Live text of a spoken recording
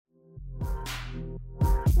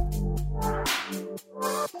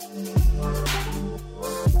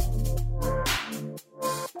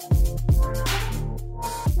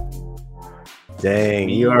Dang,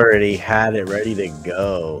 you already had it ready to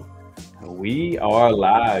go. We are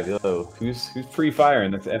live. Yo, who's pre-firing?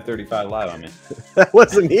 That's F-35 live on me. That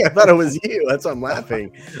wasn't me. I thought it was you. That's why I'm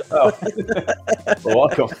laughing. Oh, well,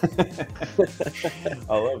 welcome.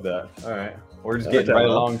 I love that. All right, we're just getting right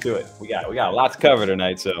along to it. We got a lot to cover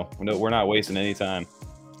tonight, so we're not wasting any time.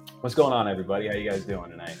 What's going on, everybody? How you guys doing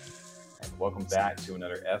tonight? And welcome back to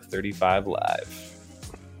another F-35 live.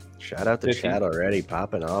 Shout out to 15. Chat already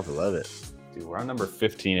popping off. I love it. Dude, we're on number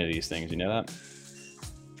 15 of these things. You know that?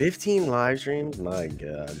 15 live streams? My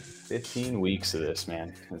God. 15 weeks of this,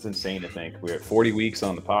 man. It's insane to think. We're at 40 weeks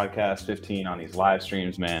on the podcast, 15 on these live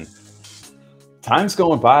streams, man. Time's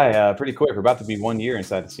going by pretty quick. We're about to be 1 year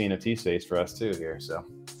inside the CNFT space for us, too, here. So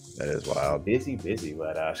that is wild. Busy.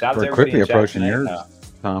 But shout out to everybody quickly in chat approaching tonight. yours,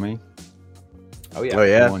 Tommy. Oh,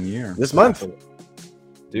 yeah. 1 year. This month.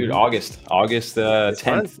 Dude, August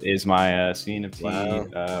 10th is my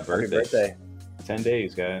CNFT birthday. 10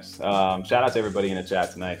 days, guys. Shout out to everybody in the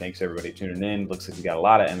chat tonight. Thanks, everybody tuning in. Looks like we got a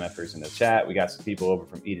lot of MFers in the chat. We got some people over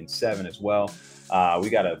from Eden 7 as well. We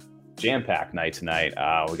got a jam-packed night tonight.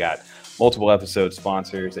 We got multiple episode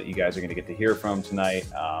sponsors that you guys are going to get to hear from tonight.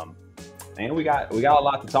 And we got a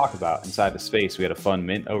lot to talk about inside the space. We had a fun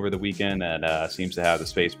mint over the weekend that seems to have the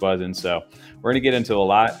space buzzing. So we're going to get into a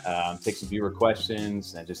lot, take some viewer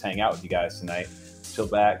questions, and just hang out with you guys tonight. Chill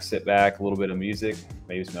back, sit back, a little bit of music,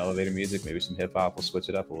 maybe some elevator music, maybe some hip hop. We'll switch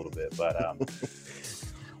it up a little bit. But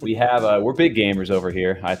we have we're big gamers over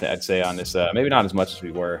here. I'd say on this, maybe not as much as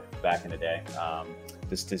we were back in the day.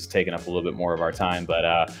 This is taking up a little bit more of our time,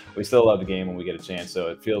 but we still love the game when we get a chance. So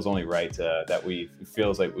it feels only right that it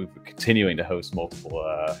feels like we're continuing to host multiple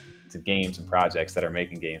games and projects that are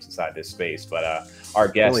making games inside this space. But our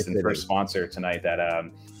guest and first sponsor tonight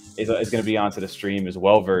that is going to be onto the stream is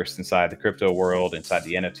well versed inside the crypto world, inside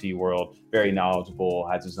the NFT world. Very knowledgeable,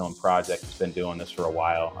 has his own project. He's been doing this for a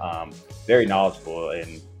while. Very knowledgeable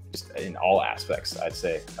in all aspects, I'd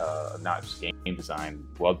say, not just game design,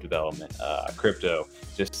 web development, crypto,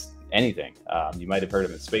 just anything. You might have heard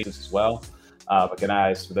of him in Spaces as well. But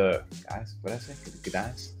guys, what did I say? Good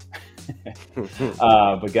guys.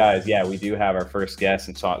 But guys, yeah, we do have our first guest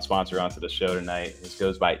and sponsor onto the show tonight. This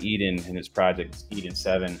goes by Eden, and his project is Eden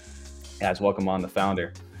 7. Guys, welcome on the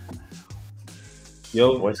founder.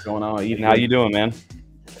 Yo, what's going on, Eden? How you doing, man?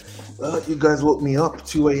 You guys woke me up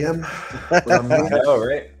 2 a.m. Oh,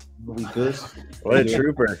 right. We good? What a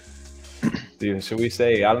trooper. Dude, should we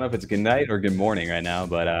say, I don't know if it's good night or good morning right now,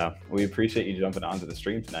 but we appreciate you jumping onto the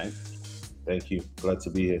stream tonight. Thank you. Glad to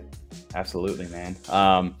be here. Absolutely, man.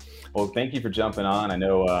 Well, thank you for jumping on. I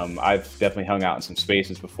know I've definitely hung out in some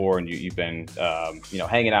spaces before, and you've been,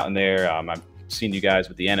 hanging out in there. I've seen you guys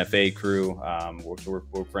with the NFA crew.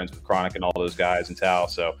 We're friends with Chronic and all those guys and Tal.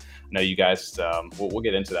 So I know you guys. We'll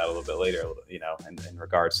get into that a little bit later, in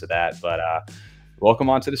regards to that. But welcome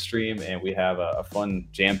onto the stream, and we have a fun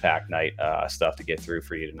jam-packed night stuff to get through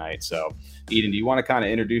for you tonight. So, Eden, do you want to kind of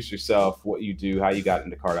introduce yourself, what you do, how you got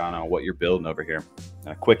into Cardano, what you're building over here?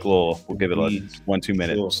 A quick we'll give it a 1-2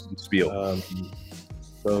 minute spiel.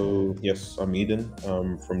 So, yes, I'm Eden.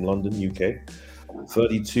 I'm from London, UK.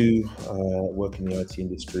 32, work in the IT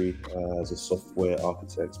industry as a software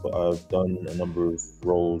architect, but I've done a number of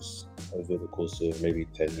roles over the course of maybe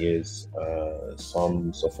 10 years,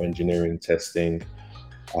 some software engineering, testing,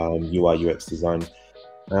 UI, UX design,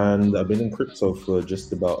 and I've been in crypto for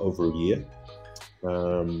just about over a year.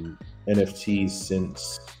 NFTs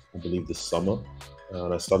since, I believe, the summer,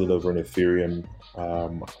 and I studied over in Ethereum,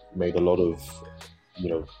 made a lot of,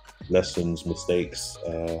 lessons, mistakes,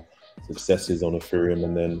 successes on Ethereum,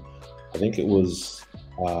 and then I think it was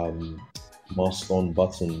Mastodon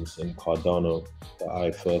Buttons and Cardano that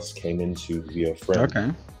I first came into via a friend.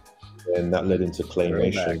 Okay. And that led into Clay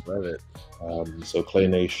Nation. Love it. So Clay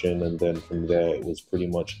Nation, and then from there it was pretty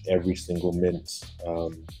much every single mint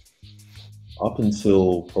up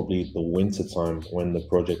until probably the winter time when the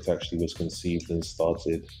project actually was conceived and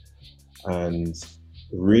started. And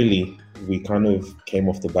really, we kind of came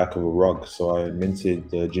off the back of a rug. So I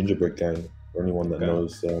minted the Gingerbread Gang. For anyone that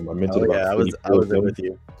knows, I minted I was there with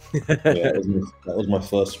you. Yeah, that was my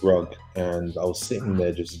first rug, and I was sitting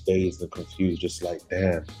there just dazed and confused, just like,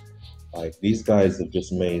 damn, like these guys have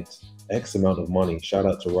just made X amount of money. Shout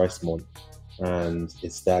out to Ricemont, and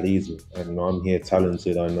it's that easy. And I'm here,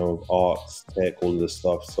 talented. I know arts, tech, all of this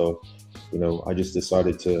stuff. So, I just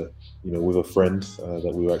decided to, with a friend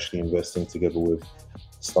that we were actually investing together with,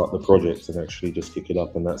 start the project and actually just kick it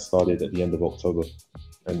up. And that started at the end of October.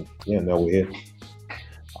 And yeah, now we're here.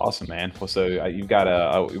 Awesome, man. Well, so you've got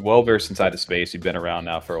a well-versed inside the space. You've been around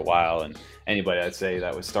now for a while, and anybody I'd say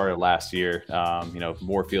that was started last year,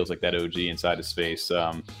 more feels like that OG inside the space.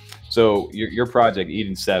 So your project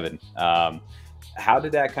Eden 7, how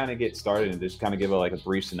did that kind of get started? And just kind of give a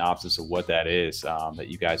brief synopsis of what that is that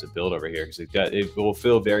you guys have built over here, because it will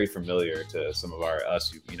feel very familiar to some of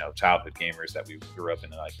us childhood gamers that we grew up in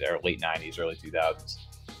like the late 90s, early 2000s.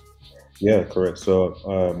 Yeah, correct. So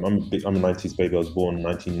I'm a 90s baby. I was born in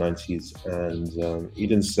 1990s, and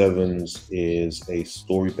Eden Sevens is a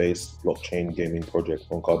story-based blockchain gaming project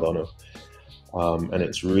on Cardano, and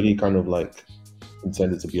it's really kind of like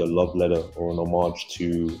intended to be a love letter or an homage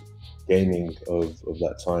to gaming of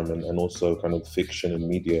that time, and also kind of fiction and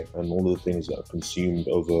media and all of the things that I've consumed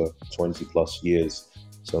over 20 plus years.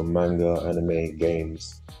 So manga, anime,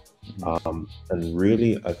 games. And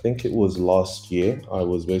really, I think it was last year, I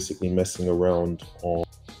was basically messing around on.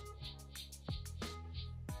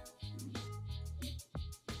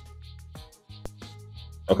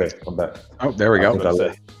 Okay, I'm back. Oh, there we go.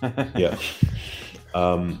 Yeah.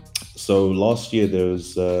 So last year there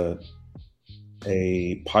was a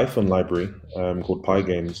Python library called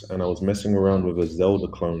PyGames, and I was messing around with a Zelda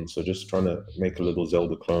clone. So just trying to make a little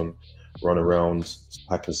Zelda clone, run around,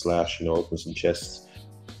 hack and slash, open some chests.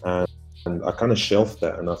 And I kind of shelved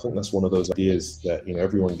that, and I think that's one of those ideas that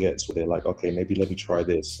everyone gets, where they're like, okay, maybe let me try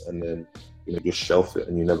this, and then just shelf it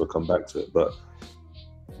and you never come back to it. But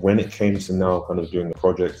when it came to now kind of doing the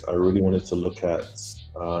project, I really wanted to look at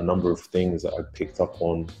a number of things that I picked up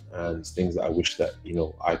on and things that I wish that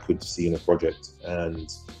I could see in a project. And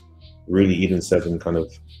really, Eden 7 kind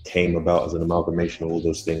of came about as an amalgamation of all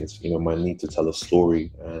those things. My need to tell a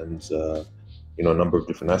story and a number of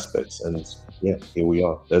different aspects. And yeah, here we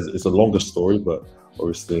are. It's a longer story, but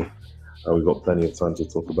obviously we've got plenty of time to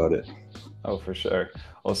talk about it. Oh, for sure.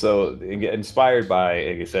 Also, inspired by,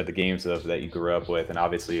 like I said, the games that you grew up with, and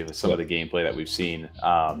obviously some of the gameplay that we've seen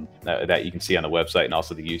that you can see on the website and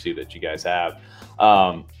also the YouTube that you guys have.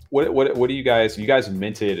 What do you guys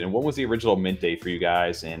minted, and what was the original mint date for you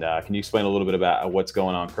guys? And can you explain a little bit about what's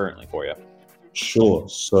going on currently for you? Sure.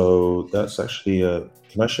 So that's actually,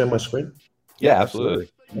 can I share my screen? Yeah, absolutely.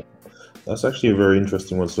 That's actually a very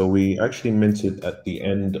interesting one. So we actually minted at the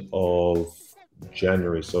end of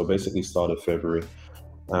January, so basically start of February,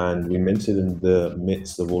 and we minted in the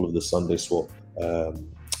midst of all of the Sunday swap, I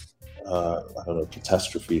don't know,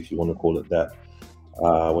 catastrophe, if you want to call it that,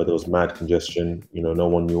 where there was mad congestion. No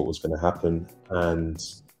one knew what was going to happen, and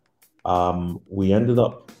we ended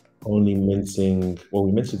up only minting. Well,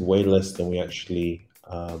 we minted way less than we actually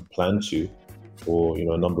planned to, for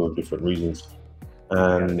a number of different reasons.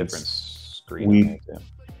 And different screen.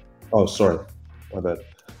 Oh, sorry, my bad.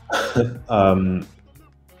 And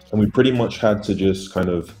we pretty much had to just kind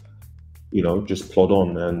of, just plod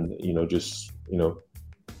on and, just,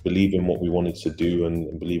 believe in what we wanted to do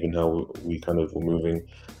and believe in how we kind of were moving.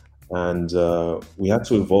 And we had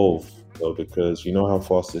to evolve, though, because how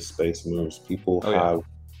fast this space moves. People have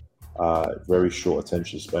very short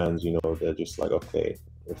attention spans. They're just like, okay,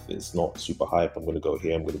 if it's not super hype, I'm going to go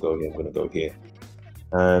here, I'm going to go here, I'm going to go here.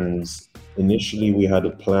 And initially we had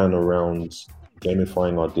a plan around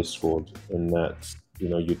gamifying our Discord, in that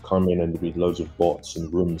you'd come in and there'd be loads of bots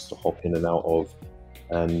and rooms to hop in and out of,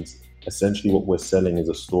 and essentially what we're selling is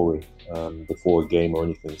a story before a game or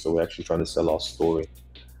anything. So we're actually trying to sell our story.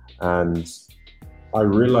 And I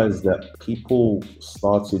realized that people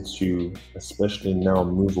started to, especially now,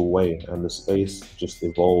 move away, and the space just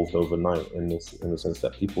evolved overnight in the sense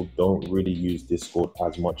that people don't really use Discord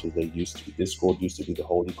as much as they used to. Discord used to be the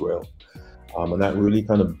holy grail. And that really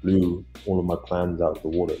kind of blew all of my plans out of the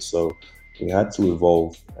water. So we had to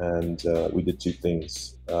evolve, and we did two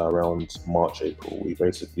things around March, April. We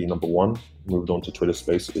basically, number one, moved on to Twitter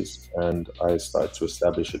Spaces, and I started to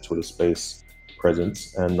establish a Twitter Space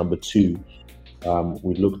presence. And number two,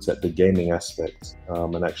 we looked at the gaming aspect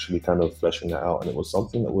and actually kind of fleshing that out. And it was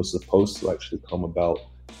something that was supposed to actually come about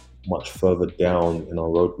much further down in our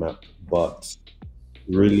roadmap. But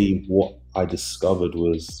really what I discovered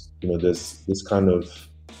was, there's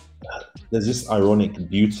this ironic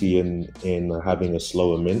beauty in having a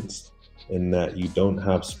slower mint, in that you don't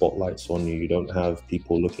have spotlights on you, you don't have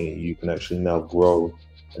people looking at you. You can actually now grow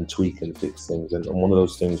and tweak and fix things. And one of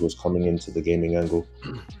those things was coming into the gaming angle.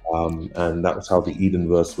 And that was how the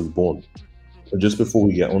Edenverse was born. But just before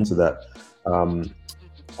we get onto that,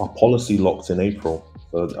 our policy locked in April.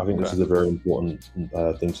 So I think this is a very important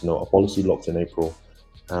thing to know. Our policy locked in April.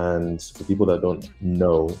 And for people that don't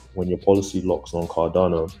know, when your policy locks on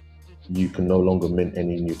Cardano, you can no longer mint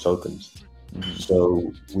any new tokens. Mm-hmm.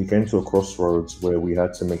 So we came to a crossroads where we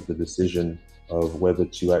had to make the decision of whether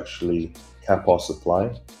to actually cap our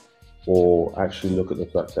supply or actually look at the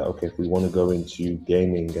fact that, okay, if we want to go into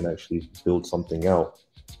gaming and actually build something out,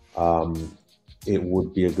 it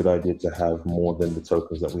would be a good idea to have more than the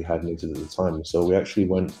tokens that we had minted at the time. So we actually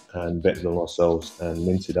went and betted on ourselves and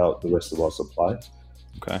minted out the rest of our supply.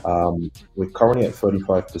 Okay. We're currently at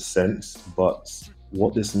 35%, but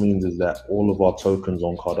what this means is that all of our tokens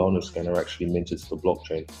on Cardano Scan are actually minted to the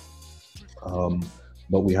blockchain.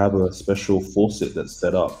 But we have a special faucet that's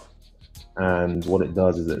set up. And what it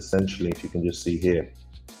does is that essentially, if you can just see here,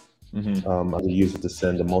 as a user to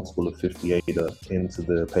send a multiple of 50 ADA into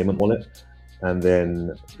the payment wallet. And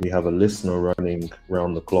then we have a listener running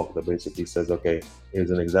around the clock that basically says, okay,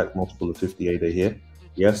 here's an exact multiple of 50 ADA here.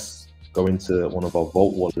 Yes, go into one of our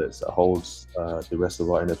Vault wallets that holds the rest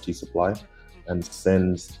of our NFT supply and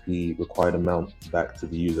sends the required amount back to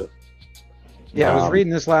the user. Yeah, I was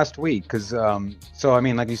reading this last week because, so I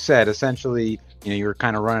mean, like you said, essentially, you were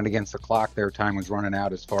kind of running against the clock there. Time was running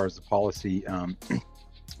out as far as the policy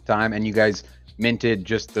time, and you guys minted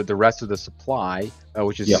just the rest of the supply,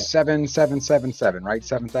 which is 7,777, right?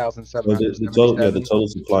 7,700. The total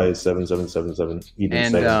supply is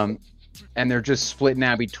 7,777. And they're just split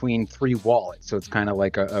now between 3 wallets, so it's kind of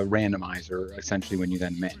like a randomizer essentially when you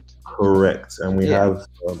then mint. Correct, and we have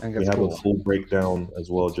a full breakdown as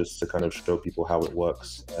well, just to kind of show people how it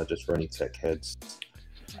works, just for any tech heads.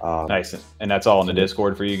 Nice, and that's all in the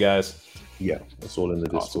Discord for you guys. Yeah, it's all in the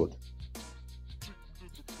Discord.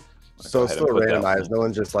 So it's still randomized. No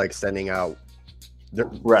one's just like sending out.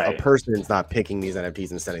 Right. A person's not picking these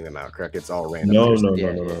NFTs and sending them out, correct? It's all random. No.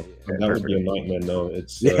 That would be a nightmare. No,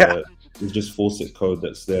 it's just faucet code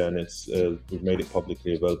that's there, and we've made it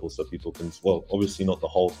publicly available so people can. Well, obviously not the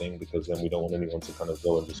whole thing, because then we don't want anyone to kind of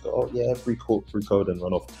go and just go, oh yeah, free code and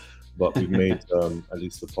run off. But we've made at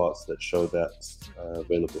least the parts that show that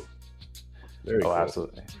available. Very cool.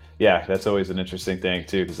 Absolutely. Yeah, that's always an interesting thing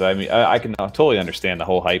too, because I mean, I can totally understand the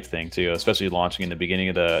whole hype thing too, especially launching in the beginning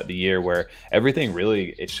of the year where everything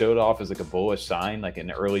really, it showed off as like a bullish sign, like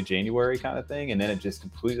in early January kind of thing, and then it just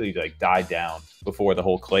completely like died down before the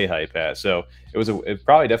whole Clay hype had. So it was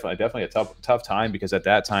probably definitely a tough time, because at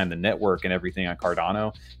that time the network and everything on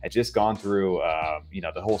Cardano had just gone through,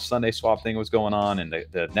 the whole Sunday swap thing was going on, and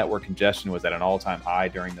the network congestion was at an all-time high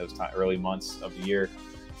during those early months of the year.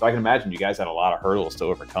 So I can imagine you guys had a lot of hurdles to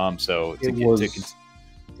overcome. So it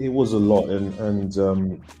was a lot, and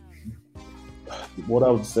what I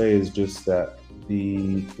would say is just that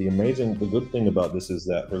the good thing about this is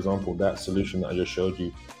that, for example, that solution that I just showed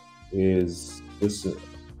you is this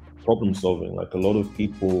problem solving. Like, a lot of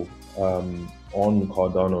people on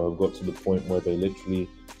Cardano have got to the point where they literally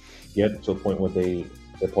get to a point where their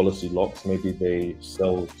policy locks. Maybe they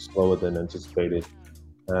sell slower than anticipated.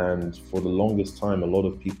 And for the longest time, a lot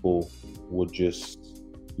of people would just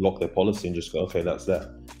lock their policy and just go, okay, that's that.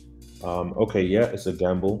 Okay, yeah, it's a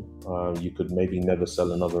gamble. You could maybe never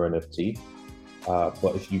sell another NFT.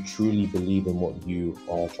 But if you truly believe in what you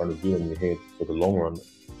are trying to do and you're here for the long run,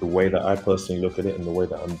 the way that I personally look at it and the way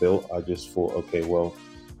that I'm built, I just thought, okay, well,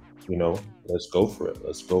 let's go for it.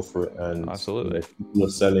 Let's go for it. And absolutely, people are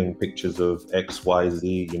selling pictures of X, Y,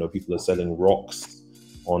 Z. People are selling rocks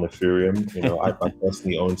on Ethereum. I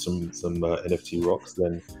personally own some NFT rocks.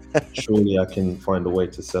 Then surely I can find a way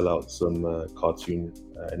to sell out some cartoon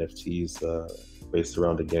NFTs based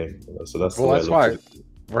around the game. So that's why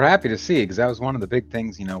we're happy to see, because that was one of the big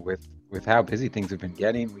things. With how busy things have been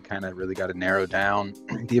getting, we kind of really got to narrow down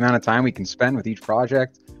the amount of time we can spend with each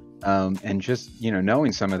project, and just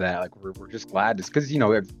knowing some of that. Like, we're just glad, just because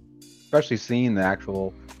especially seeing the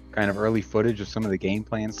actual kind of early footage of some of the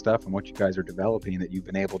gameplay and stuff and what you guys are developing, that you've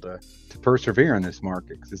been able to persevere in this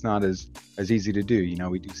market, because it's not as easy to do.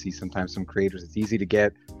 We do see sometimes some creators, it's easy to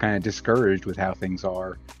get kind of discouraged with how things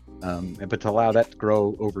are, but to allow that to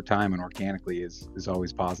grow over time and organically is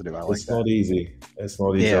always positive. I like it's not easy. It's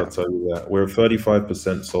not easy. I'll tell you that. We're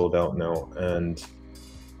 35% sold out now, and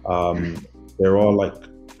there are, like,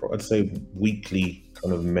 I'd say, weekly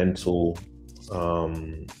kind of mental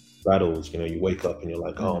battles. You wake up and you're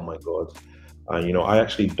like, oh my god. I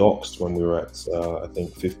actually doxed when we were at I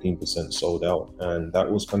think 15% sold out, and that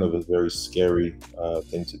was kind of a very scary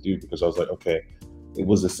thing to do, because I was like, okay, it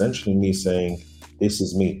was essentially me saying, this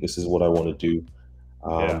is me, this is what I want to do,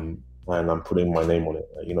 and I'm putting my name on it.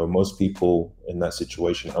 Most people in that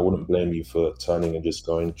situation, I wouldn't blame you for turning and just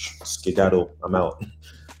going, skedaddle, I'm out,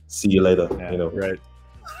 see you later. Right.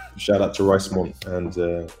 Shout out to Ricemont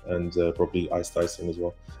and probably Ice Tyson as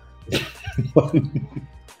well.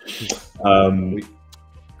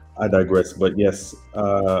 I digress, but yes,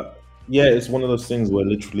 yeah, it's one of those things where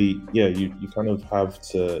literally, yeah, you kind of have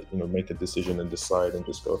to, you know, make a decision and decide and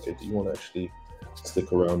just go, okay, do you want to actually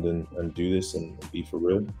stick around and do this and be for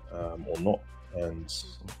real, or not? And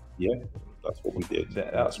yeah, that's what we did.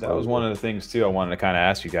 That was one of the things too I wanted to kind of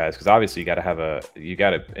ask you guys, because obviously you got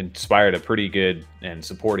to inspire a pretty good and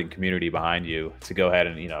supporting community behind you to go ahead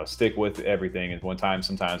and, you know, stick with everything. At one time,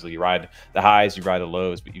 sometimes you ride the highs, you ride the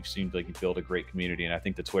lows, but you seemed like you built a great community, and I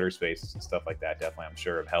think the Twitter spaces and stuff like that definitely, I'm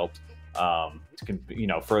sure, have helped to, you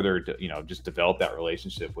know, further, you know, just develop that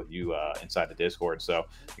relationship with you inside the Discord. So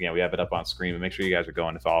again, we have it up on screen, but make sure you guys are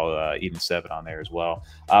going to follow Eden7 on there as well.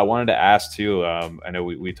 I wanted to ask too, I know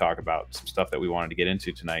we talk about some stuff that we wanted to get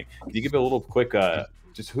into tonight. Can you give a little quick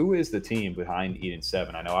just who is the team behind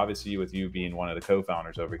Eden7? I know obviously with you being one of the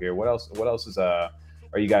co-founders over here, what else is are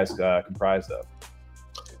you guys comprised of?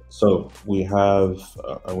 So we have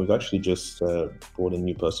and we've actually just brought a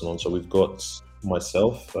new person on. So we've got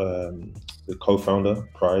myself, the co-founder,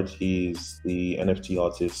 Pride. He's the NFT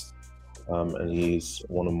artist, and he's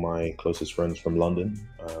one of my closest friends from London.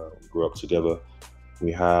 We grew up together.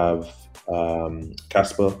 We have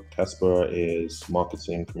Casper. Casper is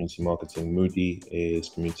marketing, community marketing. Moody is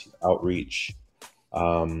community outreach,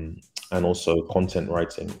 and also content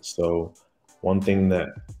writing. So one thing that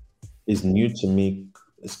is new to me,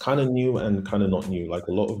 it's kind of new and kind of not new. Like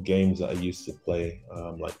a lot of games that I used to play,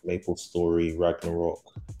 like MapleStory, Ragnarok.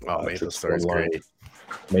 Oh, MapleStory is great.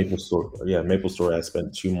 MapleStory. I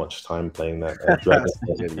spent too much time playing that.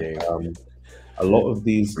 Dragon. A lot of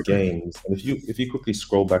these games, and if you quickly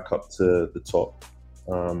scroll back up to the top,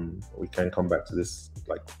 we can come back to this.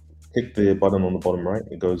 Like, click the button on the bottom right.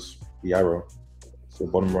 It goes the arrow. So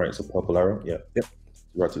bottom right is a purple arrow. Yeah. Yep.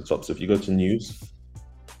 Right to the top. So if you go to news.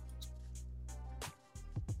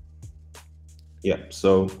 Yeah,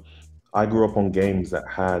 so I grew up on games that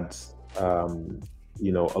had,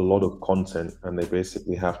 you know, a lot of content, and they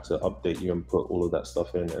basically have to update you and put all of that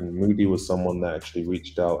stuff in. And Moody was someone that actually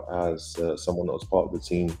reached out as someone that was part of the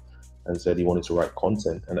team and said he wanted to write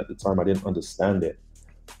content. And at the time, I didn't understand it.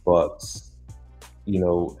 But, you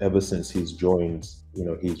know, ever since he's joined, you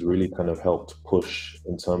know, he's really kind of helped push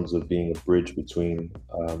in terms of being a bridge between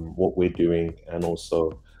what we're doing and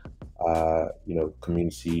also, you know,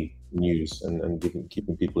 community news and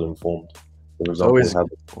keeping people informed. For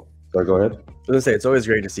example, sorry, go ahead. I was gonna say, it's always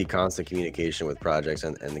great to see constant communication with projects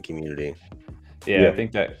and the community. Yeah, I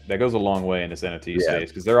think that goes a long way in this NFT space,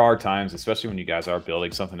 because there are times, especially when you guys are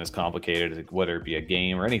building something as complicated, whether it be a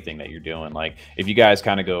game or anything that you're doing. Like if you guys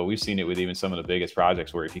kind of go, we've seen it with even some of the biggest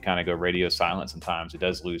projects where if you kind of go radio silent, sometimes it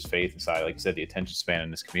does lose faith inside. Like you said, the attention span in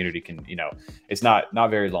this community can, you know, it's not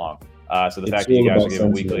very long. So the fact that you guys are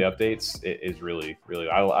giving weekly updates is really, really,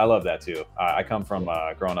 I love that too. I come from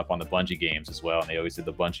growing up on the Bungie games as well, and they always did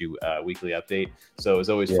the Bungie weekly update. So it was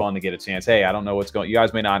always fun to get a chance. Hey, I don't know what's going. You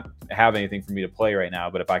guys may not have anything for me to play right now,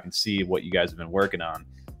 but if I can see what you guys have been working on,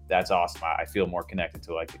 that's awesome. I feel more connected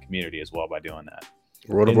to like the community as well by doing that.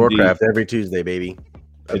 World of Warcraft every Tuesday, baby.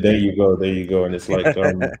 Okay. There you go. And it's like like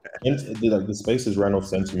the spaces ran off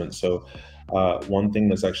sentiment. So one thing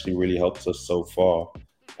that's actually really helped us so far,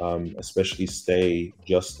 especially stay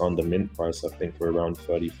just under mint price, I think we're around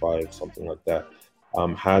 35, something like that,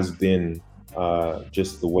 has been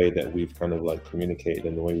just the way that we've kind of like communicated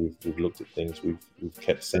and the way we've looked at things. We've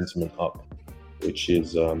kept sentiment up, which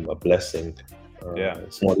is a blessing.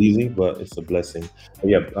 It's not easy, but it's a blessing. But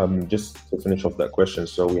yeah, just to finish off that question,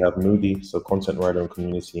 so we have Moody, so content writer and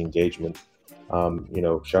community engagement. You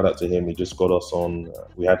know, shout out to him. He just got us on.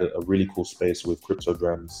 We had a really cool space with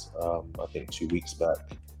Cryptograms, I think 2 weeks back,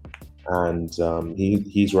 and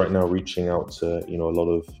he's right now reaching out to, you know, a lot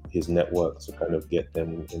of his network to kind of get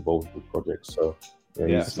them involved with projects. So you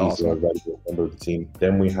know, he's awesome. A valuable member of the team.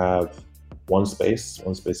 Then we have One Space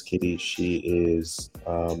Kitty. She is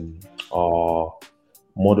our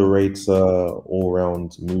moderator,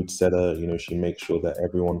 all-round mood setter. You know, she makes sure that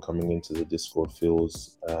everyone coming into the Discord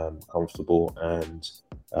feels comfortable and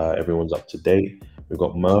everyone's up to date. We've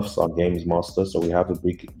got Murphs, our games master, so we have a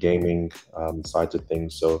big gaming side of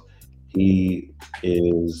things. So he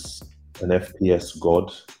is an FPS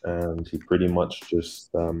god, and he pretty much just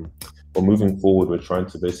well, moving forward, we're trying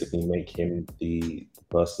to basically make him the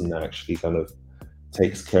person that actually kind of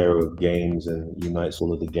takes care of games and unites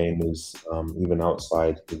all of the gamers, even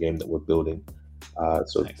outside the game that we're building.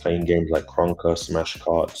 So playing games like Krunker, Smash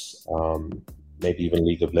Carts, maybe even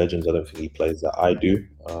League of Legends. I don't think he plays that. I do.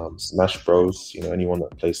 Smash Bros. You know, anyone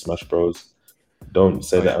that plays Smash Bros. Don't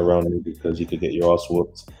say that around me because you could get your ass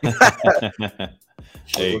whooped.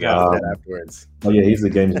 There you go. Afterwards. Oh yeah, he's the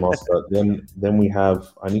games master. then we have.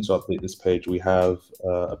 I need to update this page. We have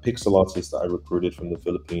a pixel artist that I recruited from the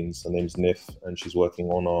Philippines. Her name's Nif, and she's working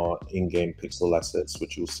on our in-game pixel assets,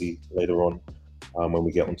 which you'll see later on when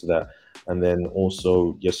we get onto that. And then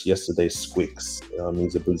also, yesterday, Squix.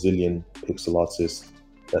 He's a Brazilian pixel artist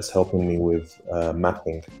that's helping me with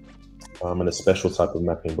mapping and a special type of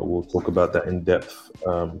mapping. But we'll talk about that in depth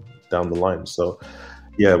down the line. So.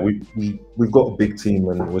 Yeah, we've got a big team,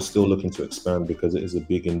 and we're still looking to expand because it is a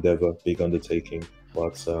big endeavor, big undertaking.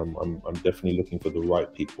 But I'm definitely looking for the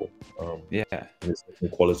right people. Yeah, and it's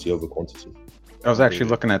quality over quantity. I was actually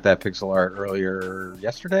looking at that pixel art earlier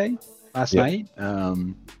last night.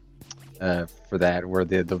 For that, where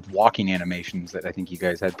the walking animations that I think you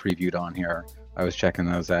guys had previewed on here. I was checking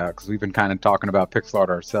those out because we've been kind of talking about pixel art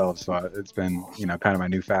ourselves, so it's been kind of my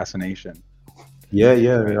new fascination. Yeah,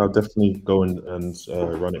 I'll definitely go and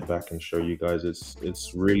run it back and show you guys.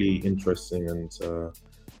 It's really interesting, and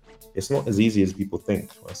it's not as easy as people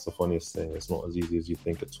think. That's the funniest thing. It's not as easy as you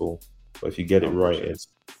think at all. But if you get it right, it's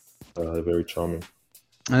very charming.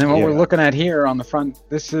 And then what we're looking at here on the front,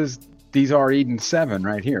 these are Eden 7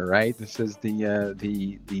 right here, right? This is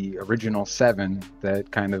the original 7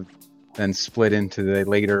 that kind of then split into the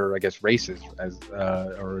later, I guess, races as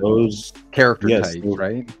or those character types,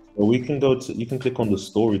 right? Well, you can click on the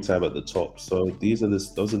story tab at the top. So those are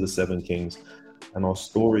the 7 kings, and our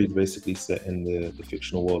story is basically set in the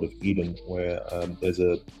fictional world of Eden, where there's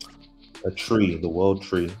a tree, the world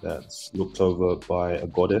tree, that's looked over by a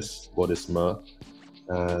goddess Mer,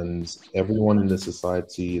 and everyone in the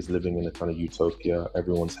society is living in a kind of utopia.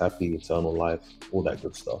 Everyone's happy, eternal life, all that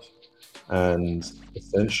good stuff. And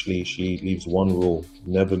essentially, she leaves one rule: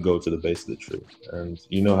 never go to the base of the tree. And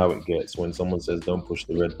you know how it gets when someone says, "Don't push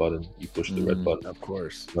the red button," you push the red button. Of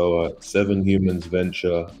course. So 7 humans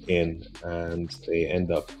venture in, and they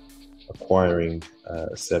end up acquiring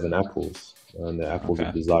 7 apples, and the apples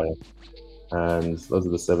of desire. And those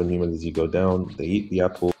are the 7 humans. As you go down, they eat the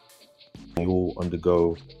apple. They all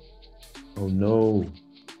undergo. Oh no.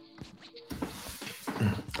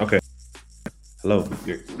 Okay. Hello.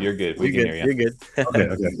 You're good. We can hear you. You're good. Okay.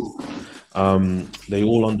 They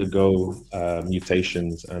all undergo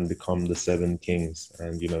mutations and become the 7 kings.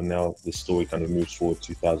 And now the story kind of moves forward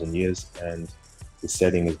 2,000 years, and the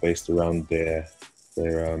setting is based around their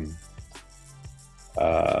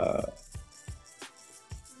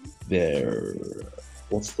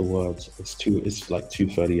what's the word? It's like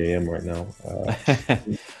 2:30 a.m. right now.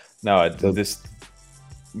 No, this.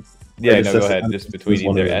 Yeah, no, go ahead. Just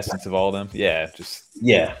between the essence of all of them. Yeah,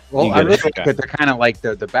 Well, I really like that they're kind of like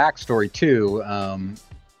the backstory too.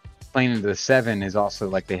 Playing into the 7 is also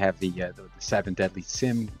like they have the 7 deadly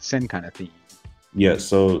sin kind of theme. Yeah,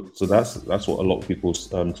 so that's what a lot of people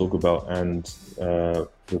talk about, and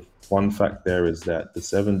the fun fact there is that the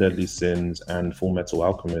 7 deadly sins and Full Metal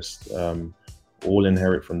Alchemist all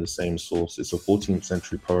inherit from the same source. It's a 14th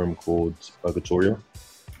century poem called Purgatorio.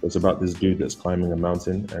 It's about this dude that's climbing a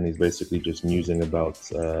mountain, and he's basically just musing about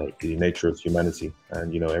the nature of humanity.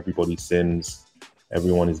 And everybody sins,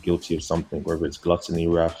 everyone is guilty of something, whether it's gluttony,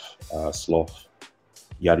 wrath, sloth,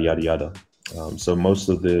 yada yada yada. So most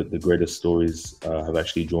of the greatest stories have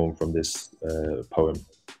actually drawn from this poem,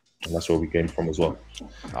 and that's where we came from as well.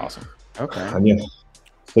 Awesome. Okay. And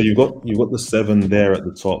so you've got the 7 there at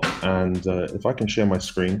the top, and if I can share my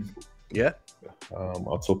screen. Yeah.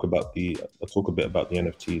 I'll talk a bit about the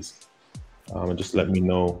NFTs, and just let me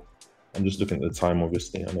know. I'm just looking at the time.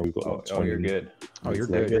 Obviously, I know we've got. You're good. You're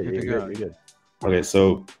good. Okay,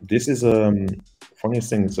 so this is funniest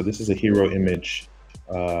thing. So this is a hero image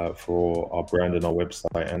for our brand and our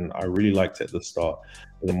website, and I really liked it at the start.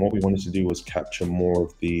 But then what we wanted to do was capture more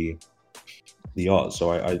of the art.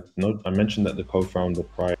 So I mentioned that the co-founder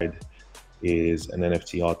Pride is an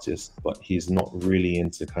NFT artist, but he's not really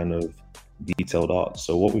into kind of detailed art.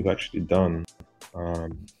 So what we've actually done,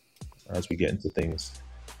 as we get into things,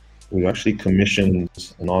 we've actually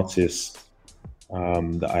commissioned an artist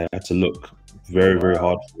that I had to look very, very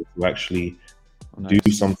hard for to actually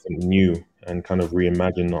do something new and kind of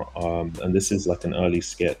reimagine. And this is like an early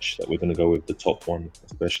sketch that we're going to go with the top one,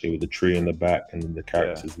 especially with the tree in the back and the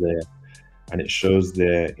characters there. And it shows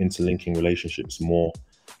their interlinking relationships more.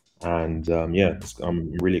 And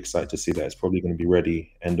I'm really excited to see that. It's probably going to be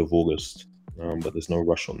ready end of August, but there's no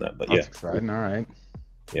rush on that. But That's exciting. All right.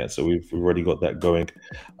 Yeah, so we've already got that going.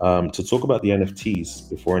 To talk about the NFTs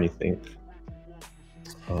before anything,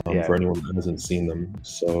 for anyone that hasn't seen them.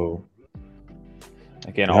 So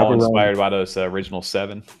again, all inspired by those original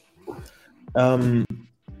 7.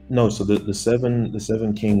 No, so the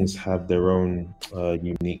seven kings have their own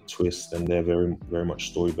unique twist, and they're very much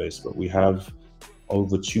story based. But we have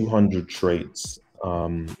over 200 traits,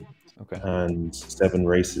 and 7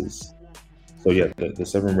 races. So yeah, the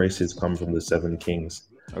 7 races come from the 7 kings.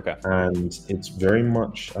 Okay. And it's very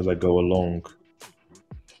much, as I go along,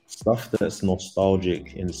 stuff that's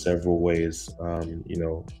nostalgic in several ways. You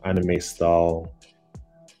know, anime style,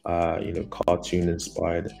 you know, cartoon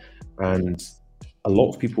inspired, and a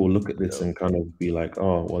lot of people look at this and kind of be like,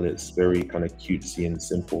 oh, well, it's very kind of cutesy and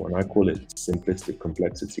simple. And I call it simplistic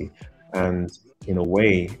complexity. And in a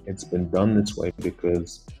way, it's been done this way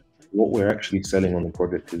because what we're actually selling on the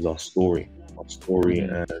project is our story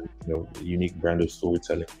and, you know, a unique brand of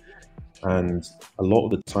storytelling. And a lot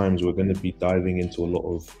of the times we're going to be diving into a lot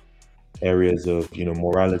of areas of, you know,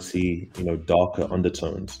 morality, you know, darker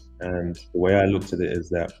undertones. And the way I looked at it is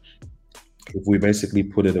that if we basically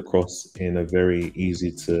put it across in a very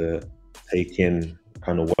easy to take in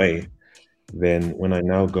kind of way, then when I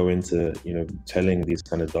now go into, you know, telling these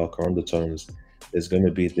kind of darker undertones, there's going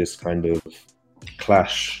to be this kind of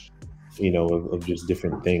clash, you know, of just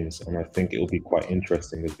different things. And I think it'll be quite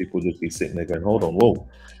interesting as people just be sitting there going, hold on, whoa,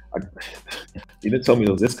 you didn't tell me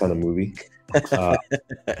it was this kind of movie.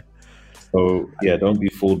 So yeah, don't be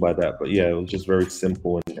fooled by that. But yeah, it was just very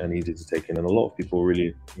simple and easy to take in, and a lot of people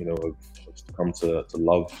really, you know, have come to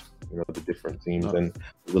love, you know, the different themes. And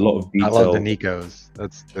there's a lot of detail. I love the Nikos.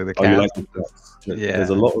 That's the oh, you like the yeah. There's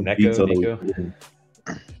a lot of Neko, detail.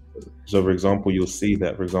 So, for example, you'll see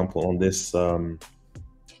that, for example, on this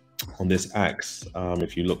axe,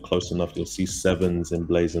 if you look close enough, you'll see 7s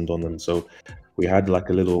emblazoned on them. So we had like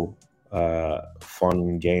a little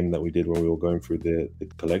fun game that we did when we were going through the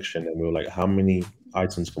collection, and we were like, how many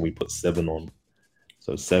items can we put 7 on?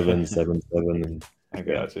 So 7, 7, 7, and I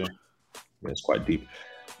got you. Yeah, it's quite deep.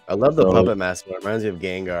 I love the puppet master. It reminds me of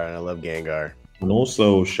Gengar, and I love Gengar. And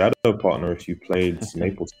also Shadow Partner, if you played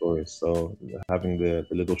Maple Story, so having the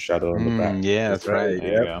little shadow on the back. Yeah, that's right.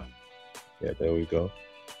 Yeah, there we go.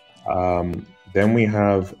 Then we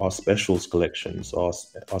have our specials collection. So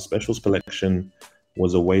our specials collection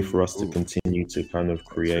was a way for us to continue to kind of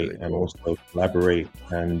create really and also collaborate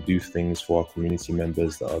and do things for our community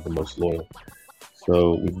members that are the most loyal.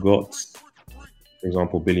 So we've got, for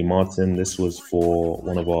example, Billy Martin. This was for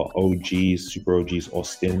one of our OGs, super OGs,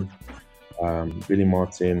 Austin. Billy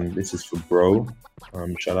Martin, this is for Bro.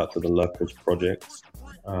 Shout out to the Lurkers Project.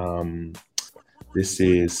 This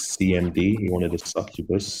is CMD. He wanted a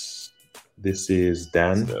succubus. This is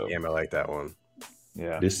Dan. Damn, I like that one.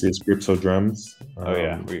 Yeah. This is Cryptodrams. Oh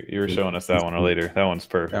yeah, you were showing us that one later. That one's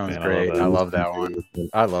perfect. That one's man. great. I love that one.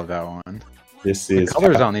 I love that one. This the is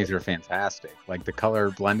colors on these are fantastic. Like the color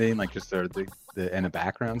blending, like just the and the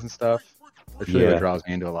backgrounds and stuff. It's really what draws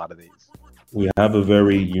me into a lot of these. We have a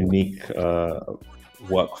very unique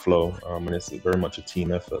workflow, and it's very much a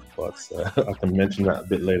team effort. But I can mention that a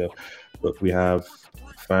bit later. But we have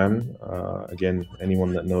Fan. Again,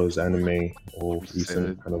 anyone that knows anime or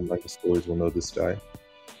recent kind of like stories will know this guy.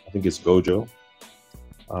 I think it's Gojo.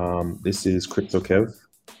 This is CryptoKev,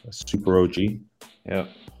 a super OG. Yeah.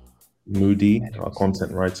 Moody, our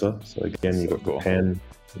content writer. So again, you got the pen,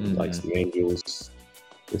 likes the Angels.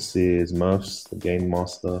 This is Murphs, the game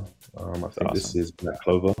master. I think awesome. This is Black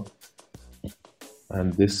Clover.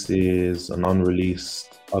 And this is an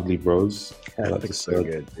unreleased Ugly Bros. That looks so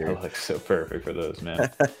good, dude. That looks so perfect for those, man.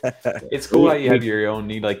 It's cool how you have your own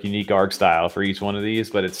unique art style for each one of these,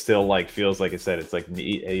 but it still like feels like I said, it's like,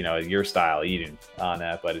 you know, your style eating on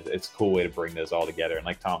that, but it's a cool way to bring those all together. And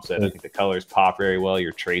like Tom said, I think the colors pop very well.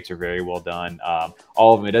 Your traits are very well done.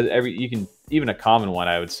 All of them, it does you can, even a common one,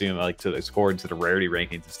 I would assume, like to according to the rarity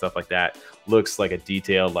rankings and stuff like that, looks like a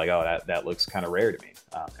detailed, like, oh, that looks kind of rare to me,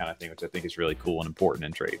 kind of thing, which I think is really cool and important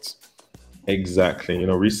in traits. Exactly. You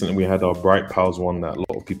know, recently we had our Bright Pals one that a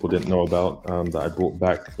lot of people didn't know about, that I brought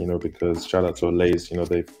back, you know, because shout out to Olays, you know,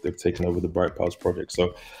 they've taken over the Bright Pals project.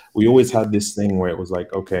 So we always had this thing where it was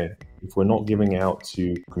like, okay, if we're not giving it out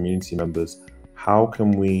to community members, how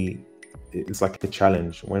can we, it's like a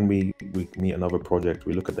challenge. When we meet another project,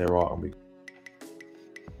 we look at their art and we...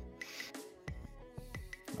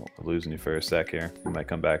 Oh, I'm losing you for a sec here. You might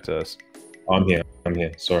come back to us. I'm here.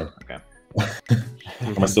 Sorry. Okay.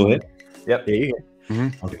 Am I still here? Yep. Yeah, you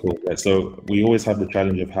can. Okay, cool. Yeah, so we always have the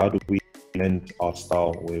challenge of how do we blend our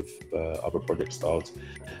style with other project styles,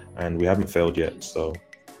 and we haven't failed yet. So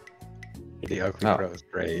the Ugly Bro is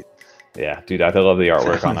great. Yeah, dude, I love the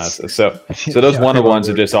artwork on that. So those one-on-ones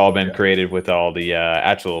have just all been created with all the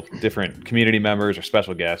actual different community members or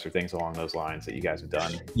special guests or things along those lines that you guys have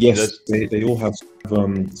done. Yes, they all have.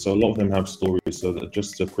 So a lot of them have stories. So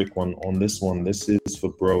just a quick one on this one. This is for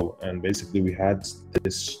Bro, and basically we had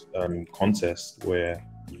this contest where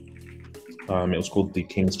it was called the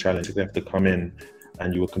King's Challenge. You have to come in,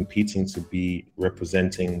 and you were competing to be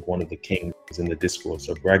representing one of the kings in the Discord.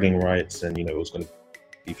 So bragging rights, and it was going to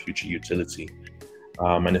be future utility.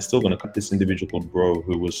 And it's still going to cut this individual called Bro,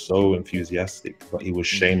 who was so enthusiastic, but he was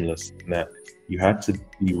shameless in that you had to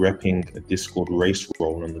be repping a Discord race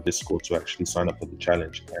role on the Discord to actually sign up for the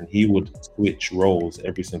challenge. And he would switch roles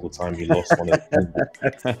every single time he lost one of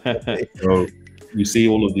the So you see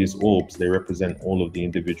all of these orbs, they represent all of the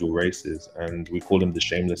individual races. And we call him the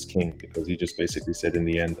Shameless King because he just basically said in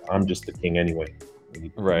the end, I'm just the king anyway.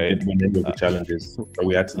 Right. He didn't win the challenges. So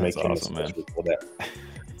we had to make him awesome, special for that.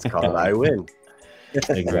 It's called I win.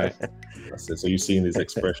 Exactly. That's it. So you're seeing his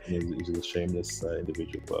expression, he's a shameless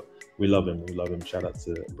individual, but we love him. We love him. Shout out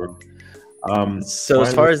to Brooke. So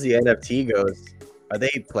as far as the NFT goes, are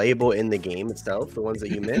they playable in the game itself, the ones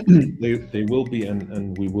that you mint? They will be,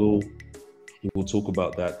 and we will talk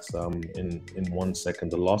about that in 1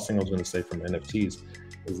 second. The last thing I was going to say from NFTs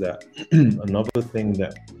is that another thing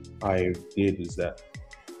that I did is that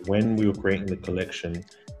when we were creating the collection,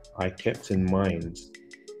 I kept in mind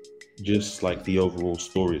just like the overall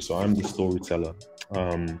story. So I'm the storyteller,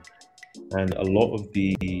 and a lot of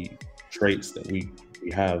the traits that we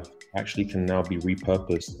have actually can now be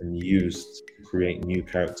repurposed and used to create new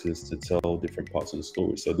characters to tell different parts of the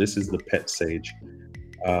story. So this is the Pet Sage.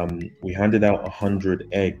 We handed out 100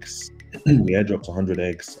 eggs. We airdropped 100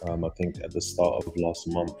 eggs, I think at the start of last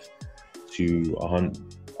month, to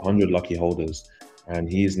 100 lucky holders. And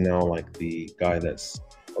he's now like the guy that's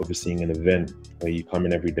overseeing an event where you come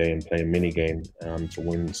in every day and play a mini game to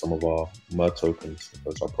win some of our MER tokens.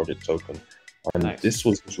 That's our project token. And nice. This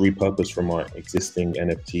was repurposed from our existing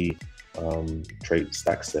NFT trait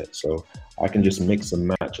stack set. So I can just mix and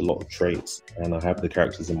match a lot of traits, and I have the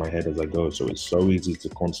characters in my head as I go. So it's so easy to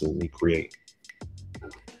constantly create.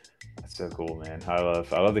 That's so cool, man. I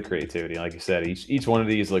love the creativity. Like you said, each one of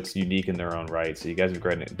these looks unique in their own right. So you guys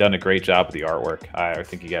have done a great job with the artwork. I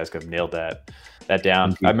think you guys have nailed that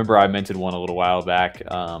down. I remember I minted one a little while back,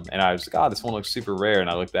 and I was like, this one looks super rare. And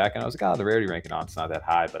I looked back and I was like, the rarity ranking on it's not that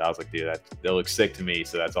high. But I was like, dude, that looks sick to me.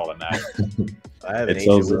 So that's all that matters. I have an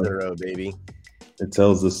ancient Wither, baby. It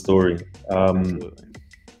tells the story.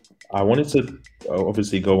 I wanted to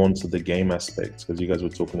obviously go on to the game aspects because you guys were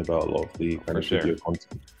talking about a lot of the kind of video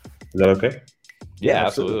content. Is that okay? Yeah,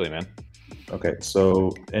 absolutely, man. Okay,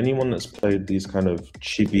 so anyone that's played these kind of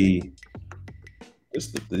chibi,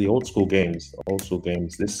 the old school games,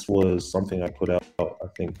 this was something I put out, I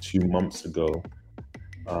think 2 months ago.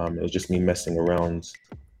 It was just me messing around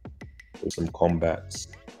with some combats.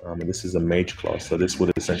 And this is a mage class, so this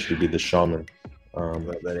would essentially be the shaman.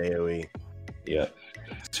 That AoE. Yeah,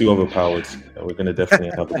 too overpowered. We're going to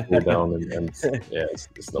definitely have to cool down and yeah,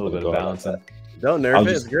 it's not a little bit of balance. Don't nerf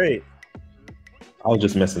it. It's great. I was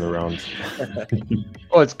just messing around.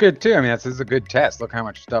 Well, it's good too. I mean, this is a good test. Look how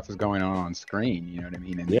much stuff is going on screen. You know what I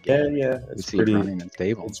mean? And yeah. It's pretty running and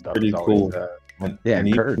stable. It's pretty cool. Always,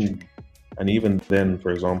 and even then, for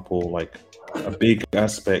example, like a big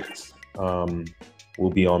aspect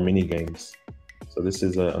will be our mini games. So this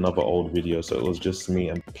is another old video. So it was just me,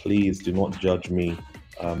 and please do not judge me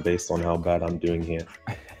based on how bad I'm doing here.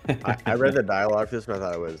 I read the dialogue for this, but I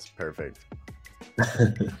thought it was perfect.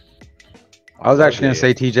 I was actually going to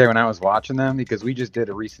say, TJ, when I was watching them, because we just did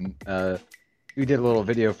a recent, we did a little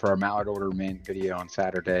video for our Mallard Order Mint video on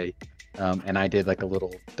Saturday, and I did like a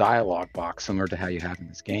little dialogue box similar to how you have in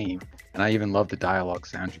this game, and I even love the dialogue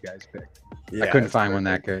sound you guys picked. Yeah, I couldn't find one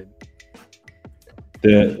that good.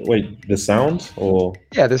 The sound, or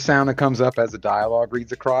the sound that comes up as the dialogue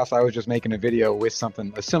reads across. I was just making a video with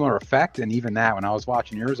a similar effect, and even that, when I was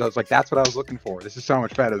watching yours, I was like, that's what I was looking for. This is so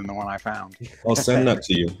much better than the one I found. I'll send that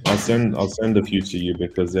to you. I'll send a few to you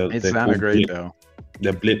because they're sounded great though.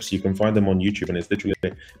 They're blips. You can find them on YouTube, and it's literally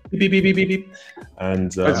like beep beep beep beep beep.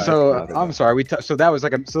 And so I'm sorry. So that was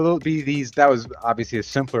like there'll be these. That was obviously a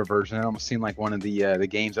simpler version. It almost seemed like one of the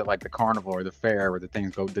games at like the carnival or the fair where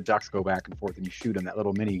the ducks go back and forth and you shoot them. That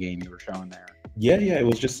little mini game you were showing there. Yeah. It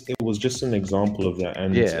was just an example of that.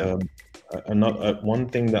 And another one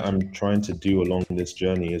thing that I'm trying to do along this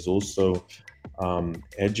journey is also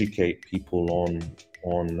educate people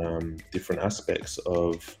on different aspects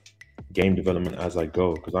of game development as I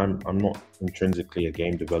go, because I'm not intrinsically a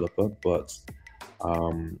game developer, but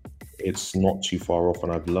it's not too far off,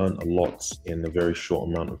 and I've learned a lot in a very short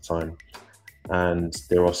amount of time. And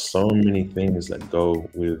there are so many things that go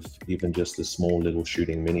with even just a small little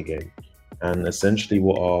shooting mini game. And essentially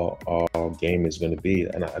what our game is going to be,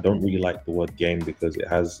 and I don't really like the word game because it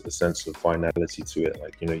has a sense of finality to it.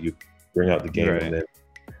 Like, you know, you bring out the game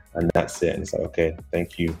and that's it. And it's like, okay,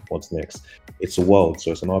 thank you. What's next? It's a world.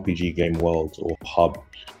 So it's an RPG game world or hub.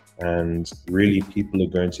 And really people are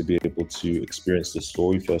going to be able to experience the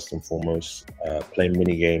story first and foremost, play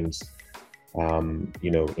mini games,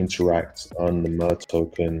 you know, interact, earn the Mer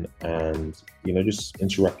token, and, you know, just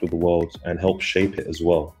interact with the world and help shape it as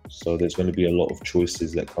well. So there's going to be a lot of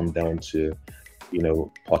choices that come down to, you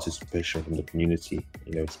know, participation from the community.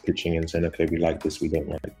 You know, it's pitching and saying, okay, we like this, we don't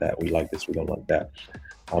like that, we like this, we don't like that.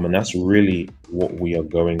 And that's really what we are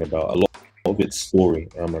going about. A lot of it's story,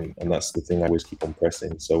 and that's the thing I always keep on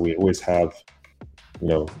pressing. So we always have, you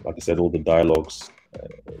know, like I said, all the dialogues.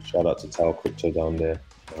 Shout out to Tao Crypto down there.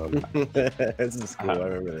 This is cool. I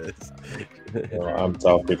remember this. I'm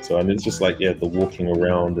Tao Crypto, and it's just like, yeah, the walking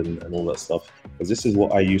around and all that stuff. Because this is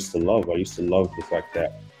what I used to love. I used to love the fact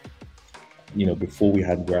that, you know, before we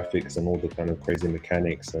had graphics and all the kind of crazy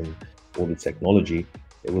mechanics and all the technology,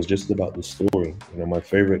 it was just about the story. You know, my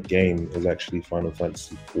favorite game is actually Final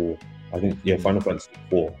Fantasy IV. I think, yeah, Final Fantasy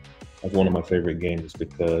IV. That's one of my favorite games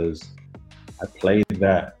because I played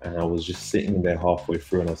that and I was just sitting there halfway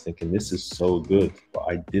through and I was thinking, this is so good, but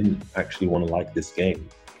I didn't actually want to like this game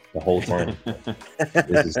the whole time.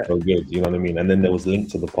 This is so good, you know what I mean? And then there was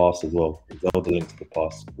Link to the Past as well. Zelda Link to the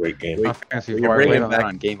Past, great game. Final Fantasy IV, I played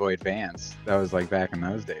on Game Boy Advance. That was like back in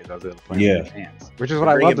those days. I was able to play on Advance. Which is what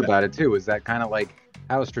I loved about it too, is that kind of like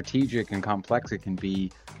how strategic and complex it can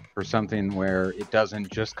be for something where it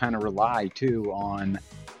doesn't just kind of rely too on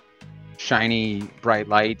shiny bright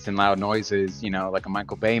lights and loud noises, you know, like a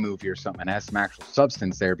Michael Bay movie or something. It has some actual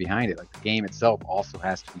substance there behind it. Like the game itself also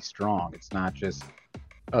has to be strong. It's not just,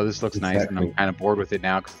 oh, this looks nice and I'm kind of bored with it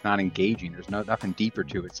now because it's not engaging. There's nothing deeper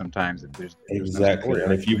to it sometimes. There's exactly. No,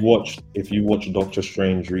 and if you watch Doctor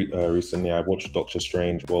Strange recently, I watched Doctor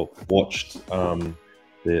Strange. Well, watched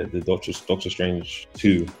the Doctor Strange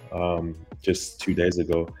 2 just 2 days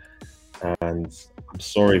ago, and I'm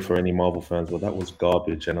sorry for any Marvel fans, but that was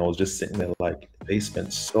garbage. And I was just sitting there like, they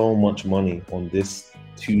spent so much money on this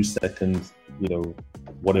 2 second, you know,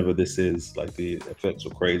 whatever this is. Like the effects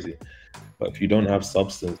were crazy. But if you don't have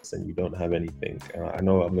substance, then you don't have anything. I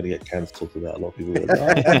know I'm going to get cancelled for that. A lot of people are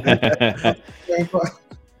like, oh.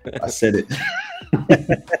 I said it.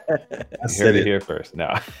 I said it here first.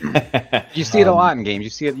 No. You see it a lot in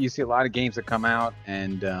games. You see a lot of games that come out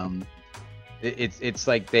and it's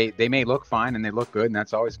like they may look fine and they look good and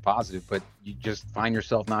that's always positive, but you just find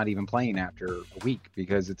yourself not even playing after a week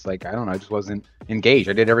because it's like, I don't know, I just wasn't engaged.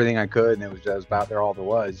 I did everything I could and it was about there all there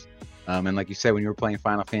was. And like you said, when you were playing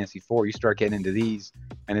Final Fantasy IV, you start getting into these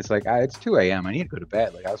and it's like, it's 2 a.m. I need to go to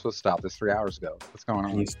bed. Like I was supposed to stop this 3 hours ago. What's going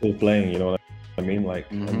on? And you're still playing, you know what I mean? Like,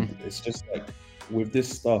 it's just like with this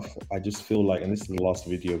stuff, I just feel like, and this is the last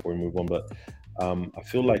video before we move on, but I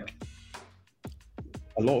feel like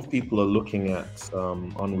a lot of people are looking at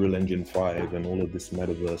Unreal Engine 5 and all of this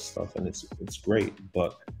metaverse stuff, and it's great,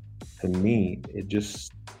 but for me, it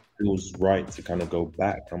just feels right to kind of go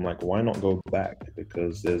back. I'm like, why not go back?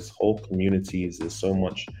 Because there's whole communities, there's so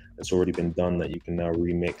much that's already been done that you can now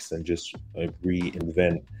remix and just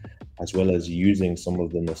reinvent, as well as using some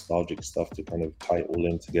of the nostalgic stuff to kind of tie it all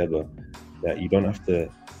in together, that you don't have to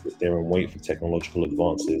sit there and wait for technological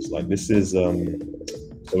advances. Like this is, so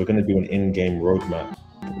we're going to do an in-game roadmap.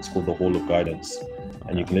 It's called the Hall of Guidance.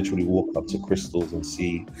 And you can literally walk up to crystals and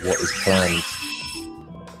see what is planned.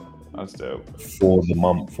 That's dope. For the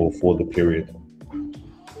month or for the period.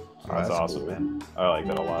 That's awesome, cool, man. I like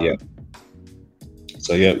that a lot. Yeah.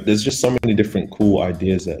 So yeah, there's just so many different cool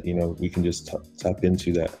ideas that, you know, we can just tap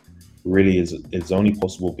into that really is only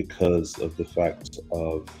possible because of the fact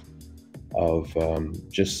of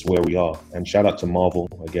just where we are. And shout out to Marvel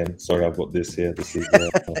again. Sorry, I've got this here. This is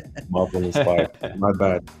Marvel inspired. My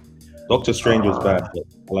bad. Doctor Strange was bad, but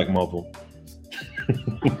I like Marvel.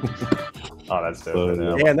 Oh, that's dope.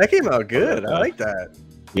 So, yeah, that came out good. I like that.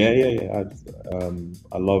 Yeah.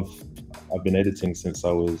 I've been editing since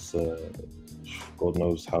I was God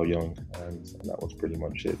knows how young, and that was pretty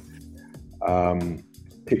much it.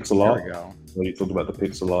 Pixel art. There we go. When you talk about the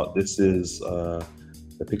pixel art, this is the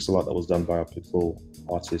pixel art that was done by our pixel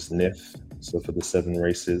artist Nif. So for the 7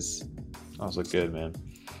 races. Those look good, man.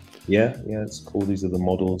 Yeah, it's cool. These are the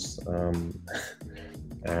models, and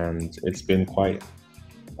it's been quite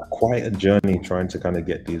a journey trying to kind of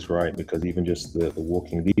get these right, because even just the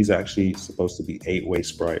walking, these are actually supposed to be 8-way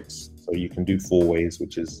sprites. So So you can do 4 ways,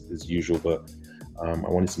 which is usual, but I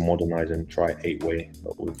wanted to modernize and try 8-way.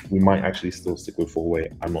 But we might actually still stick with 4-way.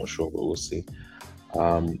 I'm not sure, but we'll see.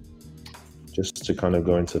 Just to kind of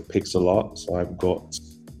go into pixel art, so I've got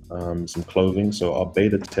some clothing. So our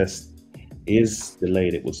beta test is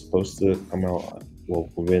delayed. It was supposed to come out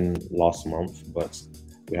within last month, but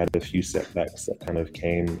we had a few setbacks that kind of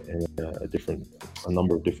came in a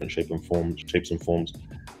number of different shapes and forms.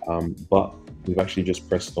 But we've actually just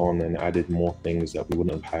pressed on and added more things that we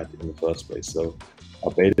wouldn't have had in the first place. So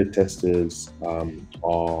our beta testers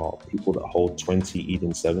are people that hold 20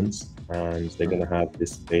 Eden 7s, and they're going to have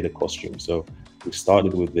this beta costume. So we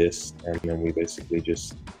started with this, and then we basically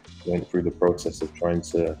just went through the process of trying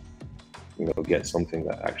to, get something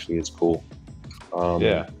that actually is cool.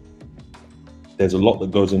 There's a lot that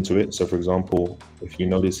goes into it. So for example, if you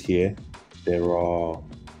notice here, there are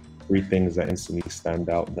 3 things that instantly stand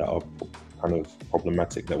out that are kind of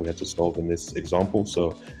problematic that we had to solve in this example.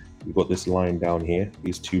 So we've got this line down here,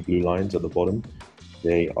 these 2 blue lines at the bottom.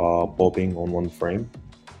 They are bobbing on one frame,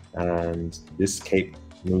 and this cape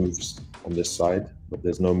moves on this side, but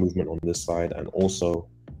there's no movement on this side. And also,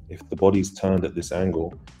 if the body's turned at this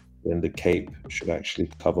angle, then the cape should actually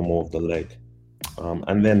cover more of the leg.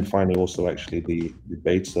 And then finally, also actually the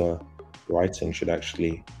beta writing should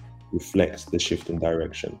actually reflect the shift in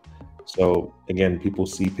direction. So again, people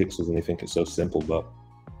see pixels and they think it's so simple, but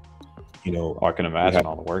I can imagine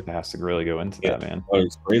all the work that has to really go into that, man. Oh,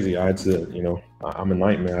 it's crazy. I had to, I'm a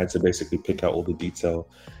nightmare. I had to basically pick out all the detail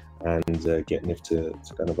and get Nif to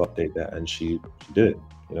kind of update that, and she did it.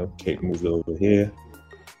 Kate moved over here.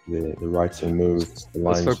 The writing moved.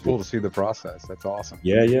 That's so cool to see the process. That's awesome.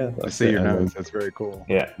 Yeah. I see your notes. That's very cool.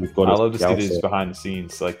 Yeah, I love to see these behind the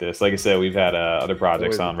scenes like this. Like I said, we've had other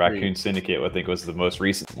projects on. Raccoon Syndicate, I think, was the most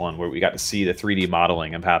recent one where we got to see the 3D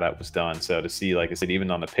modeling of how that was done. So to see, like I said,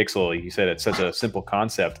 even on the pixel, you said it's such a simple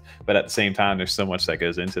concept, but at the same time, there's so much that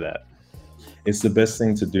goes into that. It's the best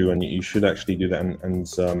thing to do, and you should actually do that. And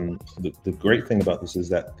the great thing about this is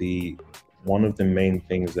that one of the main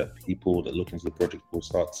things that people that look into the project will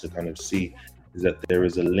start to kind of see is that there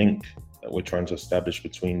is a link that we're trying to establish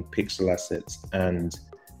between pixel assets and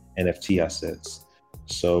NFT assets.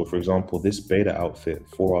 So for example, this beta outfit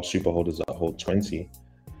for our super holders that hold 20,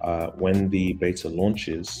 when the beta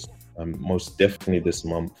launches, most definitely this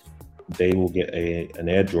month, they will get an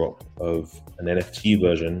airdrop of an NFT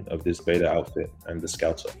version of this beta outfit and the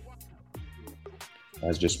Scouter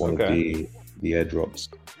as just one of the airdrops.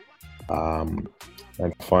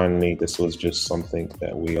 And finally, this was just something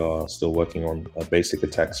that we are still working on, a basic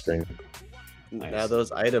attack string. Nice. Now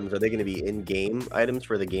those items, are they going to be in-game items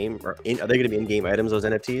for the game? Or are they going to be in-game items, those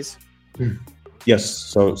NFTs? Yes,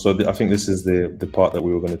 so I think this is the part that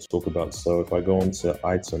we were going to talk about. So if I go into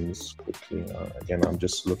items quickly, again, I'm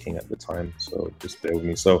just looking at the time, so just bear with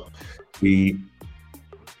me. So we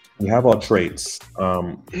have our traits,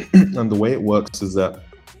 and the way it works is that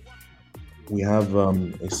we have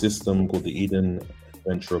a system called the Eden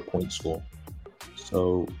Adventurer Point Score.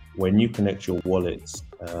 So when you connect your wallets,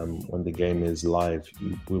 when the game is live,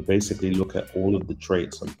 you will basically look at all of the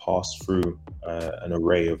traits and pass through an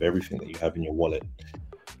array of everything that you have in your wallet.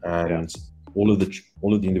 And all of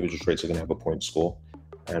the individual traits are going to have a point score.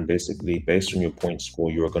 And basically, based on your point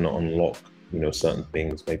score, you are going to unlock, certain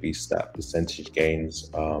things, maybe stat percentage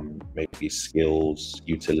gains, maybe skills,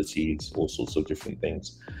 utilities, all sorts of different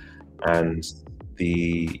things. And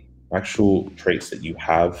the actual traits that you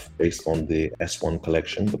have based on the S1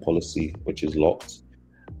 collection, the policy, which is locked,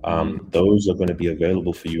 those are going to be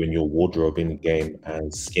available for you in your wardrobe in the game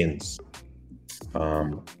as skins.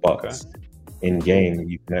 But in game,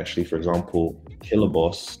 you can actually, for example, kill a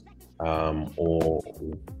boss, or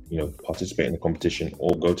participate in the competition,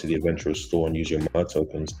 or go to the adventurer store and use your Mer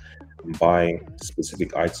tokens and buy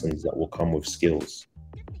specific items that will come with skills.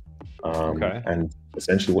 And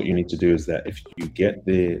essentially what you need to do is that if you get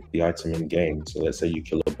the item in game, so let's say you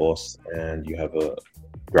kill a boss and you have a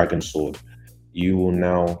dragon sword, you will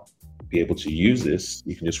now be able to use this.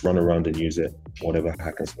 You can just run around and use it, whatever,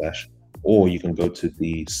 hack and slash, or you can go to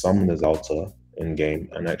the summoner's altar in game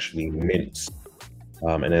and actually mint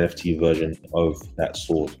an NFT version of that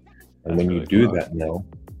sword. And when you do that now,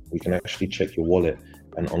 we can actually check your wallet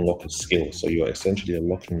and unlock a skill. So you're essentially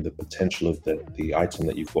unlocking the potential of the item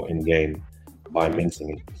that you've got in game by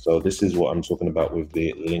minting it. So this is what I'm talking about with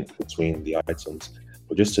the link between the items.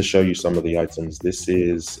 But just to show you some of the items, this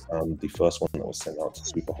is the first one that was sent out to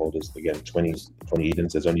super holders. Again, 20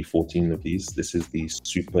 Edens, there's only 14 of these. This is the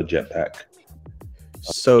super jetpack.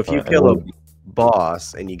 So if you kill a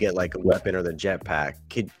boss and you get like a weapon or the jetpack,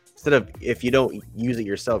 instead of if you don't use it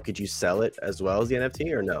yourself, could you sell it as well as the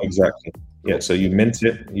NFT or no? Exactly. Yeah. So you mint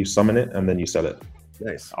it, you summon it, and then you sell it.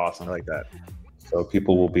 Nice. Awesome. I like that. So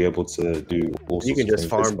people will be able to do all You sorts can just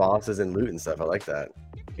of farm things. bosses and loot and stuff. I like that.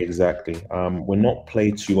 Exactly. We're not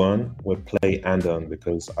play to earn, we're play and earn,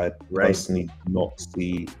 because I personally do not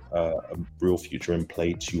see a real future in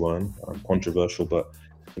play to earn. Controversial, but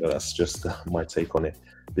that's just my take on it.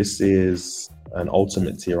 This is an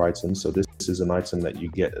ultimate tier item. So this is an item that you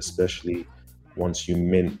get especially once you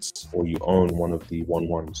mint or you own one of the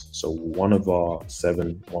 1/1s. So one of our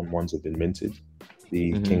 7 1/1s have been minted.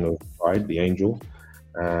 The King of Pride, the Angel,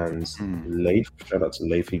 and Leif. Shout out to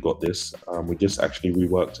Leif, he got this. We just actually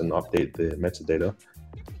reworked and updated the metadata,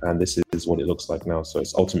 and this is what it looks like now. So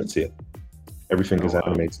it's ultimate tier. Everything is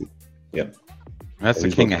animated. Yeah. That's the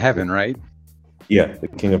King of Heaven, right? Yeah, the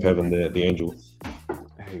King of Heaven, the Angel.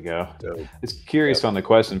 There you go. It's curious on the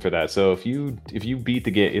question for that. So if you beat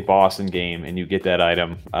the boss in game and you get that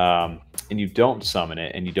item, and you don't summon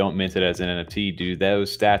it and you don't mint it as an NFT, do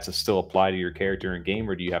those stats still apply to your character in game,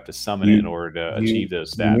 or do you have to summon it in order to achieve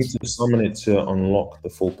those stats? You need to summon it to unlock the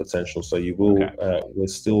full potential. So you will. We're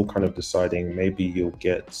still kind of deciding. Maybe you'll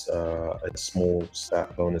get a small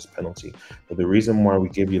stat bonus penalty. But the reason why we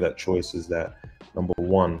give you that choice is that, number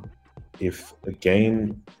one, if a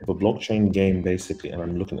blockchain game basically, and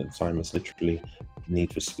I'm looking at the time, it's literally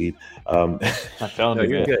Need for Speed. I'm telling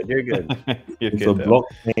you, you're good. You're good.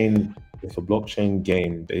 If a blockchain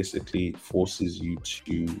game basically forces you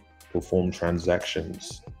to perform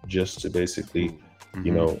transactions just to basically,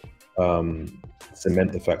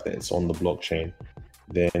 cement the fact that it's on the blockchain,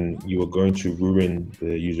 then you are going to ruin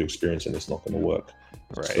the user experience, and it's not going to work.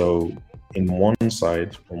 Right. So on one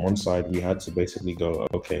side, we had to basically go,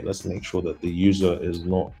 okay, let's make sure that the user is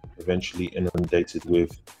not eventually inundated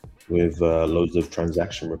with loads of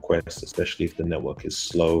transaction requests, especially if the network is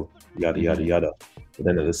slow, yada, yada, yada. But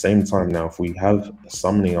then at the same time now, if we have a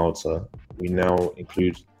summoning altar, we now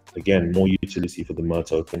include, again, more utility for the MER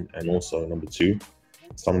token. And also, number 2,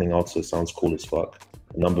 summoning altar sounds cool as fuck.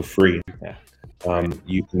 And number 3,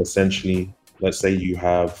 you can essentially, let's say you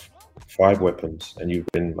have 5 weapons and you've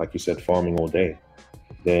been, like you said, farming all day,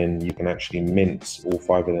 then you can actually mint all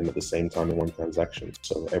 5 of them at the same time in one transaction.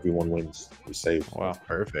 So everyone wins. You save. Wow,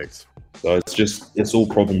 perfect. So it's all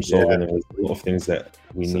problem solving, and there's a lot of things that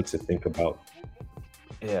we need to think about.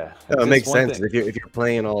 Yeah, no, it makes sense. If you're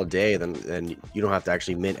playing all day, then you don't have to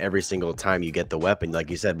actually mint every single time you get the weapon.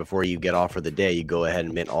 Like you said, before you get off for the day, you go ahead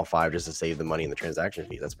and mint all 5 just to save the money in the transaction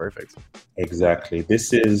fee. That's perfect. Exactly.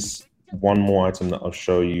 This is one more item that I'll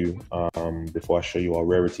show you before I show you our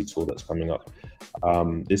rarity tool that's coming up.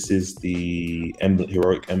 This is the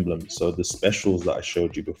heroic emblem. So the specials that I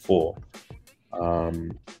showed you before.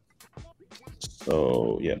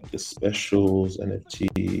 So yeah, the specials,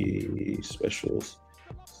 NFT specials.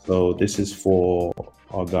 So this is for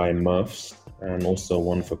our guy Murphs, and also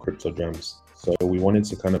one for CryptoDrams. So we wanted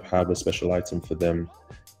to kind of have a special item for them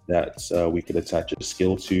that we could attach a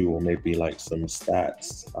skill to, or maybe like some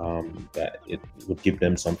stats that it would give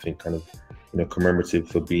them something kind of, commemorative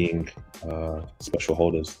for being special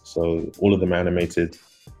holders. So all of them animated,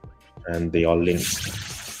 and they are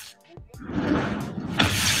linked.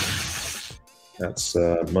 That's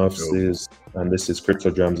Murph's, and this is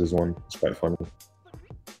CryptoDrams' one. It's quite funny.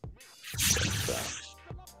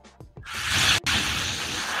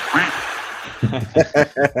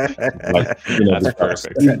 Like, that's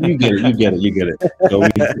perfect. You get it. So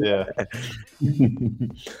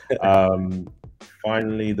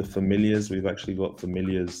finally, the familiars. We've actually got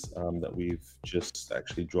familiars that we've just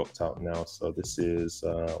actually dropped out now. So this is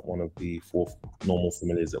one of the 4 normal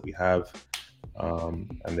familiars that we have,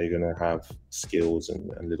 and they're gonna have skills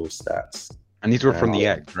and little stats. And these were from the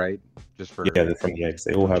eggs, right? Just for they're from the eggs.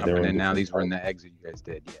 They all have their own. And now these were in the eggs that you guys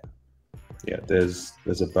did, Yeah, there's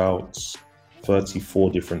about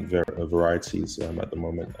 34 different varieties at the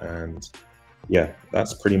moment, and yeah,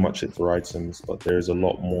 that's pretty much it for items. But there's a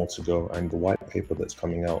lot more to go, and the white paper that's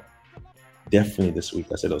coming out definitely this week.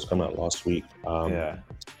 I said it was coming out last week,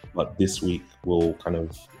 but this week will kind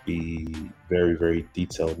of be very, very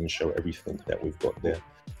detailed and show everything that we've got there.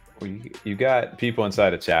 Well, you got people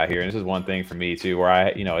inside the chat here, and this is one thing for me too,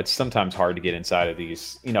 where it's sometimes hard to get inside of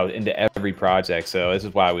these, into every project. So this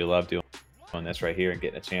is why we love doing this right here and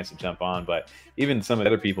getting a chance to jump on. But even some of the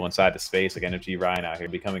other people inside the space, like Energy Ryan out here,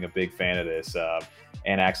 becoming a big fan of this,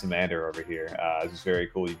 and Axamander over here. This is very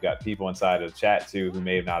cool. You've got people inside of the chat too who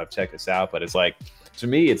may not have checked this out, but it's like, to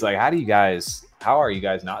me, it's like, how are you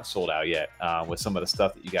guys not sold out yet with some of the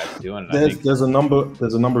stuff that you guys are doing? And there's a number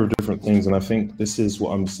of different things, and I think this is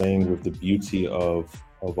what I'm saying with the beauty of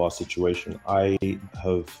of our situation, I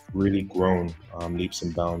have really grown leaps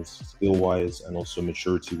and bounds, skill-wise, and also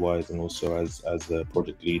maturity-wise, and also as a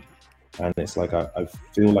project lead. And it's like I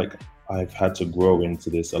feel like I've had to grow into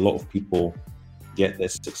this. A lot of people get their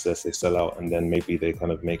success, they sell out, and then maybe they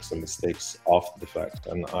kind of make some mistakes after the fact.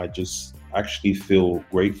 And I just actually feel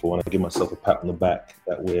grateful, and I give myself a pat on the back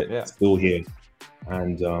that we're still here.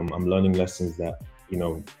 And I'm learning lessons that, you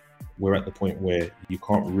know, we're at the point where you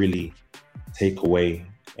can't really take away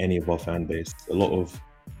any of our fan base. A lot of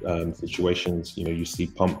situations, you know, you see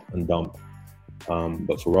pump and dump.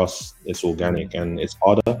 But for us, it's organic and it's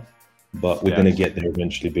harder. But we're going to get there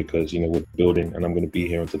eventually because, you know, we're building, and I'm going to be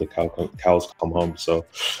here until the cows come home. So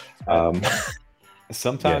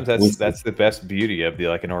sometimes that's the best beauty of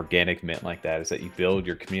an organic mint like that, is that you build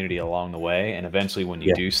your community along the way, and eventually when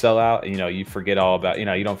you do sell out, you know, you forget all about, you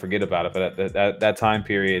know, you don't forget about it, but that time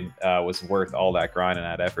period was worth all that grind and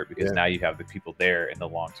that effort, because now you have the people there in the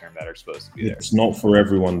long term that are supposed to be there. It's not for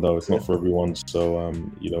everyone though. It's not for everyone. So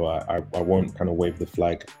you know, I won't kind of wave the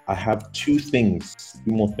flag. I have two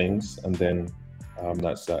more things, and then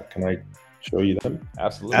that's that. Can I show you them?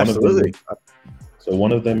 Absolutely. So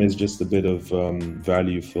one of them is just a bit of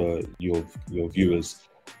value for your viewers.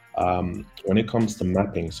 When it comes to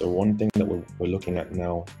mapping, so one thing that we're looking at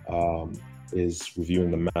now is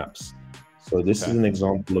reviewing the maps. So this is an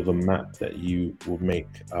example of a map that you will make.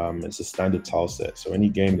 It's a standard tile set. So any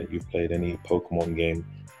game that you've played, any Pokemon game,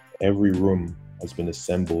 every room has been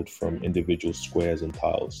assembled from individual squares and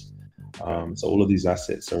tiles. So all of these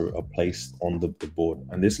assets are placed on the board,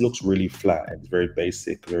 and this looks really flat. It's very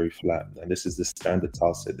basic, very flat, and this is the standard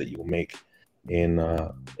tile set that you will make in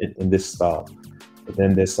this style. But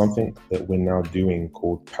then there's something that we're now doing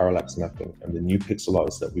called parallax mapping, and the new pixel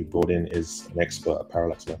artist that we brought in is an expert at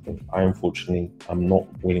parallax mapping. I'm not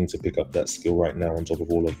willing to pick up that skill right now on top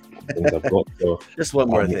of all of the things I've got. So just one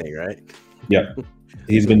more thing, right? Yeah.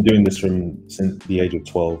 He's been doing this since the age of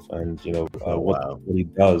 12, and you know what he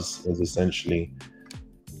does is essentially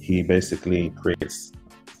he basically creates.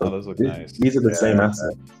 Those look nice. These are the same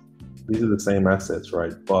assets. These are the same assets,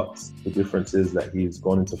 right? But the difference is that he's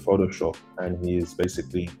gone into Photoshop and he's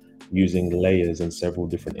basically using layers and several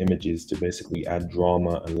different images to basically add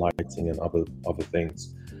drama and lighting and other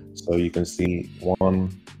things. So you can see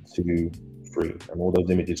 1, 2, 3, and all those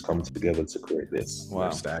images come together to create this. Wow,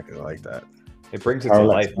 stacking like that. It brings it to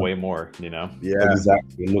life way more, you know? Yeah,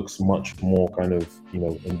 exactly. It looks much more kind of, you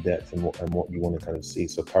know, in depth and what you want to kind of see.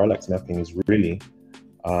 So parallax mapping is really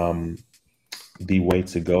the way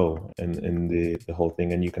to go in the whole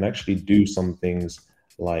thing. And you can actually do some things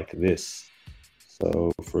like this.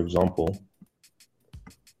 So for example,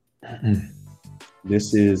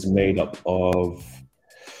 this is made up of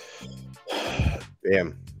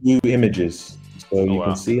two images. So you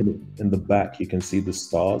can see in the back, you can see the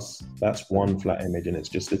stars. That's one flat image, and it's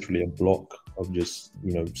just literally a block of just,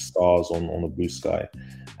 you know, stars on a blue sky.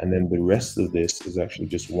 And then the rest of this is actually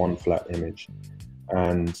just one flat image.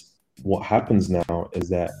 And what happens now is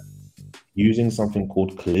that using something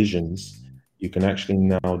called collisions, you can actually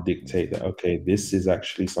now dictate that, okay, this is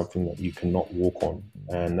actually something that you cannot walk on.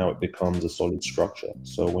 And now it becomes a solid structure.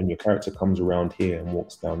 So when your character comes around here and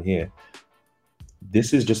walks down here,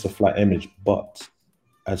 this is just a flat image, but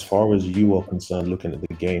as far as you are concerned looking at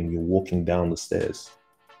the game, you're walking down the stairs.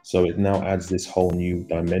 So it now adds this whole new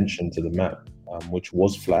dimension to the map, which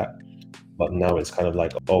was flat, but now it's kind of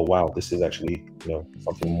like, oh wow, this is actually, you know,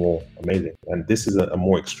 something more amazing. And this is a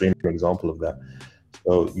more extreme example of that.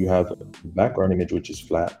 So you have a background image which is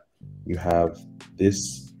flat, you have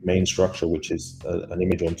this main structure which is an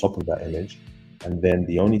image on top of that image, and then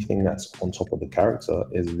the only thing that's on top of the character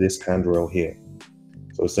is this handrail here.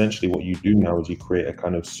 So essentially what you do now is you create a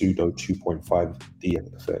kind of pseudo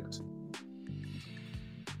 2.5D effect.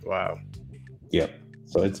 Wow. Yeah.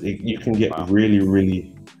 So you can get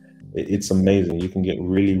really, it's amazing. You can get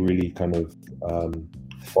really kind of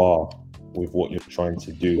far with what you're trying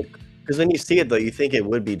to do. Because when you see it, though, you think it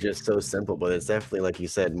would be just so simple, but it's definitely, like you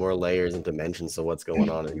said, more layers and dimensions to what's going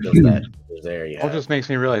on. And just that there, It just makes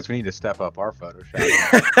me realize we need to step up our Photoshop.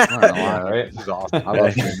 I don't know why, right? This is awesome. I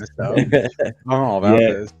love doing this stuff. I'm all about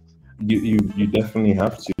this. You definitely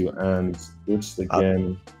have to. And just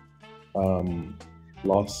again,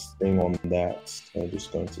 last thing on that, I'm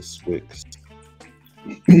just going to switch.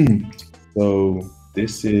 So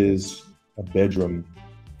this is a bedroom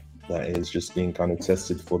that is just being kind of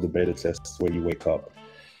tested for the beta tests where you wake up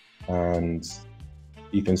and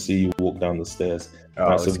you can see you walk down the stairs.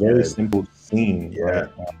 It's a very simple scene, right?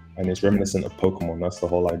 And it's reminiscent of Pokemon. That's the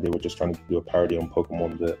whole idea. We're just trying to do a parody on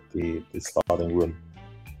Pokemon, the starting room.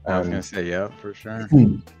 I was gonna say, yeah, for sure.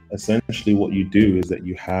 Essentially, what you do is that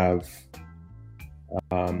you have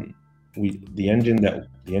the engine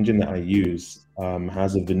that I use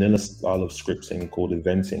has a vanilla style of scripting called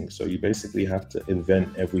eventing. So you basically have to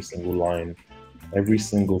event every single line, every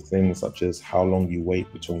single thing, such as how long you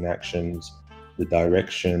wait between actions, the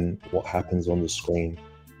direction, what happens on the screen.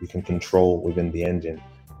 You can control within the engine.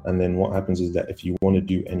 And then what happens is that if you want to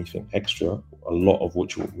do anything extra, a lot of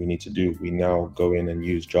which we need to do, we now go in and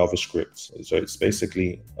use JavaScript. So it's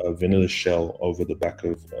basically a vanilla shell over the back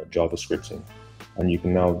of JavaScripting, and you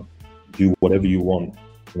can now do whatever you want,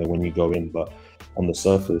 when you go in. But on the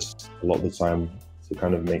surface, a lot of the time, to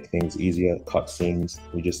kind of make things easier, cutscenes,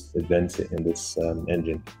 we just event it in this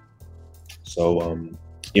engine. So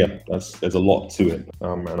yeah, there's a lot to it,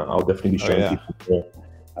 and I'll definitely be showing people more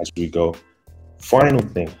as we go. Final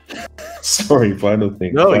thing. Final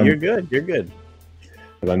thing. No, you're good. You're good.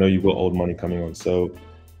 Because I know you've got old money coming on. So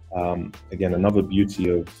again, another beauty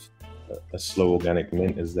of a slow organic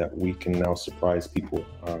mint is that we can now surprise people,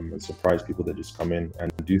 and surprise people that just come in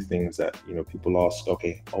and do things that, people ask,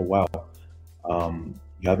 okay, oh wow,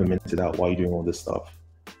 you haven't minted out, why are you doing all this stuff?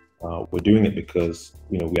 We're doing it because,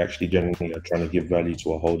 we actually genuinely are trying to give value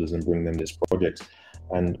to our holders and bring them this project.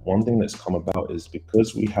 And one thing that's come about is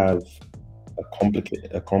because we have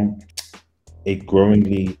a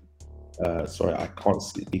growingly sorry, I can't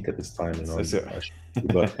speak at this time,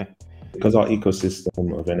 but because our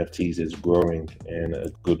ecosystem of NFTs is growing in a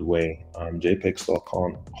good way, JPEG Store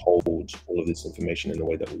can't hold all of this information in the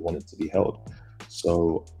way that we want it to be held.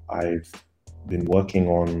 So I've been working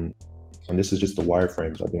on, and this is just the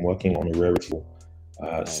wireframes, I've been working on a rarity tool,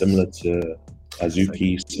 similar to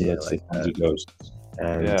Azuki, similar to Fancy Ghost.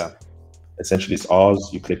 And essentially it's ours.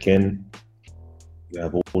 You click in, you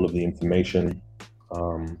have all of the information.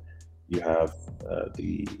 You have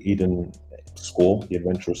the Eden score, the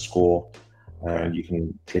adventurer score, and you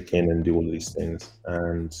can click in and do all of these things.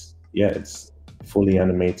 And yeah, it's fully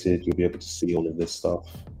animated. You'll be able to see all of this stuff.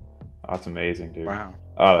 That's amazing, dude. Wow.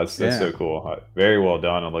 Oh, that's so cool. Very well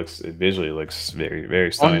done. It visually looks very,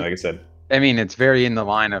 very stunning. Like I said, I mean, it's very in the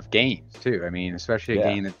line of games too. I mean, especially a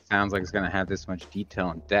game that sounds like it's going to have this much detail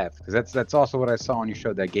and depth, because that's also what I saw when you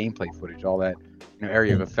showed that gameplay footage. All that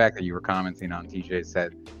area of effect that you were commenting on, TJ,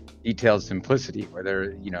 said detailed simplicity, where there,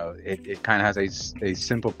 it kind of has a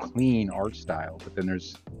simple, clean art style, but then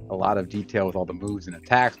there's a lot of detail with all the moves and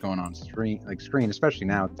attacks going on screen, especially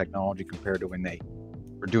now with technology compared to when they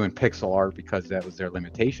were doing pixel art, because that was their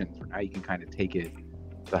limitations. Where now you can kind of take it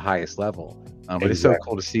to the highest level. But it's so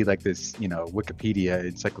cool to see like this, Wikipedia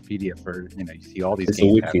encyclopedia for, you see all these. It's a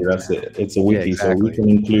wiki. That's it. It's a wiki. Yeah, exactly.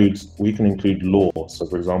 So we can include lore. So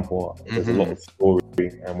for example, there's a lot of story,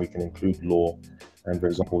 and we can include lore. And for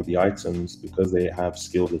example, with the items, because they have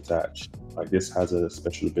skills attached, like this has a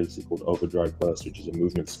special ability called Overdrive Burst, which is a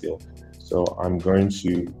movement skill. So I'm going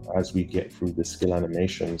to, as we get through the skill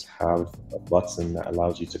animations, have a button that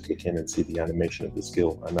allows you to click in and see the animation of the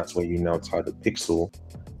skill. And that's where you now tie the pixel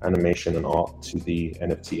animation and art to the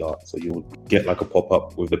NFT art. So you'll get like a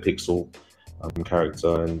pop-up with the pixel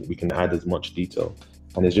character, and we can add as much detail.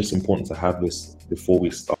 And it's just important to have this before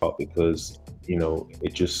we start, because,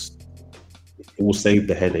 it will save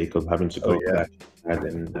the headache of having to go back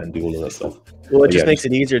and do all of that stuff. Well, it just makes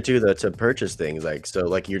it easier too to purchase things.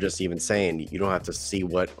 Like you're just even saying, you don't have to see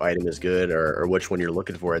what item is good or which one you're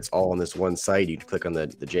looking for. It's all on this one site. You click on the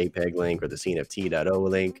JPEG link or the CNFT.O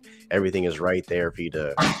link. Everything is right there for you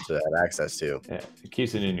to have access to. Yeah, it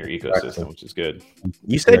keeps it in your ecosystem, which is good.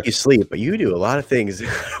 You said you sleep, but you do a lot of things.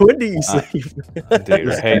 When do you sleep? Dude,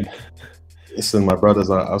 right? Listen, my brothers,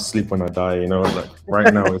 I'll sleep when I die. Like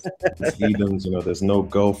right now, it's Edens. There's no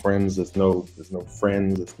girlfriends, there's no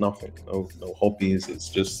friends, there's nothing, no hobbies. It's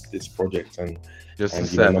just this project, and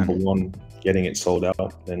number one, getting it sold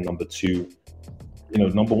out. Then number two,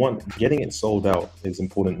 number one, getting it sold out is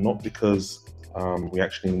important, not because we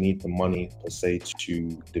actually need the money per se to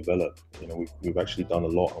develop. We've actually done a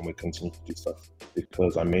lot, and we continue to do stuff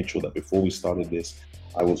because I made sure that before we started this,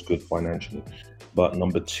 I was good financially. But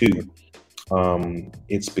number two,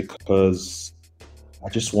 it's because I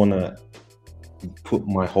just want to put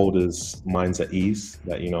my holders' minds at ease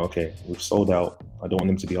that, okay, we've sold out. I don't want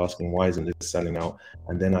them to be asking, why isn't this selling out?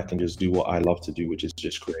 And then I can just do what I love to do, which is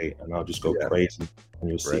just create, and I'll just go crazy, and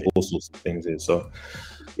you'll see all sorts of things here. So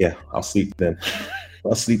yeah, I'll sleep then.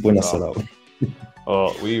 I'll sleep when I sell out.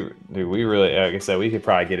 Well, we really, like I said, we could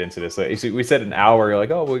probably get into this. We said an hour. You're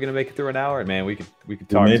like, oh, we're gonna make it through an hour, and man, we could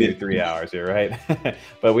talk 2 to 3 hours here, right?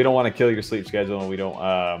 But we don't want to kill your sleep schedule, and we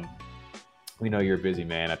don't we know you're a busy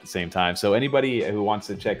man at the same time. So anybody who wants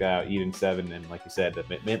to check out Eden 7, and like you said, the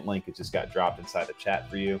Mint link, it just got dropped inside the chat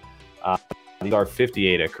for you. These are 50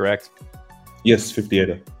 ADA, correct? Yes, 50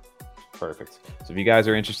 ADA. Perfect. So if you guys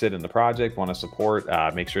are interested in the project, want to support,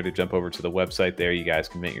 make sure to jump over to the website there. You guys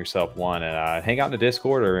can mint yourself one, and hang out in the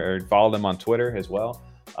Discord or follow them on Twitter as well.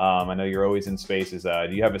 I know you're always in spaces.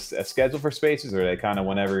 Do you have a schedule for spaces, or are they kind of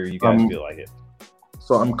whenever you guys feel like it?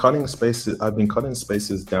 So I'm cutting spaces. I've been cutting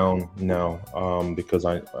spaces down now because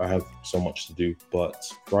I have so much to do. But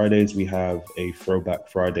Fridays we have a Throwback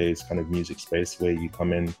Fridays kind of music space where you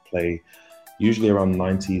come in, play usually around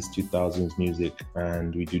 90s, 2000s music,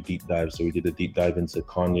 and we do deep dives. So we did a deep dive into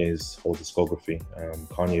Kanye's whole discography,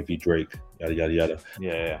 Kanye v. Drake, yada yada yada.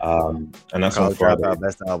 Yeah. And that's on Friday.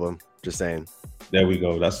 Best album. Just saying. There we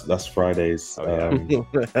go. That's Fridays. Oh,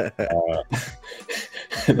 yeah.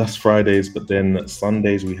 That's Fridays. But then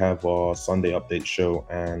Sundays we have our Sunday update show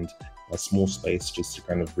and a small space just to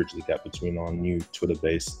kind of bridge the gap between our new Twitter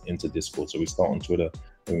base into Discord. So we start on Twitter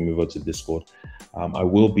and we move over to Discord. I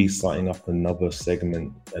will be starting up another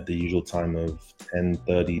segment at the usual time of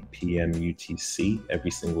 10:30 p.m. UTC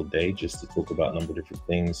every single day, just to talk about a number of different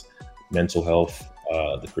things, mental health,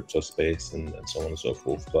 the crypto space, and so on and so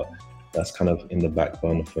forth. But that's kind of in the back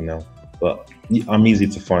burner for now. But I'm easy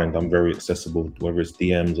to find. I'm very accessible, whether it's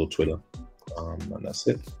DMs or Twitter. And that's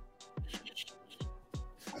it.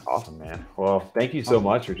 Awesome, man. Well, thank you so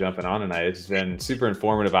much for jumping on tonight. It's been super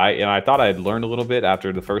informative. I thought I'd learned a little bit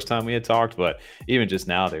after the first time we had talked, but even just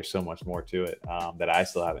now, there's so much more to it that I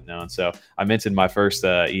still haven't known. So I mentioned my first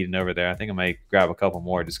Eden over there. I think I might grab a couple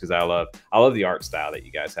more just because I love the art style that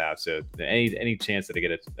you guys have. So any chance that I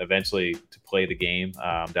get eventually to play the game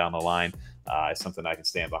down the line is something I can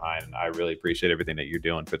stand behind. And I really appreciate everything that you're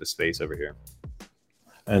doing for the space over here.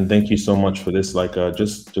 And thank you so much for this. Like,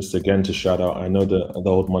 just again to shout out. I know the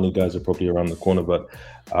old money guys are probably around the corner, but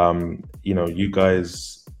you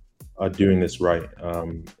guys are doing this right.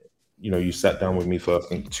 You sat down with me for I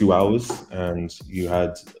think 2 hours, and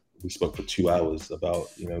we spoke for 2 hours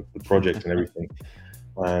about the project and everything.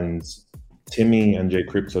 And Timmy and J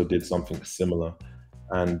Crypto did something similar.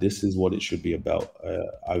 And this is what it should be about.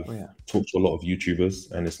 I've talked to a lot of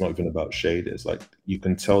YouTubers, and it's not even about shade. It's like you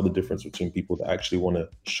can tell the difference between people that actually want to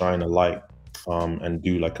shine a light and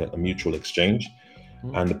do like a mutual exchange,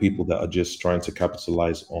 and the people that are just trying to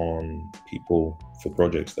capitalize on people for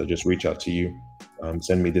projects. They'll just reach out to you,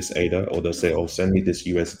 send me this ADA, or they'll say, oh, send me this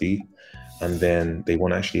USD. And then they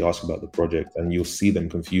want to actually ask about the project, and you'll see them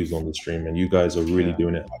confused on the stream. And you guys are really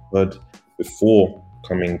doing it. I've heard before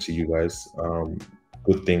coming to you guys,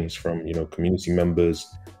 good things from community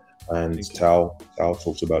members, and Tal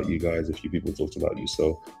talked about you guys. A few people talked about you.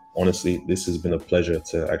 So honestly, this has been a pleasure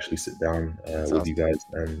to actually sit down with you guys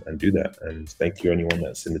and do that. And thank you anyone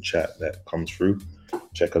that's in the chat that comes through.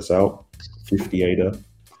 Check us out. 50 ADA.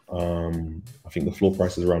 I think the floor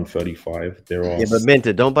price is around 35. But mint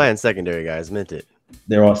it. Don't buy in secondary, guys. Mint it.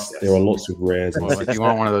 There are lots of rares. Well, if you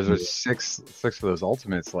want one of those, there's six of those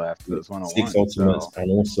ultimates left. Those 101. 6 ultimates, and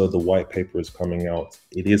also the white paper is coming out.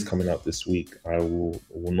 It is coming out this week. I will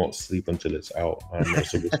not sleep until it's out.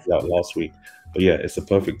 So it was out last week. But yeah, it's a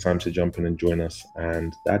perfect time to jump in and join us.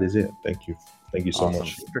 And that is it. Thank you so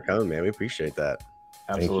much. Thanks for coming, man. We appreciate that.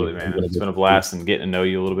 Absolutely, man. It's been a blast and getting to know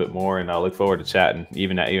you a little bit more, and I look forward to chatting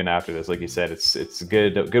even after this. Like you said, it's a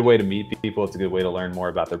good way to meet people. It's a good way to learn more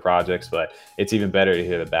about their projects, but it's even better to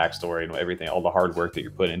hear the backstory and everything, all the hard work that you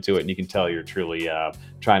put into it. And you can tell you're truly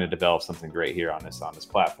trying to develop something great here on this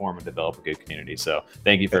platform and develop a good community. So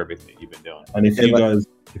thank you for everything that you've been doing. And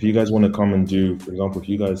if you guys want to come and do, for example, if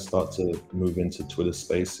you guys start to move into Twitter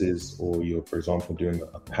Spaces, or you're, for example, doing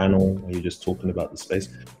a panel where you're just talking about the space,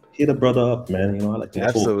 hit a brother up, man. I like to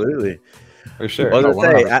absolutely talk. For sure. Well,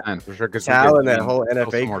 for sure. Tal and that whole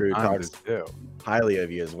NFA crew talks highly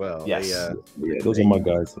of you as well. Yes. Those are my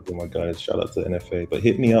guys. Shout out to NFA. But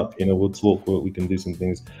hit me up. We'll talk. We can do some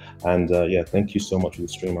things. And thank you so much for the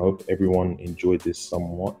stream. I hope everyone enjoyed this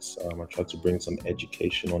somewhat. I tried to bring some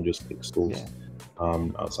education on just pixels,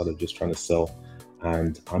 outside of just trying to sell.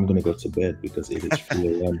 And I'm going to go to bed because it is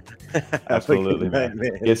 3 a.m. Absolutely, man.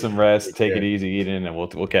 Get some rest. Take it easy, Eden, and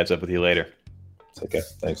we'll catch up with you later. Okay,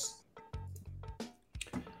 thanks.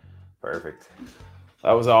 Perfect.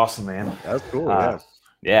 That was awesome, man. That was cool. No,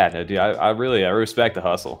 dude, I respect the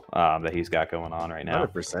hustle that he's got going on right now.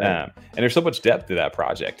 100%. And there's so much depth to that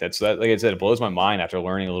project. Like I said, it blows my mind after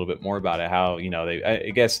learning a little bit more about it. How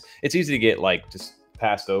I guess it's easy to get just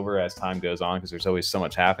passed over as time goes on because there's always so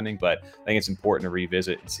much happening, but I think it's important to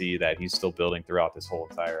revisit and see that he's still building throughout this whole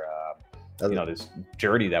entire this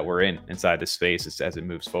journey that we're in inside this space as it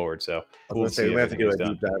moves forward. So I was gonna say, we have to do a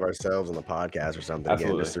deep dive ourselves on the podcast or something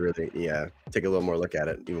again, just to really take a little more look at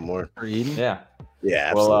it even more. For Eden? Yeah,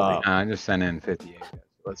 absolutely. Well, I just sent in 58.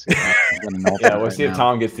 Let's see. Let's see if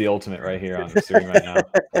Tom gets the ultimate right here on the stream right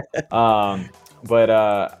now. But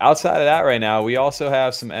outside of that right now, we also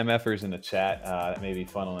have some MFers in the chat that may be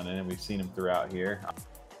funneling in, and we've seen them throughout here.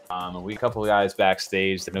 A couple of guys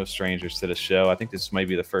backstage. They're no strangers to the show. I think this might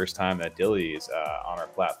be the first time that Dilly is on our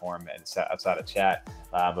platform and outside of chat.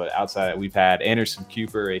 But outside, we've had Anderson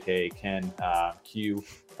Cooper, aka Ken Q,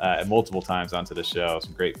 multiple times onto the show.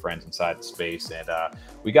 Some great friends inside the space, and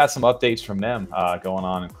we got some updates from them going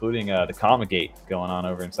on, including the Comagate going on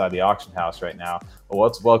over inside the auction house right now. But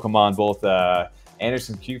let's welcome on both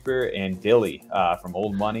Anderson Cooper and Dilly from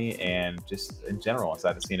Old Money and just in general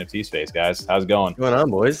inside the CNFT space, guys. How's it going? What's going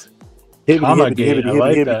on, boys? You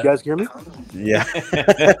guys hear me? Yeah.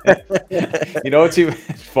 You know what's even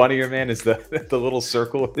funnier, man, is the little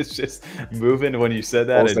circle is just moving when you said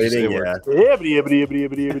that.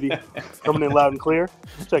 Coming in loud and clear.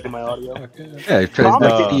 Checking my audio. Yeah, you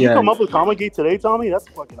come up with Comagate today, Tommy? That's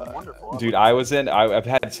fucking wonderful. Dude, I've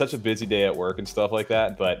had such a busy day at work and stuff like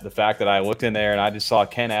that, but the fact that I looked in there and I just saw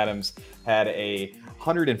Ken Adams had a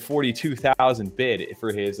 142,000 bid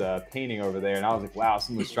for his painting over there, and I was like, wow,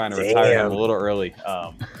 someone's trying to retire him a little early.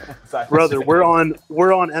 Brother, we're on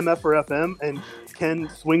MF or FM, and Ken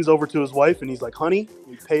swings over to his wife and he's like, honey,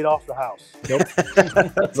 we paid off the house. Nope.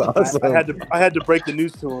 That's awesome. I had to break the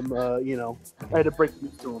news to him. I had to break the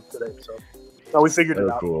news to him today, so we figured it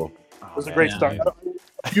out. Cool. It was a great start.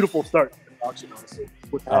 Beautiful start to the auction, honestly,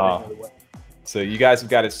 with having out of the way. So you guys have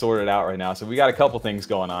got it sorted out right now. So we got a couple things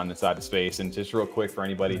going on inside the space. And just real quick for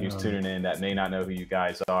anybody who's tuning in that may not know who you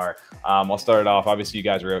guys are, I'll start it off. Obviously, you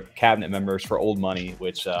guys are cabinet members for Old Money,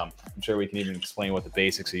 which I'm sure we can even explain what the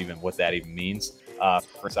basics, even what that even means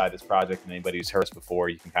for inside this project. And anybody who's heard us before,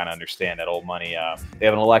 you can kind of understand that Old Money. They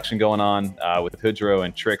have an election going on with Hudro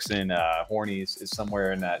and Trixon. Hornies is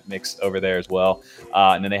somewhere in that mix over there as well.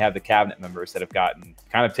 And then they have the cabinet members that have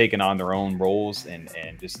kind of taken on their own roles and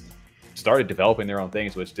just started developing their own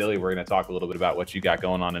things, which Dilly, we're going to talk a little bit about what you got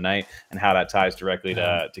going on tonight and how that ties directly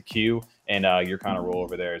to Q and your kind of role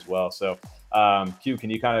over there as well. So Q, can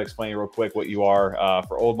you kind of explain real quick what you are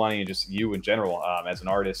for Old Money and just you in general as an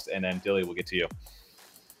artist, and then Dilly, we'll get to you.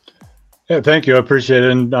 Yeah, thank you. I appreciate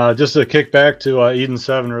it. And just to kick back to Eden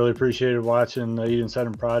 7, really appreciated watching the Eden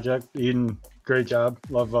 7 project. Eden, great job.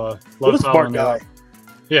 Love smart guy.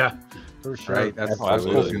 Yeah, for sure. Right, that's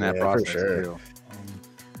cool in that process too.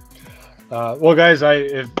 Well, guys,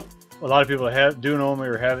 if a lot of people do know me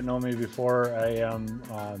or haven't known me before, I'm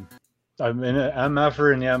an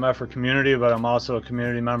MFer in the MFer community, but I'm also a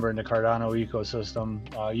community member in the Cardano ecosystem.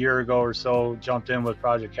 A year ago or so, jumped in with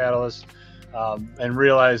Project Catalyst and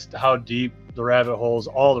realized how deep all the rabbit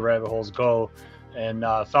holes go, and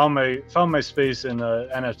found my space in the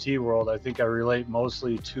NFT world. I think I relate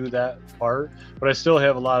mostly to that part, but I still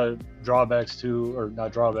have a lot of drawbacks to, or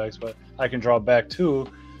not drawbacks, but I can draw back to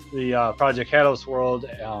the Project Catalyst world.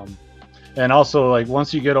 And also, like,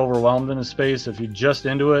 once you get overwhelmed in a space, if you're just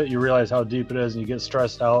into it, you realize how deep it is and you get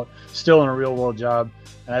stressed out, still in a real world job.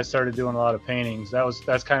 And I started doing a lot of paintings.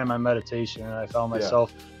 That's kind of my meditation. And I found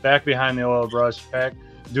myself back behind the oil brush, back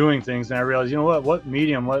doing things. And I realized, you know what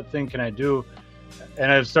medium, what thing can I do?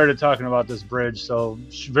 And I've started talking about this bridge. So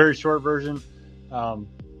very short version,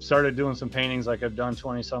 started doing some paintings like I've done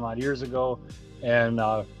 20 some odd years ago, and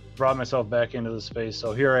brought myself back into the space.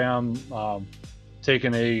 So here I am,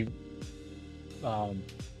 taking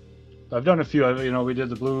I've done a few, we did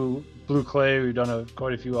the blue clay, we've done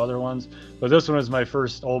quite a few other ones, but this one is my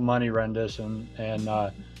first Old Money rendition. And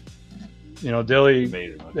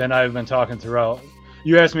Dilly and I have been talking throughout.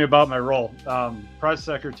 You asked me about my role, press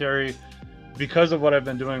secretary, because of what I've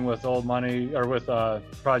been doing with Old Money, or with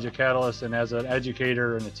Project Catalyst, and as an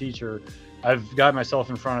educator and a teacher, I've got myself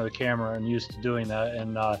in front of the camera and used to doing that.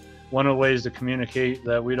 And one of the ways to communicate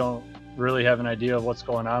that we don't really have an idea of what's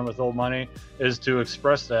going on with Old Money is to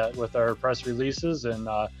express that with our press releases, and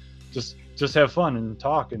just have fun and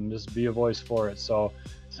talk and just be a voice for it. So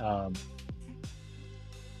awesome.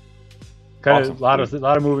 A lot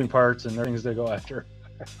of moving parts and things to go after.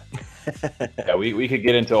 Yeah, we could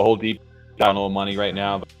get into a whole deep down Old Money right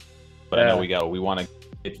now, but I know we want to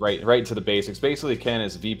get right into the basics. Basically, Ken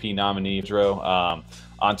is VP nominee,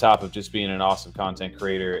 on top of just being an awesome content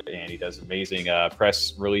creator, and he does amazing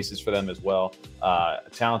press releases for them as well. A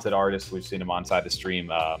talented artist. We've seen him on side the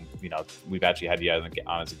stream. We've actually had you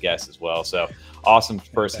on as a guest as well. So awesome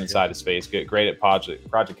person inside the space. Great at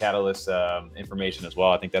Project Catalyst information as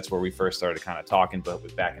well. I think that's where we first started kind of talking, but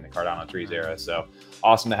was back in the Cardano Trees era. So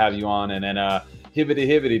awesome to have you on. And then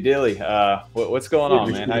Hibbity Dilly, what's going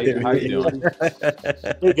on, man? How you doing?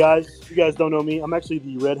 Hey guys, you guys don't know me. I'm actually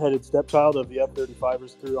the redheaded stepchild of the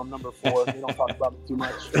F-35ers crew. I'm number 4. They don't talk about me too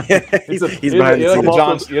much. he's behind the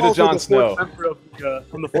scenes. You're the Jon Snow. I'm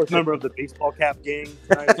the 4th member of the baseball cap gang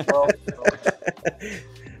tonight as well. So.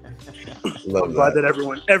 I'm glad that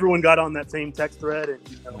everyone got on that same text thread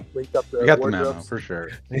and linked up the I got the memo for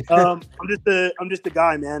sure. I'm just a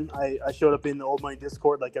guy, man. I showed up in the Old Money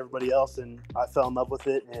Discord like everybody else, and I fell in love with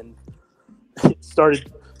it and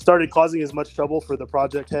started causing as much trouble for the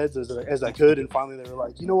project heads as I could. And finally, they were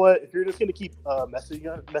like, you know what? If you're just gonna keep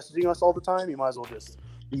messaging us all the time, you might as well just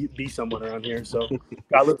be someone around here. So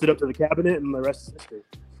got lifted up to the cabinet, and the rest is history.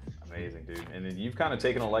 Amazing, dude. And then you've kind of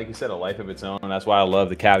taken, like you said, a life of its own. And that's why I love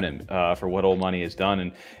the cabinet for what Old Money has done.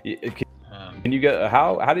 And can you get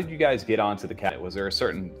how did you guys get onto the cabinet? Was there a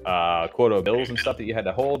certain quota of bills and stuff that you had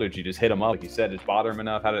to hold, or did you just hit them up, like you said, just bother them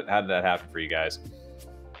enough? How did that happen for you guys?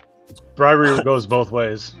 Bribery goes both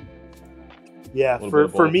ways. Yeah,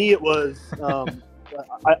 for me it was.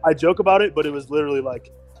 I joke about it, but it was literally like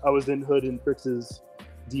I was in Hood and Fritz's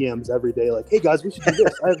DMs every day, like, hey guys, we should do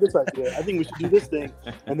this. I have this idea. I think we should do this thing.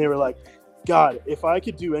 And they were like, God, if I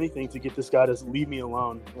could do anything to get this guy to leave me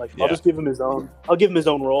alone, like I'll just give him his own. I'll give him his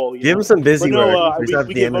own role. Give him some busy work.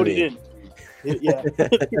 We get voted in. Yeah,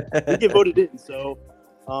 we get voted in. So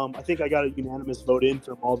I think I got a unanimous vote in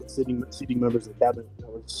from all the seating members of the cabinet.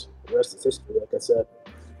 The rest is history, like I said.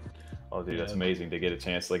 Oh, dude, that's amazing to get a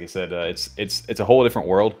chance. Like I said, it's a whole different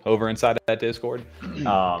world over inside of that Discord.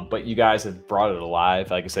 But you guys have brought it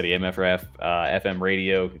alive. Like I said, the MFRF, FM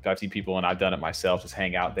radio, got to see people, and I've done it myself. Just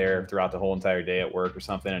hang out there throughout the whole entire day at work or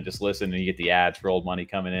something, and just listen. And you get the ads for Old Money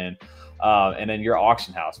coming in. And then your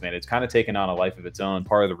auction house, man, it's kind of taken on a life of its own.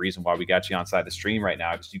 Part of the reason why we got you on side the stream right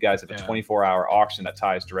now, because you guys have a 24-hour auction that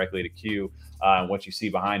ties directly to Q. And what you see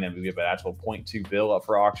behind them, we have an actual 0.2 bill up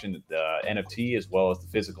for auction, the NFT, as well as the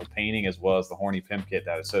physical painting, as well as the horny pimp kit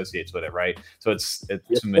that associates with it, right? So it's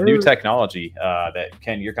some new technology that,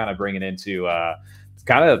 Ken, you're kind of bringing into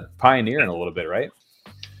kind of pioneering a little bit, right?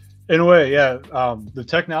 In a way, yeah. The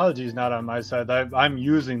technology is not on my side. I'm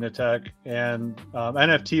using the tech, and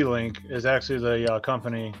NFT Link is actually the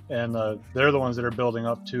company, and they're the ones that are building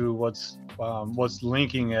up to what's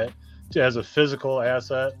linking it to, as a physical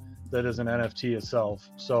asset that is an NFT itself.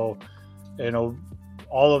 So,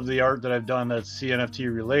 all of the art that I've done that's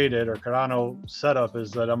CNFT related or Cardano setup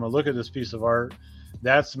is that I'm gonna look at this piece of art.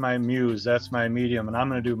 That's my muse. That's my medium, and I'm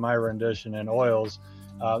gonna do my rendition in oils.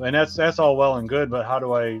 And that's all well and good, but how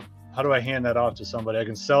do I hand that off to somebody? I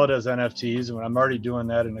can sell it as NFTs, and I'm already doing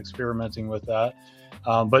that and experimenting with that.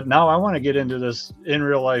 But now I want to get into this in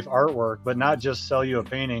real life artwork, but not just sell you a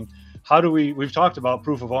painting. We've talked about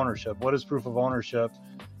proof of ownership. What is proof of ownership,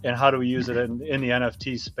 and how do we use it in the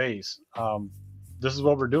NFT space? This is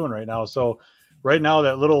what we're doing right now. So right now,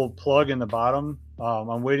 that little plug in the bottom,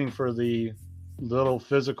 I'm waiting for the little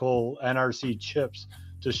physical NRC chips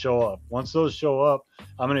to show up. Once those show up,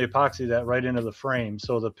 I'm going to epoxy that right into the frame.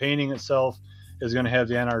 So the painting itself is going to have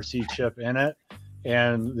the NRC chip in it,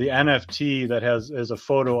 and the NFT that is a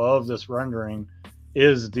photo of this rendering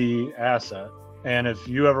is the asset. And if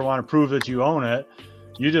you ever want to prove that you own it,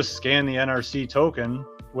 you just scan the NRC token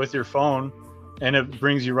with your phone, and it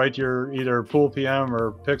brings you right to your either Pool PM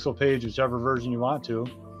or Pixel page, whichever version you want to,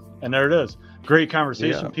 and there it is. Great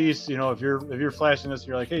conversation piece. If you're flashing this,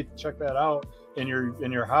 you're like, hey, check that out in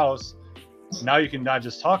your house. Now you can not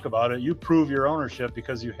just talk about it, you prove your ownership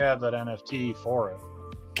because you have that NFT for it.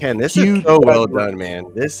 Ken, this is so well done, man.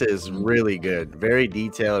 This is really good. Very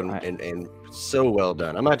detailed and so well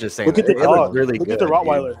done. I'm not just saying Look at the dog. It looks really good. Look at the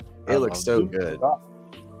Rottweiler. It looks so good.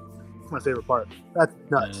 That's my favorite part. That's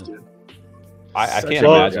nuts, dude. I can't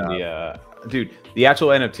imagine the actual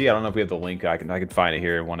NFT. I don't know if we have the link. I can find it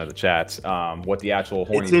here in one of the chats. What the actual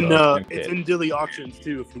horny it's in Dilly Auctions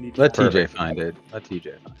too. If you need to. Let TJ find it.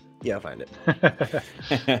 Yeah, I'll find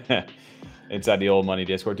it. inside the Old Money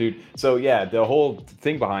Discord, dude. So yeah, the whole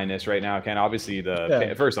thing behind this right now, Ken, obviously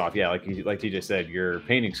first off, yeah, like TJ said, your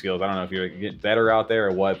painting skills. I don't know if you're getting better out there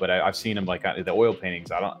or what, but I've seen them like the oil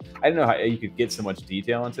paintings. I didn't know how you could get so much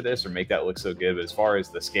detail into this or make that look so good. But as far as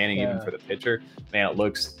the scanning, even for the picture, man, it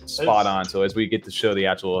looks spot on. So as we get to show the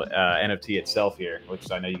actual NFT itself here,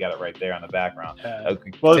 which I know you got it right there on the background,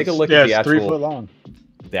 take a look at the actual 3 foot long.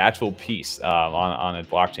 The actual piece on a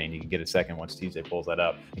blockchain. You can get a second once TJ pulls that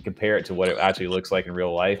up and compare it to what it actually looks like in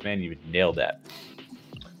real life. Man, you nailed that.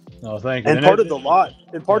 Oh, thank you. And part of the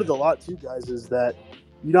lot too, guys, is that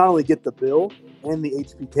you not only get the bill and the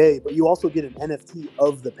HPK, but you also get an NFT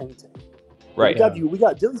of the painting. Right. We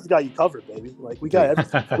got Dilly's got you covered, baby. Like we got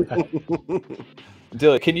everything.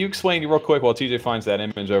 Dilly, can you explain real quick while TJ finds that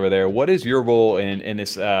image over there? What is your role in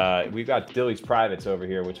this? We've got Dilly's privates over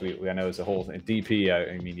here, which I know is a whole DP.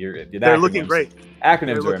 I mean, they're looking great.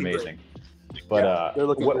 Acronyms are amazing. Great.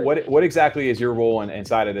 But what exactly is your role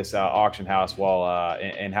inside of this auction house? While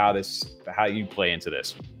and how you play into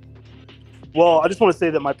this? Well, I just want to say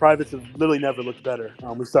that my privates have literally never looked better.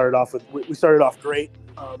 We started off great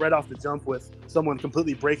right off the jump with someone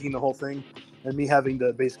completely breaking the whole thing, and me having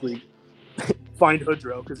to basically find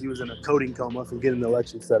Hoodrow because he was in a coding coma from getting the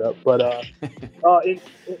election set up. But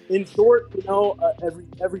in short,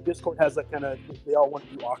 every Discord has that kind of, they all want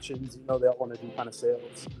to do auctions, they all want to do kind of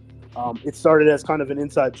sales. It started as kind of an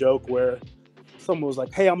inside joke where someone was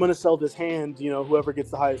like, hey, I'm going to sell this hand, whoever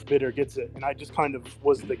gets the highest bidder gets it. And I just kind of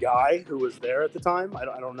was the guy who was there at the time. I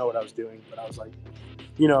don't know what I was doing, but I was like,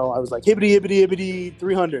 hibbity, hibbity, hibbity,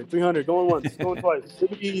 300, going once, going twice,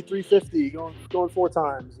 hibbity, 350, going 4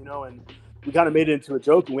 times, and we kind of made it into a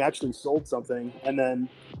joke, and we actually sold something. And then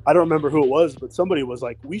I don't remember who it was, but somebody was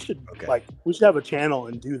like, we should have a channel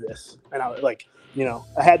and do this. And I was like,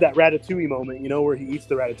 I had that Ratatouille moment, where he eats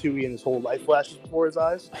the Ratatouille and his whole life flashes before his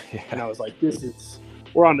eyes. Yeah. And I was like,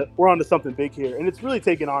 we're on to something big here. And it's really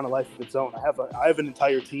taken on a life of its own. I have an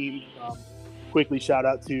entire team. Quickly shout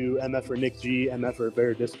out to MF or Nick G, MF or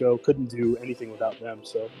Veridisco. Couldn't do anything without them.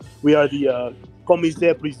 So we are the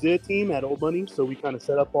Commissaire Prisé team at Old Money. So we kind of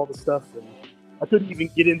set up all the stuff, and I couldn't even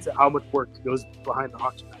get into how much work goes behind the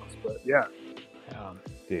auction house. But yeah.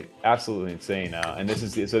 Dude, absolutely insane. And this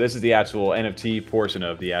is the actual NFT portion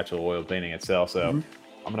of the actual oil painting itself. So I'm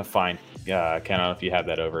gonna find Ken. I don't know if you have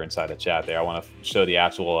that over inside the chat there. I want to show the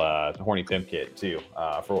actual Horny Pimp kit too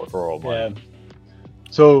for Old Money. Yeah.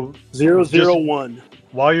 So 001.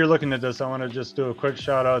 While you're looking at this, I want to just do a quick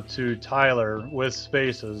shout out to Tyler with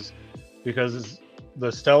Spaces, because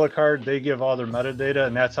the Stella card, they give all their metadata,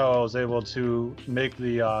 and that's how I was able to make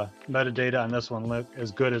the metadata on this one look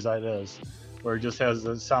as good as it is, where it just has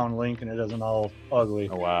the sound link and it isn't all ugly.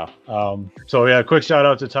 Oh wow. So yeah, quick shout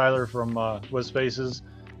out to Tyler from with Spaces,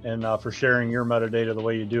 and for sharing your metadata the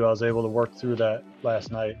way you do. I was able to work through that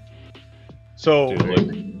last night. So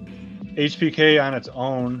HPK on its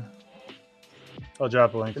own, I'll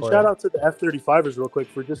drop a link for shout out to the F35ers real quick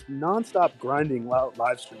for just nonstop grinding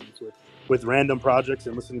live streams with random projects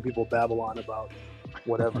and listening to people babble on about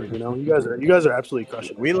whatever. You guys are absolutely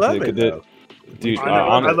crushing it. We love it, dude.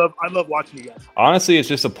 I love watching you guys. Honestly, it's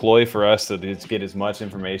just a ploy for us to get as much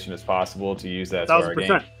information as possible to use that for our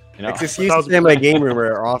game. It's excuse to stay in my game room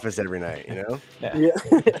or our office every night, Yeah.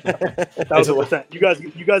 1,000%.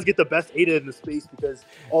 You guys get the best ADA in the space because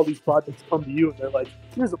all these projects come to you and they're like,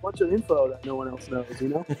 here's a bunch of info that no one else knows, It's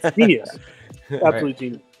genius. Absolutely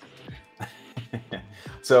genius.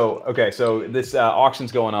 So this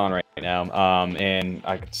auction's going on right now, and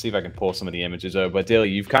I can see if I can pull some of the images over. But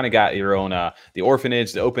Dilly, you've kind of got your own the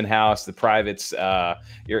orphanage, the open house, the privates.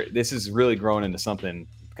 This is really grown into something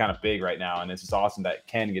kind of big right now, and it's just awesome that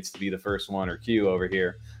Ken gets to be the first one, or Q over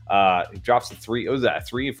here. He drops the 3. What was that?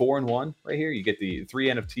 3, 4, and 1 right here. You get the 3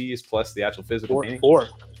 NFTs plus the actual physical painting. 4.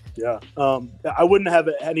 Yeah. I wouldn't have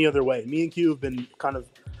it any other way. Me and Q have been kind of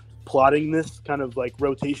plotting this kind of like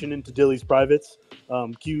rotation into Dilly's privates.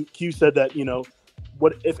 Q said that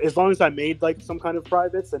as long as I made like some kind of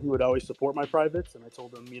privates, then he would always support my privates, and I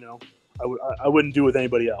told him I wouldn't do with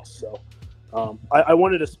anybody else. So I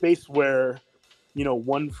wanted a space where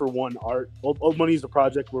 1-for-1 art. Old Money is a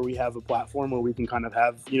project where we have a platform where we can kind of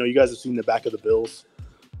have, you guys have seen the back of the bills.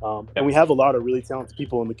 And we have a lot of really talented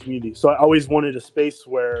people in the community. So I always wanted a space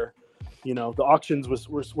where, the auctions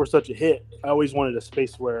were such a hit. I always wanted a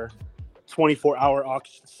space where 24-hour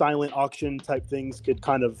silent auction type things could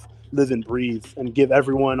kind of live and breathe and give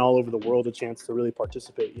everyone all over the world a chance to really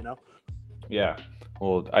participate, Yeah.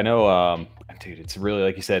 Well, I know, dude, it's really,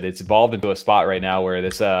 like you said, it's evolved into a spot right now where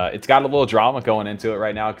this, it's got a little drama going into it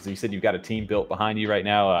right now because you said you've got a team built behind you right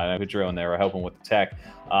now. I know Pedro and they were helping with the tech.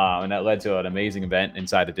 And that led to an amazing event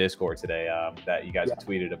inside the Discord today that you guys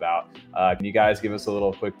tweeted about. Can you guys give us a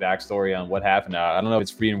little quick backstory on what happened? I don't know if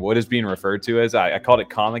it's what is being referred to as. I called it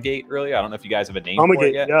Comagate earlier. I don't know if you guys have a name for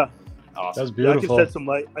it yet. Yeah. Awesome. That's beautiful.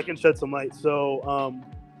 Yeah, I can shed some light. So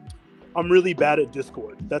I'm really bad at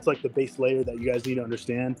Discord. That's like the base layer that you guys need to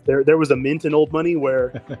understand. There was a mint in Old Money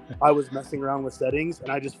where I was messing around with settings and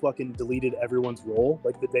I just fucking deleted everyone's role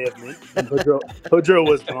like the day of mint. And Pedro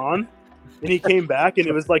was gone. And he came back and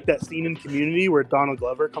it was like that scene in Community where Donald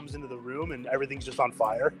Glover comes into the room and everything's just on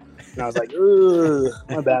fire. And I was like, ugh,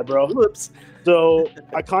 my bad, bro. Whoops. So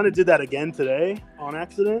I kind of did that again today on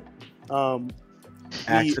accident.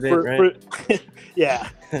 Yeah,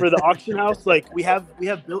 for the auction house, like we have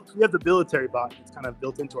the military bot. It's kind of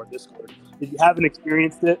built into our Discord. If you haven't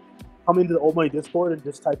experienced it, come into the Old Money Discord and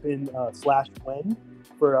just type in /when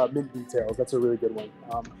for mint details. That's a really good one.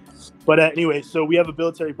 But anyway, so we have a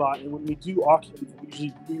military bot, and when we do auctions,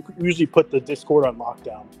 we usually put the Discord on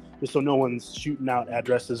lockdown, just so no one's shooting out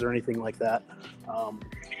addresses or anything like that.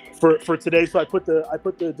 For today, so I put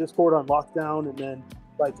the Discord on lockdown, and then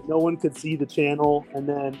like no one could see the channel, and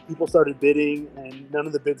then people started bidding, and none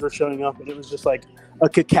of the bids were showing up, and it was just like a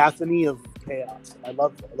cacophony of chaos. I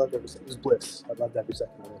loved every second. It was bliss. I loved every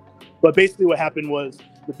second of it. But basically, what happened was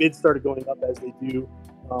the bids started going up as they do.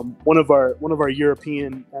 One of our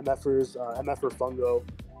European MFers, MFer Fungo,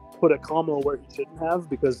 put a comma where he shouldn't have,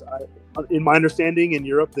 because in my understanding, in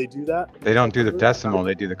Europe they do that. They don't do the decimal;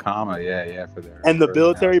 they do the comma. Yeah, for their. And the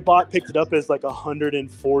military bot picked it up as like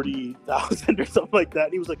 140,000 or something like that.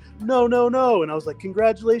 And he was like, "No!" And I was like,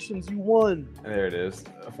 "Congratulations, you won!" And there it is,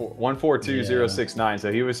 142069. So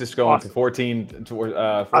he was just going to 1400.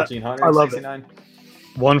 I love 69. it.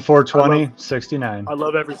 142069. I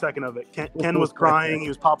love every second of it. Ken was crying. He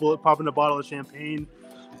was popping a bottle of champagne.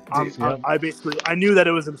 I knew that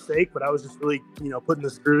it was a mistake, but I was just really, putting the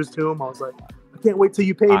screws to him. I was like, I can't wait till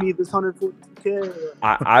you pay me this $140K.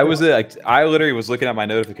 I literally was looking at my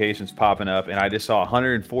notifications popping up, and I just saw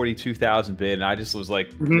 142,000 bid, and I just was like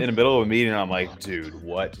in the middle of a meeting, and I'm like, dude,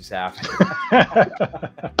 what just happened?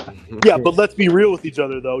 Yeah, but let's be real with each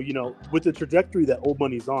other, though. With the trajectory that Old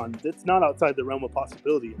Money's on, it's not outside the realm of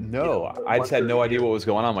possibility. No, I just had no idea what was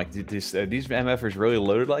going on. I'm like, these MFers really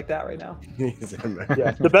loaded like that right now?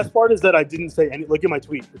 Yeah, the best part is that I didn't say any. Look at my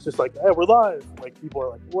tweet. It's just like, hey, we're live. Like, people are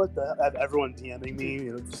like, what the? I have everyone DMing me.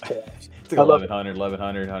 Just chaos. 1,100,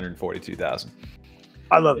 142,000.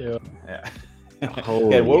 I love it. Yeah.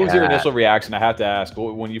 Okay, what was your initial reaction? I have to ask.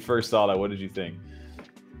 When you first saw that, what did you think?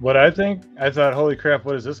 What I think? I thought, holy crap,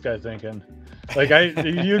 what is this guy thinking? Like,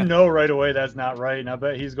 right away that's not right. And I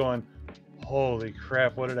bet he's going, holy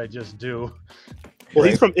crap, what did I just do? Well,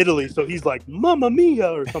 he's from Italy, so he's like, Mamma Mia,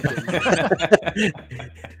 or something.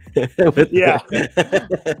 Yeah.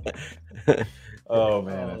 Oh,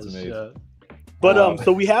 man, that's amazing. Shit. But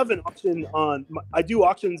so we have an auction on. I do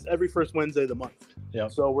auctions every first Wednesday of the month. Yeah.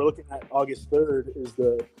 So we're looking at August 3rd is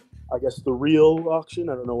the real auction.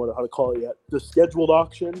 I don't know how to call it yet. The scheduled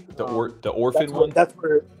auction. The orphan one. That's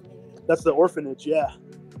the orphanage. Yeah.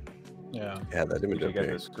 Yeah. Yeah, that image. You got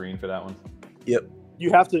the screen for that one. Yep.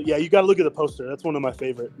 You have to. Yeah, you got to look at the poster. That's one of my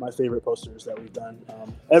favorite posters that we've done.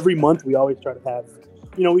 Every month we always try to have.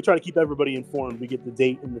 We try to keep everybody informed. We get the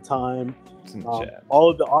date and the time. All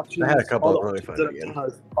of the auctions. I had a couple of really fun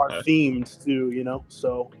are themed too.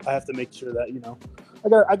 So I have to make sure that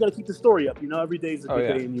I got to keep the story up. Every day is a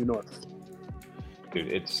good day in New York. Dude,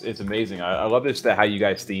 it's amazing. I love this how you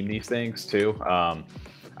guys theme these things too.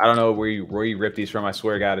 I don't know where you rip these from. I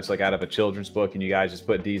swear to God, it's like out of a children's book, and you guys just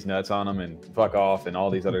put D's nuts on them and fuck off and all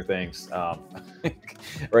these other things.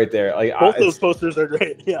 Right there. Like, both those posters are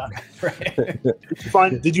great. Yeah. Right.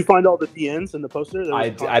 Did you find all the DNs in the poster? I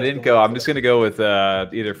didn't go. I'm just gonna go with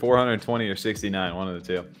either 420 or 69, one of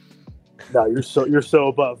the two. No, you're so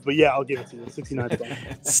above. But yeah, I'll give it to you. 69.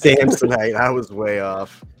 Samsonite. I was way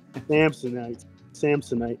off. Samsonite.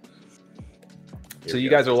 So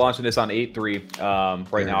you guys are launching this on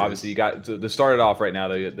 8/3 right now. Obviously, you got to start it off right now.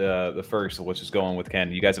 The first, which is going with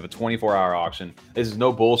Ken. You guys have a 24-hour auction. This is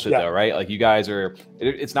no bullshit though, right? Like you guys are.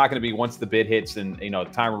 It's not going to be once the bid hits and the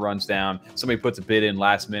timer runs down. Somebody puts a bid in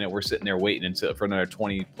last minute. We're sitting there waiting for another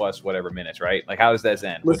 20 plus whatever minutes, right? Like how does that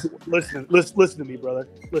end? Listen to me, brother.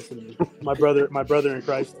 Listen to me, my brother in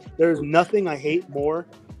Christ. There is nothing I hate more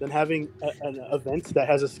than having an event that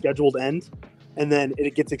has a scheduled end. and then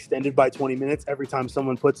it gets extended by 20 minutes every time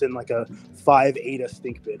someone puts in like a 5 ADA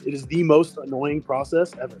stink bid. It is the most annoying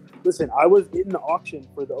process ever. Listen, I was in the auction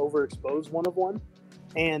for the overexposed 1-of-1,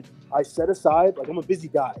 and I set aside, like, I'm a busy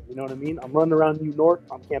guy, you know what I mean? I'm running around New York,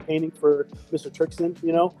 I'm campaigning for Mr. Trixon,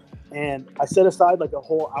 you know, and I set aside like a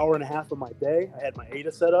whole hour and a half of my day. I had my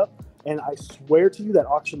ADA set up, and I swear to you that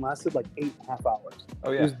auction lasted like 8.5 hours.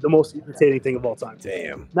 Oh, yeah. It was the most irritating thing of all time.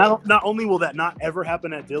 Damn. Not only will that not ever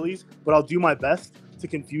happen at Dilly's, but I'll do my best to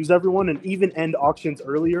confuse everyone and even end auctions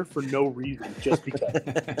earlier for no reason, just because.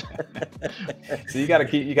 So you gotta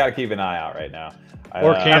keep an eye out right now.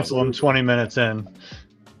 Or cancel them 20 minutes in.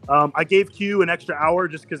 I gave Q an extra hour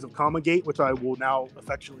just because of Comagate, which I will now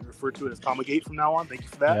affectionately refer to it as Comagate from now on. Thank you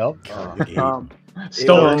for that. Yep.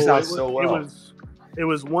 It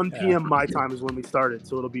was 1 p.m. my time is when we started,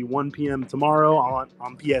 so it'll be 1 p.m. tomorrow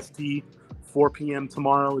on PST, 4 p.m.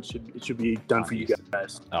 tomorrow. It should be done for you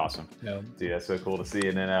guys. Awesome. Yeah. Dude, that's so cool to see.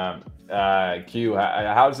 And then Q,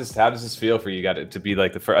 how does this feel for you? Got it to be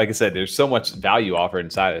like like I said, there's so much value offered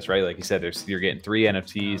inside this, right? Like you said, you're getting 3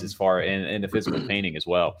 NFTs as far in the physical painting as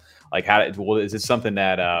well. Like, is this something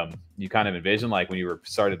that you kind of envisioned, like when you were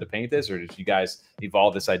started to paint this, or did you guys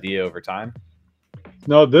evolve this idea over time?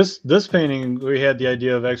 No, this painting, we had the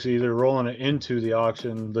idea of actually either rolling it into the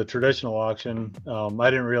auction, the traditional auction. I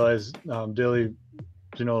didn't realize Dilly,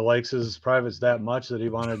 likes his privates that much that he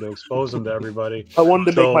wanted to expose them to everybody. I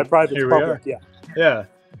wanted to make my privates public. Yeah.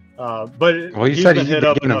 But he said he's been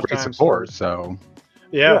giving him great support. So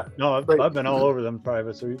I've been all over them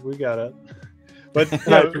privates. So we got it. But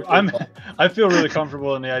I feel really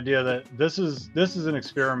comfortable in the idea that this is an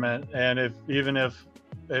experiment, and if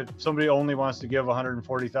somebody only wants to give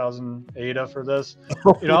 140,000 ADA for this,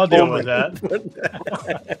 I'll deal with that.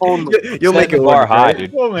 You'll make it bar high,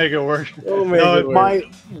 dude. We'll make it work. My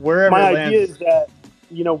idea is that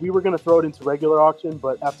we were going to throw it into regular auction,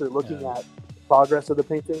 but after looking at the progress of the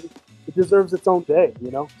painting, it deserves its own day.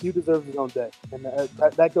 Q deserves his own day, and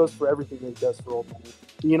that goes for everything that he does for Old Money.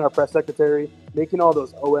 Being our press secretary, making all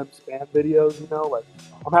those OM spam videos,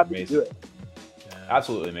 I'm happy to do it.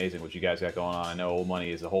 Absolutely amazing what you guys got going on. I know Old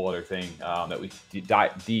Money is a whole other thing that we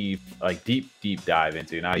deep dive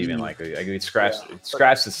into. Not even like we scratch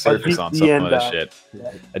the surface on some of this shit.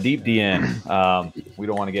 Yeah. A deep DN. We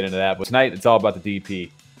don't want to get into that, but tonight it's all about the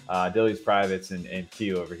DP. Dilly's privates and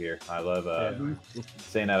Q over here. I love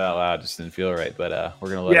saying that out loud. Just didn't feel right, but we're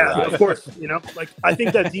gonna let it ride. Of course. I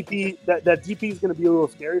think that DP that DP is gonna be a little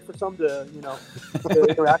scary for some to to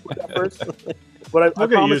interact with at first. But I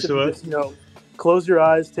promise you, just, close your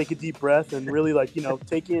eyes, take a deep breath, and really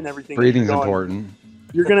take in everything. Breathing's important.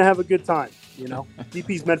 You're gonna have a good time.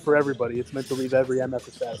 DP's meant for everybody. It's meant to leave every MF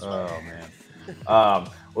satisfied. Oh man.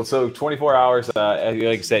 Well, so 24 hours, like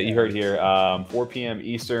I said, you heard here, 4 p.m.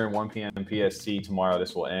 Eastern, 1 p.m. PST tomorrow.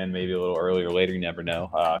 This will end maybe a little earlier or later. You never know.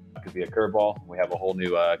 It could be a curveball. We have a whole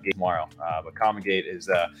new game tomorrow. But Comagate is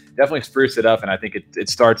definitely spruced it up, and I think it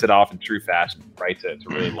starts it off in true fashion, right? To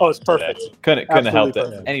really it's perfect. Couldn't have helped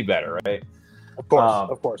it any better, right? Of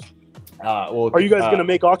course. Are you guys going to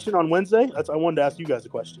make auction on Wednesday? I wanted to ask you guys a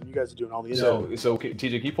question. You guys are doing all the So TJ,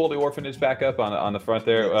 can you pull the orphanage back up on the front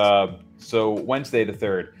there? So Wednesday the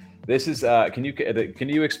 3rd. This is can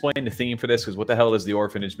you explain the theme for this? Because what the hell does the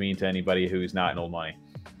orphanage mean to anybody who's not in Old Money?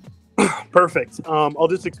 Perfect. I'll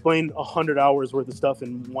just explain 100 hours worth of stuff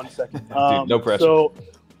in 1 second. Dude, no pressure. So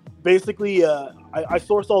basically, I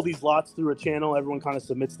source all these lots through a channel. Everyone kind of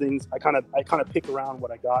submits things. I kind of pick around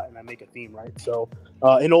what I got and I make a theme, right? So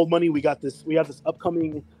in Old Money, we have this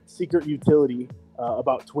upcoming secret utility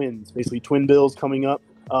about twins, basically twin bills coming up.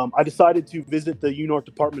 I decided to visit the UNork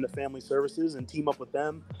Department of Family Services and team up with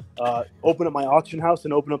them, open up my auction house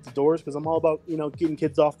and open up the doors because I'm all about getting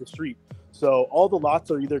kids off the street. So all the lots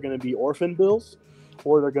are either going to be orphan bills,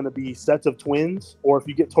 or they're going to be sets of twins, or if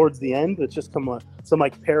you get towards the end, it's just some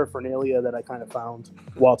paraphernalia that I kind of found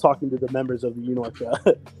while talking to the members of the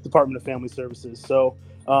UNork Department of Family Services. So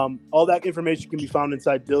all that information can be found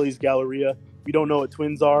inside Dilly's Galleria. If you don't know what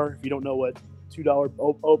twins are, if you don't know what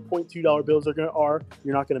 $0.2 bills are,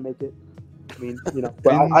 you're not going to make it. I mean,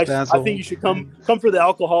 but I think you should come for the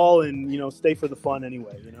alcohol and stay for the fun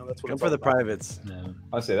anyway. That's what come for the privates. Yeah.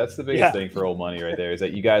 I'll say that's the biggest thing for Old Money right there is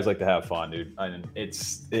that you guys like to have fun, dude. And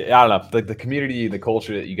I don't know, the community, the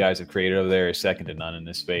culture that you guys have created over there is second to none in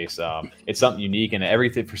this space. It's something unique and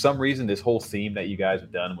everything. For some reason, this whole theme that you guys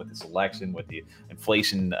have done with this election, with the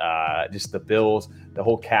inflation, just the bills, the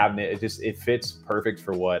whole cabinet, it fits perfect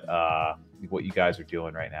for what you guys are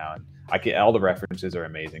doing right now. And all the references are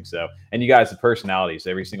amazing. So, and you guys, the personalities,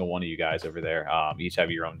 every single one of you guys over there, each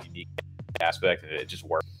have your own unique aspect, and it just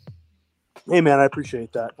works. Hey man, I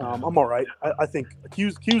appreciate that. I'm all right. I think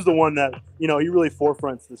Q's the one that he really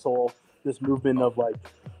forefronts this movement of like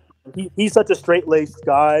he's such a straight-laced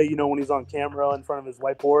guy. When he's on camera in front of his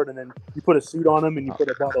whiteboard, and then you put a suit on him and you put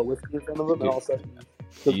a bottle of whiskey in front of him, and all of a sudden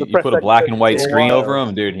you put a black and white screen over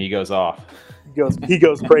him, dude, and he goes off. He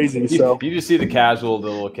goes crazy. So you just see the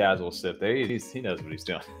little casual sip there. He knows what he's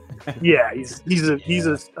doing. Yeah, he's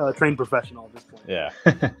a trained professional at this point. Yeah.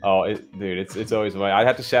 Oh, dude, it's always way. I'd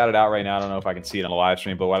have to shout it out right now. I don't know if I can see it on the live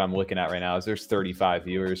stream, but what I'm looking at right now is there's 35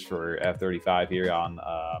 viewers for F35 here on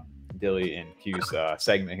Dilly and Q's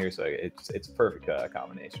segment here, so it's a perfect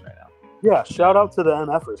combination right now. Yeah, shout out to the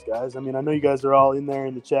MFers, guys. I mean, I know you guys are all in there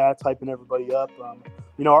in the chats, hyping everybody up.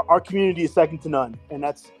 Our community is second to none, and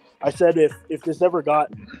I said if this ever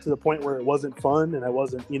got to the point where it wasn't fun and I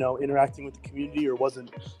wasn't, interacting with the community or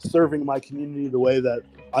wasn't serving my community the way that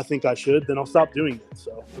I think I should, then I'll stop doing it.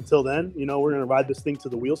 So until then, we're going to ride this thing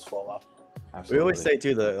till the wheels fall off. Absolutely. We always say,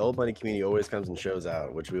 too, the Old Money community always comes and shows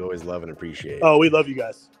out, which we always love and appreciate. Oh, we love you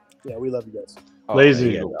guys. Yeah, we love you guys.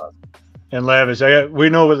 Lazy and Lavish. We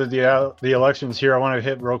know whether the election's here. I want to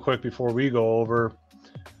hit real quick before we go over.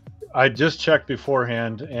 I just checked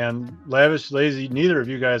beforehand, and Lavish, Lazy, neither of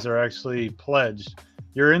you guys are actually pledged.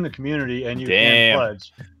 You're in the community, and you can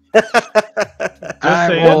pledge.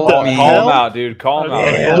 Call them out, dude. Call them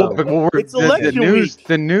out.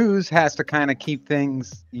 The news has to kind of keep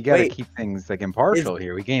things. You got to keep things like impartial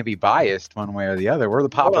here. We can't be biased one way or the other. We're the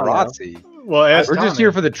paparazzi. Well, we're just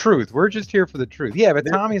here for the truth. We're just here for the truth. Yeah, but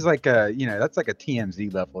Tommy's like that's like a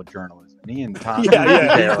TMZ level of journalism. Me and Tommy.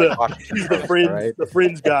 Yeah. He's the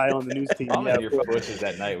fringe guy on the news team. I'm in your bushes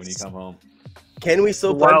at night when you come home. Can we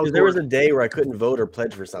still pledge? Because there was a day where I couldn't vote or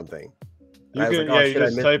pledge for something. You can, you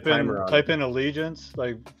just type in allegiance,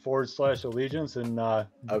 like /allegiance,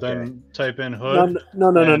 and then type in hood.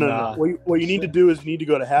 No. What you need to do is you need to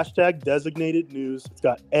go to #designated-news. It's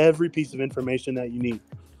got every piece of information that you need.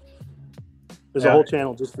 There's a whole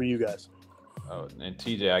channel just for you guys. Oh, and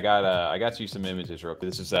TJ, I got you some images real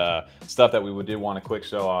quick. This is stuff that we did want a quick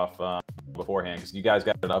show off beforehand because you guys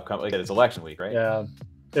got an upcoming. It's election week, right? Yeah.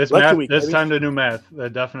 It's math. It's time to do math.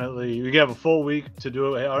 Definitely, we have a full week to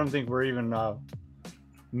do it. I don't think we're even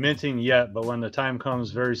minting yet, but when the time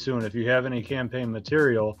comes very soon, if you have any campaign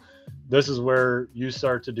material, this is where you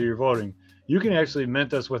start to do your voting. You can actually mint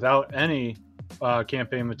this without any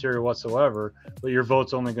campaign material whatsoever, but your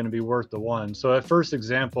vote's only going to be worth the one. So that first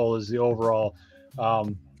example is the overall.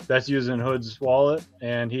 That's using Hood's wallet,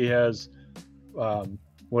 and he has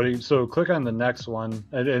so click on the next one,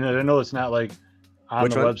 and I know it's not like on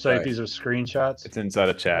the website. Sorry. These are screenshots. It's inside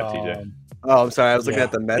a chat, TJ. Oh, I'm sorry. I was looking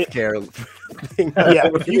at the meth care thing. Yeah,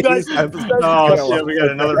 you guys. We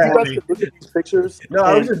got another. Look at these pictures. No,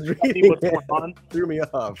 I was just reading what's going on. Threw me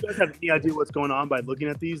off. If you guys have any idea what's going on by looking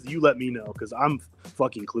at these, you let me know because I'm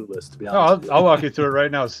fucking clueless, to be honest. I'll walk you through it right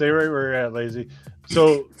now. Stay right where you're at, Lazy.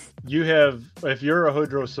 So you have, if you're a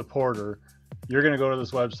Hoodrow supporter, you're going to go to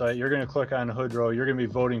this website. You're going to click on Hoodrow. You're going to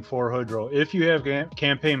be voting for Hoodrow. If you have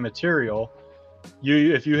campaign material,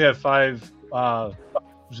 if you have five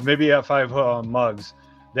mugs,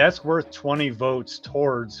 that's worth 20 votes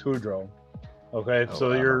towards Hoodrow. Okay,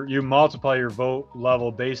 you multiply your vote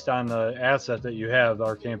level based on the asset that you have,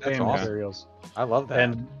 our campaign materials. I love that.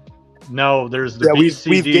 And now there's the B, C,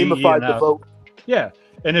 we've D, gamified E, the vote. Yeah,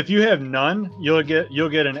 and if you have none, you'll get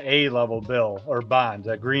an A level bill or bond,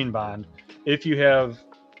 that green bond. If you have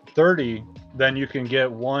 30, then you can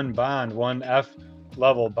get one F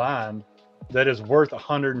level bond that is worth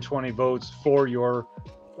 120 votes for your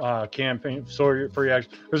campaign. For your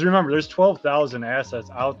because remember, there's 12,000 assets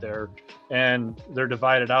out there, and they're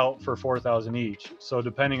divided out for 4,000 each. So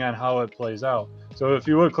depending on how it plays out. So if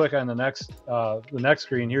you would click on the next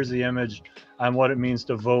screen, here's the image on what it means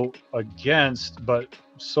to vote against, but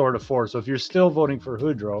sort of for. So if you're still voting for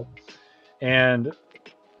Hoodrow, and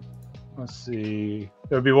let's see,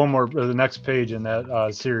 there'll be one more, the next page in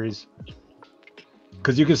that series.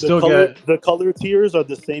 Because you can get the color tiers are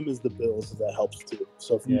the same as the bills, so that helps too.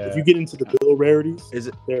 So if you get into the bill rarities,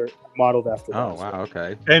 they're modeled after. Oh wow,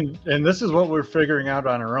 okay. And this is what we're figuring out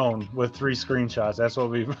on our own with 3 screenshots. That's what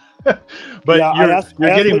we've. But yeah, you're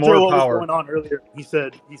getting more power. What was going on earlier? He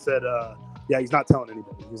said, yeah, he's not telling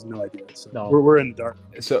anybody. He has no idea. So we're in the dark.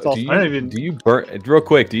 So do you burn real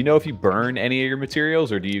quick? Do you know if you burn any of your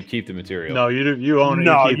materials, or do you keep the material? No, you do. You own it.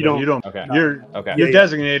 No, you don't. You don't. Okay. You're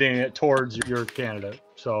designating it towards your candidate.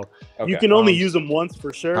 So you can only use them once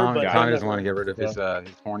for sure. Tommy doesn't want to get rid of his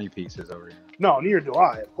horny pieces over here. No, neither do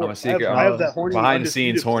I. I'm a secret. I have that horny behind the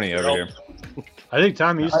scenes horny over here. I think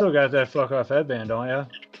Tommy, you still got that fuck off headband, don't you?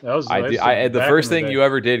 That was the first thing you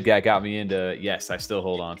ever did got me into. Yes, I still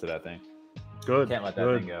hold on to that thing. Good. Can't let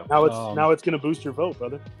that thing go. Now it's going to boost your vote,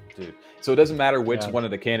 brother. Dude. So it doesn't matter which one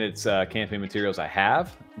of the candidates' campaign materials I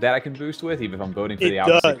have that I can boost with, even if I'm voting for the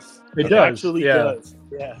opposite. It does. Actually does.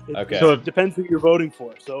 Yeah. Okay. So it depends who you're voting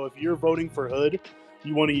for. So if you're voting for Hood,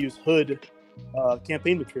 you want to use Hood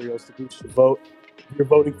campaign materials to boost your vote. If you're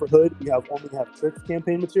voting for Hood, you only have Trix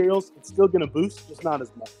campaign materials. It's still going to boost, just not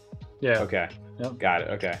as much. Yeah. Okay. Yep. Got it.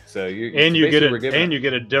 Okay. So you get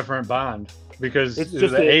a different bond because it's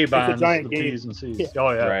just the A bonds, it's a giant the game. P's and C's. Yeah.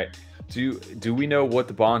 Oh yeah. Right. Do we know what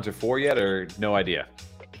the bonds are for yet, or no idea?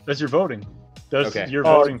 That's your voting. That's your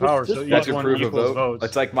voting power. So that's each your one proof of equals vote. votes.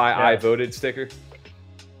 It's like my I voted sticker.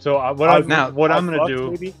 So what I'm going to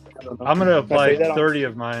do, I'm going to apply 30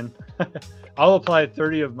 of mine. I'll apply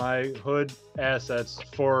 30 of my Hood assets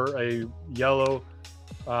for a yellow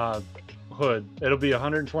Hood. It'll be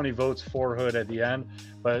 120 votes for Hood at the end.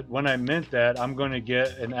 But when I mint that, I'm going to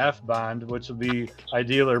get an F bond, which will be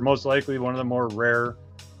ideal or most likely one of the more rare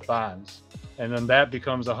bonds. And then that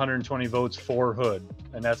becomes 120 votes for Hood.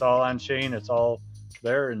 And that's all on chain. It's all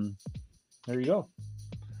there. And there you go.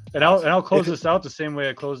 And I'll close this out the same way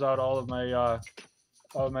I close out all of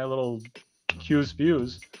my little Q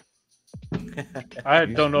spews. I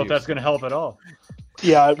don't know if that's going to help at all.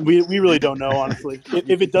 Yeah, we really don't know, honestly.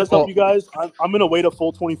 If it does help you guys, I'm going to wait a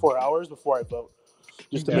full 24 hours before I vote.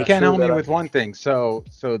 Just to you can help me with one thing. So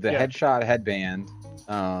the headshot headband.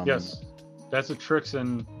 Yes, that's a Trix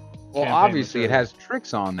and. Well, obviously it has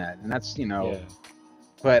Trix on that, and that's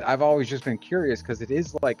But I've always just been curious because it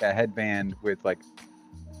is like a headband with like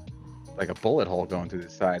a bullet hole going through the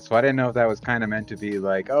side. So I didn't know if that was kind of meant to be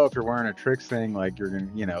like, oh, if you're wearing a Trix thing, like you're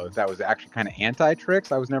gonna, if that was actually kind of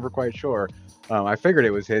anti-Trix. I was never quite sure. I figured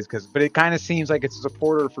it was his but it kind of seems like it's a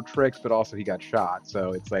supporter for Trix, but also he got shot,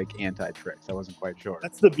 so it's like anti-Trix. I wasn't quite sure.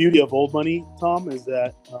 That's the beauty of old money, Tom, is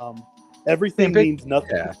that everything means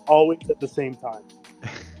nothing always at the same time.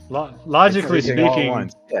 Logically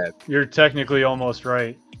speaking, you're technically almost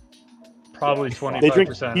right. Probably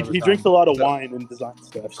 25%. He drinks a lot of wine and design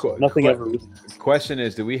stuff. So nothing ever. Question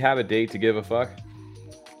is, do we have a date to give a fuck?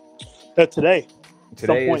 Today.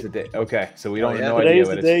 Today is the day. Okay, so we don't know. Today is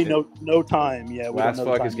the day. No time. Yeah. Last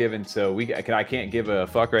fuck is given, so I can't give a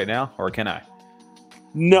fuck right now, or can I?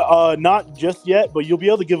 No, not just yet, but you'll be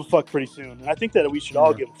able to give a fuck pretty soon. And I think that we should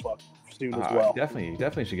all give a fuck soon as well.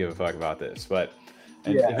 Definitely should give a fuck about this, but.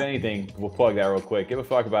 And if anything, we'll plug that real quick. Give a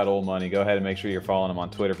fuck about Old Money. Go ahead and make sure you're following them on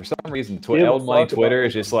Twitter. For some reason, Old Money Twitter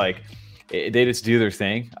is just like they just do their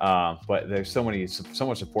thing. But there's so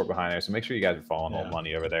much support behind there. So make sure you guys are following Old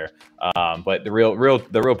Money over there. But the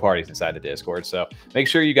real party's inside the Discord. So make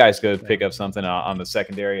sure you guys go pick up something on the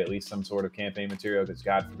secondary, at least some sort of campaign material. Because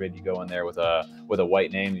God forbid you go in there with a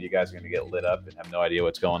white name, you guys are going to get lit up and have no idea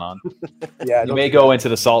what's going on. You may go into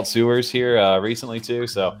the salt sewers here recently too.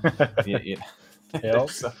 So.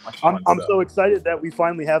 I'm so excited that we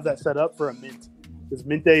finally have that set up for a mint, because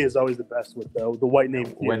mint day is always the best with the white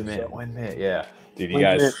name. Win mint, yeah, dude. You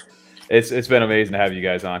guys, it's been amazing to have you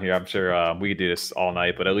guys on here. I'm sure we could do this all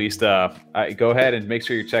night, but at least go ahead and make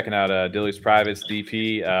sure you're checking out Dilly's Privates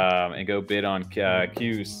DP and go bid on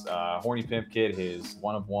Q's Horny Pimp Kid, his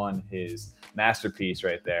one of one, his masterpiece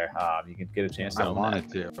right there. You can get a chance to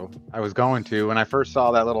I was going to. When I first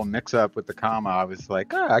saw that little mix up with the comma, I was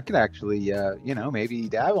like, I could actually maybe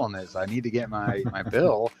dabble in this. I need to get my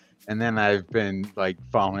bill. And then I've been like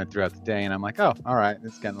following it throughout the day, and I'm like, oh, all right,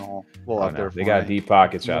 it's getting a little up there. They got deep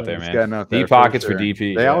pockets out there, man. Deep pockets for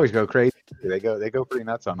DP. They always go crazy. They go pretty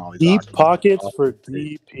nuts on all these deep pockets for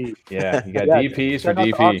DP. Yeah, you got DPs for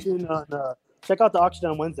DP. Check out the auction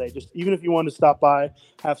on Wednesday. Just even if you want to stop by,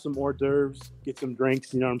 have some hors d'oeuvres, get some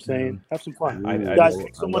drinks. You know what I'm saying? Have some fun. Guys,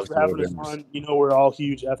 thanks so much for having us on. We're all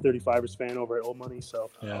huge F-35ers fan over at Old Money.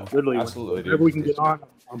 So literally, whenever we can get on,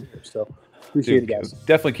 I'm here. So appreciate it, guys.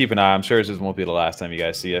 Definitely keep an eye. I'm sure this won't be the last time you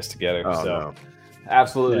guys see us together.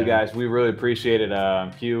 Absolutely, guys. We really appreciate it.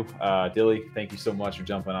 Q, Dilly, thank you so much for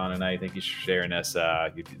jumping on tonight. Thank you for sharing us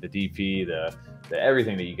the DP, the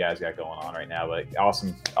everything that you guys got going on right now. But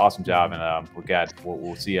awesome job, and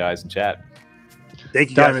we'll see you guys in chat.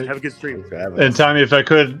 Thank you, guys. Have a good stream. And Tommy, if I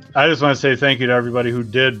could, I just want to say thank you to everybody who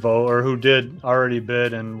did vote or who did already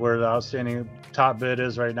bid, and where the outstanding top bid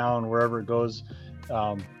is right now, and wherever it goes.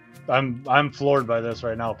 I'm floored by this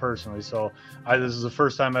right now personally. So this is the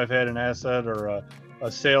first time I've had an asset or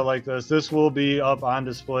a sale like this. This will be up on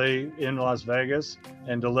display in Las Vegas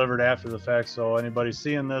and delivered after the fact. So anybody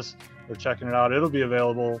seeing this or checking it out, it'll be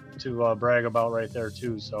available to brag about right there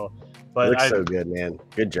too. So, but it looks so good, man.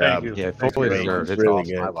 Good job. Yeah, fully deserved. It's really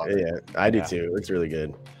good. I do too. It's really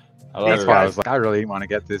good. That's why I was like, I really want to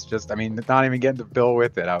get this. Just, I mean, not even getting the bill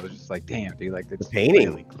with it. I was just like, damn, dude, like it's painting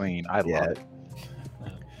really clean. I love it.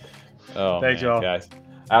 Oh, thanks, man, y'all. guys.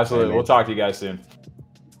 Absolutely. We'll talk to you guys soon.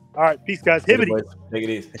 All right, peace, guys. Hibbity. Take it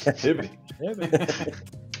easy. Hibbity.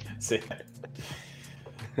 See ya.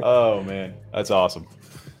 Oh man, that's awesome.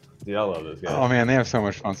 Dude, I love those guys. Oh man, they have so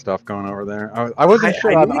much fun stuff going over there. I wasn't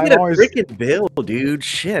sure. I need to get a freaking bill, dude.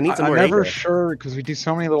 Shit, I need some more. I'm never sure because we do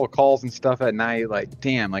so many little calls and stuff at night. Like,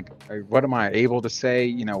 damn, like, what am I able to say?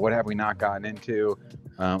 You know, what have we not gotten into?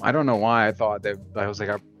 I don't know why I thought that. I was like,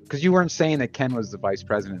 because you weren't saying that Ken was the vice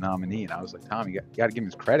president nominee, and I was like, Tom, you got to give him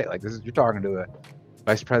his credit. Like, you're talking to a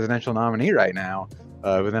vice presidential nominee right now.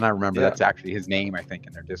 But then I remember that's actually his name, I think,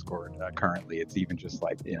 in their Discord. Currently, it's even just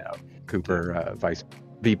like, you know, Cooper, vice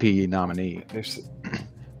VP nominee.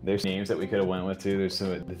 There's names that we could have went with too. There's some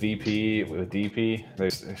the VP with DP.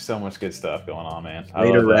 There's so much good stuff going on, man.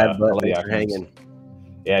 Later, Rad Butt, thanks for hanging.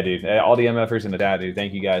 Yeah, dude. All the MFers in the chat, dude.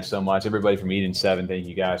 Thank you guys so much. Everybody from Eden 7, thank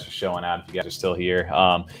you guys for showing out. If you guys are still here,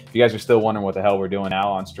 if you guys are still wondering what the hell we're doing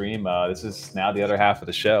now on stream, this is now the other half of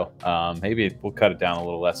the show. Maybe we'll cut it down a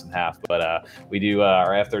little less than half, but we do our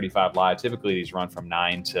F35 live. Typically, these run from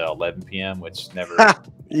 9 to 11 p.m., which never.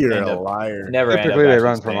 You're a liar. Never. Typically, they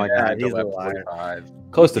run from like 9 to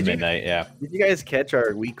 11:45. Close to midnight. Yeah. Did you guys catch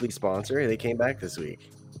our weekly sponsor? They came back this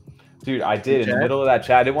week. Dude, I did in the middle of that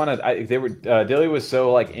chat. I didn't want to. They were Dilly was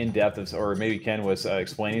so like in depth, or maybe Ken was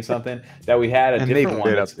explaining something that we had a different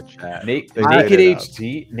one. Up the chat. Naked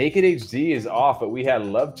HD is off, but we had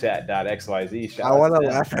lovechat.xyz. I want to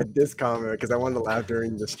laugh at this comment because I wanted to laugh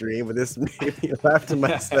during the stream, but this made me laugh to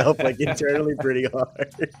myself like internally pretty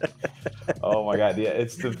hard. Oh my god, yeah,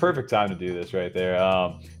 it's the perfect time to do this right there.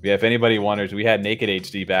 Yeah, if anybody wonders, we had Naked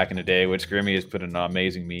HD back in the day, which Grimmy has put an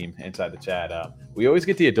amazing meme inside the chat. We always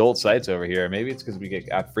get the adult sites over here. Maybe it's because we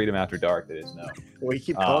get Freedom After Dark. That is no. Well, you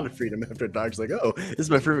keep calling it Freedom After Dark. It's like, oh, this is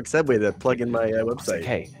my perfect segue to plug in my website. Like,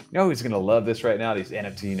 hey, you know who's gonna love this right now? These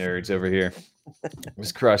NFT nerds over here,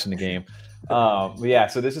 just crushing the game. Yeah,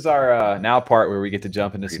 so this is our now part where we get to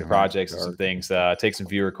jump into some projects and some things, take some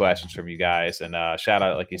viewer questions from you guys, and shout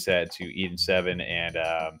out, like you said, to Eden 7 and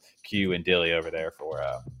Q and Dilly over there for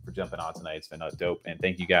jumping on tonight. It's been dope, and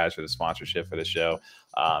thank you guys for the sponsorship for the show.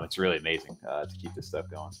 It's really amazing to keep this stuff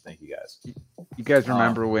going. So thank you guys. You guys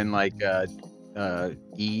remember when like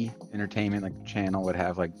E Entertainment, like the channel, would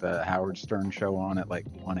have like the Howard Stern show on at like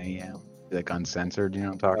 1 a.m. like uncensored? You know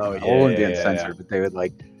what I'm talking about? Yeah, yeah, uncensored, but they would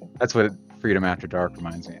like. That's what Freedom After Dark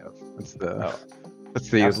reminds me of. That's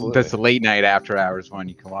the late night after hours one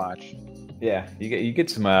you can watch. Yeah, you get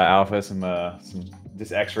some alpha, some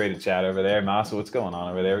just X-rated chat over there. Masa, what's going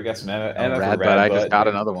on over there? We got some Rad Butt. I just got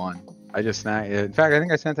another one. I just snagged. In fact, I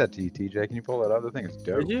think I sent that to you, TJ. Can you pull that up? The thing is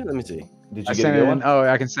dope. Did you? Let me see. Did you get one? Oh,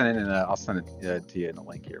 I can send it in. I'll send it to you in a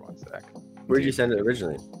link here. One sec. Where did you send it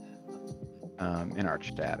originally? In our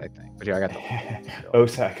chat, I think. But yeah, I got the.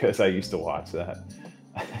 Osaka's. I used to watch that.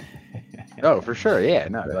 Oh, for sure. Yeah,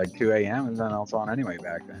 no, like 2 a.m. and then it's on anyway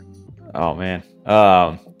back then. Oh man.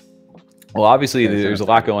 Well, obviously there's a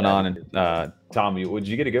lot going on. And Tom, would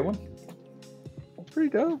you get a good one? It's pretty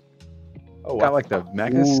dope. Oh, got like the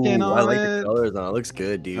mecha skin on it. I like the colors on it. It looks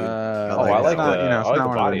good, dude. I like the, you know, it's I like not the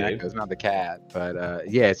one body, of the mechas, it's not the cat, but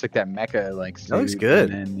yeah, it's like that mecha like suit. That looks good.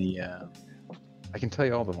 And then the I can tell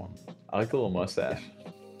you all the one. I like the little mustache.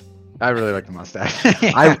 I really like the mustache.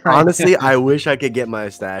 I honestly, I wish I could get my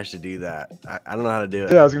stash to do that. I don't know how to do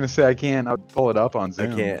it. Yeah, I was gonna say I can't. I'll pull it up on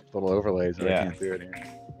Zoom. I can't. Little overlays, but I can't do it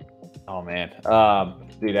here. Oh man,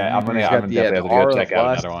 dude, I'm gonna definitely have to go check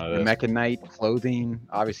out another one of those. The Mecha Knight clothing,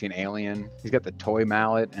 obviously an alien. He's got the toy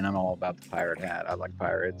mallet, and I'm all about the pirate hat. I like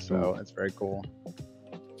pirates, so that's very cool.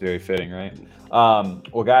 Very fitting, right?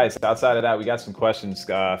 Well, guys, outside of that, we got some questions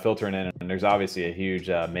filtering in, and there's obviously a huge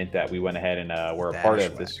mint that we went ahead and were a part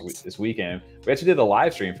of this weekend. We actually did a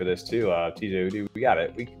live stream for this too. TJ, we got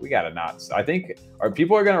it. We got it. I think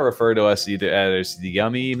people are going to refer to us either as the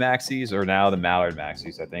Yummy Maxis or now the Mallard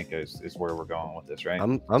Maxis. I think is where we're going with this, right?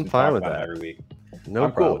 I'm fine with that every week. No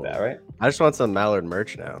I'm problem cool with that, right? I just want some Mallard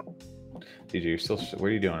merch now. TJ, you're still. What are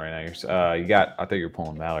you doing right now? You got. I thought you were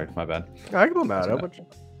pulling Mallard. My bad. I can pull Mallard.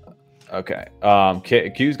 Okay.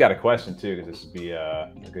 Q's got a question too, because this would be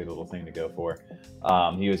a good little thing to go for.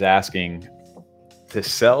 He was asking to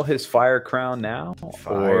sell his Fire Crown now,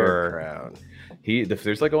 Crown.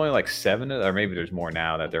 There's like only like 7, or maybe there's more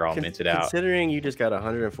now that they're all minted out. Considering you just got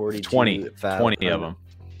 142, 20 of them,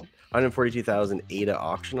 142,000 ADA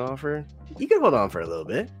auction offer, you can hold on for a little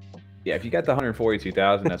bit. Yeah, if you got the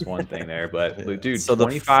 142,000, that's one thing there. But dude, so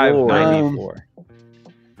 25.94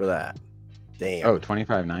 for that. Damn. Oh,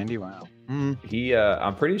 25.90. Wow.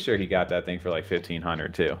 I'm pretty sure he got that thing for like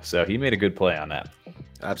 1,500 too. So he made a good play on that.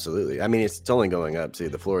 Absolutely. I mean, it's only going up. See,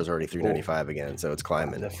 the floor is already 395 again, so it's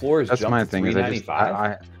climbing. The floor is That's my thing. Is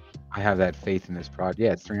I have that faith in this project.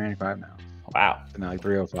 Yeah, it's 395 now. Wow. It's like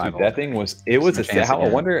 305. Dude, that thing was. It was a. How, I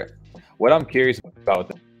wonder. What I'm curious about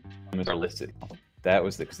them is are listed. That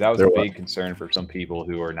was because that was a big concern for some people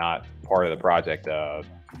who are not part of the project.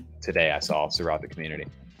 Today I saw throughout the community.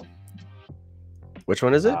 Which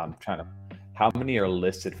one is it? I'm trying to. How many are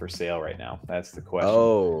listed for sale right now? That's the question.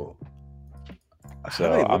 Oh.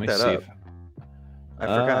 So let me see. I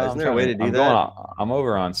forgot. Isn't there a way to do that? I'm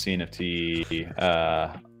over on CNFT.io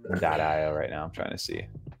right now. I'm trying to see.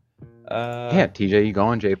 Yeah, TJ, you go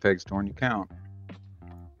on JPEG Store and you count.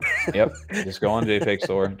 Yep, just go on JPEG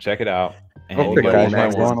Store, check it out. And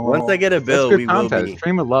once I get a bill, we will be.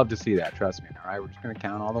 Stream would love to see that. Trust me. All right, we're just gonna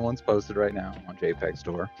count all the ones posted right now on JPEG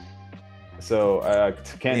Store. So,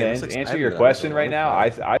 Ken, to answer your question right now,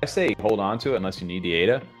 I say hold on to it unless you need the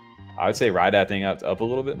ADA. I would say ride that thing up a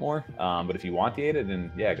little bit more. But if you want the ADA,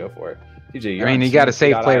 then yeah, go for it. TJ, I mean, you got a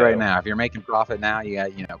safe play right now. If you're making profit now, you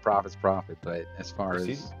got, profit's profit. But as far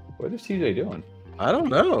as what is TJ doing? I don't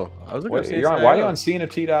know. I was looking. Why are you on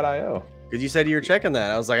CNFT.io? Because you said you were checking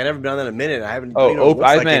that. I was like, I never done that in a minute. I haven't.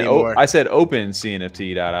 I said open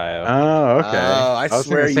CNFT.io. Oh, okay. Oh, I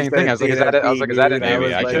swear the same thing. I was like, is that it?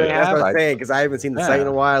 Maybe I could. That's what I'm saying, because I haven't seen the site in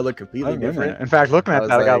a while. It looked completely different. In fact, looking at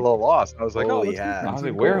that, I got a little lost. I was like, holy hat. I was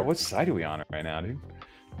like, what site are we on right now, dude?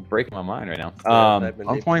 I'm breaking my mind right now.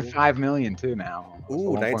 1.5 million too now.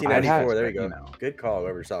 Ooh, 1994. There you go. Good call.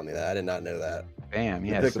 Whoever saw me that. I did not know that. Bam.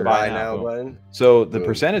 Yeah. Click the buy now button. So the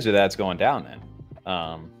percentage of that's going down then.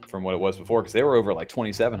 From what it was before, because they were over like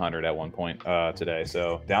 2,700 at one point today.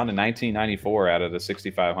 So down to 1994 out of the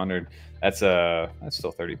 6,500. That's still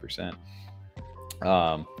 30%.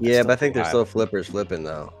 Yeah, but I think there's still flippers flipping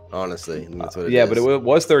though. Honestly, that's what it is. But it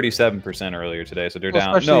was 37% earlier today, so they're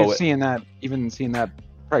down. Especially seeing that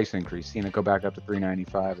price increase, seeing it go back up to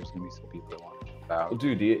 395, there's gonna be some people that want to jump out. Well,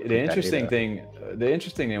 dude, the interesting thing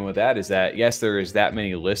with that is that yes, there is that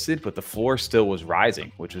many listed, but the floor still was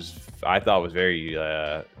rising, which I thought was very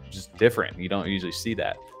just different. You don't usually see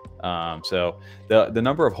that. So the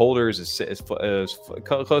number of holders is close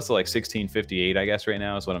to like 1,658, I guess, right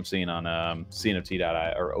now is what I'm seeing on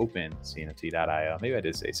CNFT.io or open CNFT.io. Maybe I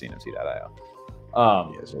did say CNFT.io.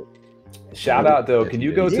 Shout out though. Can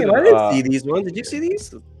you go to? I didn't see these ones. Did you see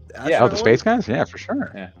these? Yeah, the space guys. Yeah, for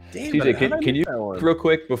sure. Yeah. Damn, TJ, can you real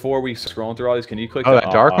quick before we scroll through all these? Can you click? Oh, that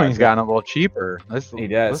Darkwing's gotten a little cheaper. He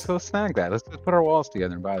does. Let's go snag that. Let's put our walls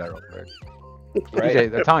together and buy that real quick.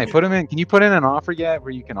 Right. TJ, Tommy, put him in. Can you put in an offer yet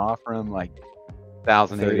where you can offer him like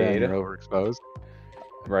 1,000 ADA and you're overexposed?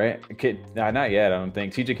 Right. Okay. Not yet. I don't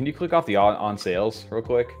think. TJ, can you click off the on sales real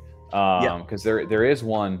quick? Because there is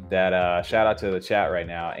one that shout out to the chat right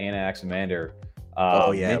now. Anna Axamander.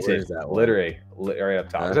 Where's that one? Literally right up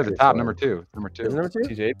top. It's at the top, number two. Number two.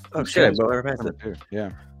 TJ. Oh shit! Number two.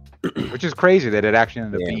 Yeah. Which is crazy that it actually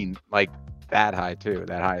ended up being like that high too.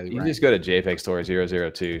 That high. You just go to JPEG Store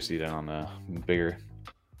 002. See that on the bigger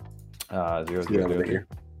 002.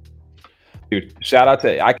 Dude, shout out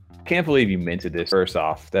to I can't believe you minted this. First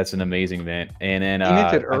off, that's an amazing mint. And then he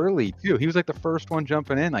minted early too. He was like the first one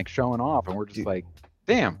jumping in, like showing off, and we're just like,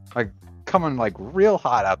 damn, like coming like real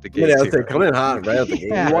hot out the gate. Yeah, they're coming hot right out the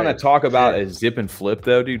gate. You want to talk about a zip and flip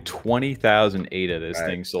though, dude? 20,000 ADA this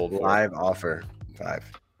thing sold for. Live offer 5.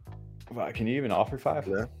 Wow, can you even offer 5?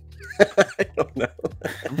 No. I don't know.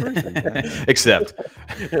 Except.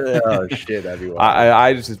 Oh shit, that'd be wild.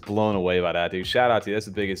 I just blown away by that, dude. Shout out to you. That's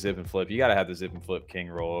the biggest zip and flip. You gotta have the zip and flip king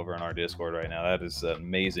roll over on our Discord right now. That is an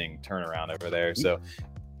amazing turnaround over there. So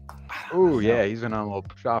oh yeah, he's been on a little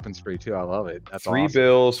shopping spree too. I love it. That's 3 awesome.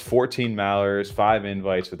 bills, 14 mallards, 5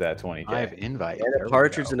 invites with that 20K. 5 invites. And a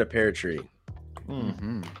partridge in a pear tree.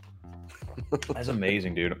 Mm-hmm. That's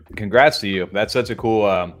amazing, dude. Congrats to you. That's such a cool.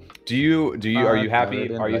 Are you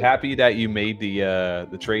happy? Are you happy that you made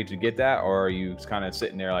the trade to get that, or are you kind of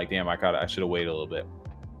sitting there like, damn, I should have waited a little bit?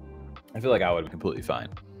 I feel like I would have been completely fine.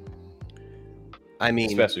 I mean,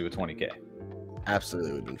 especially with 20K.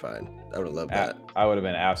 Absolutely would have been fine. I would have loved that. I would have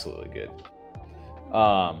been absolutely good.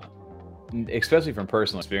 Especially from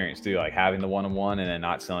personal experience too, like having the 1-on-1 and then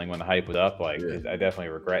not selling when the hype was up. Like I definitely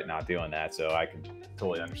regret not doing that. So I can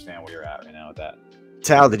totally understand where you're at right now with that.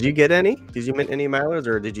 Tal, did you get any? Did you mint any milers,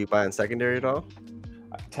 or did you buy in secondary at all?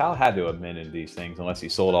 Tal had to have minted these things unless he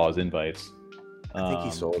sold all his invites. I think he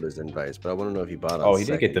sold his invites, but I want to know if he bought. Oh, he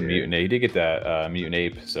did get the mutant. He did get that mutant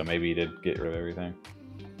ape, so maybe he did get rid of everything.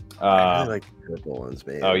 I really like the purple ones,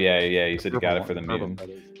 man. Oh yeah. He said he got it for the mutant.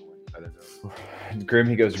 either. Grim,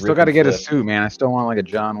 he goes. Still got to get a suit, man. I still want like a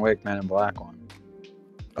John Wick Man in Black one.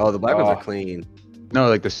 Oh, the black ones are clean. No,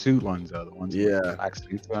 like the suit ones though. The ones with the black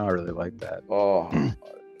suits. I really like that. Oh,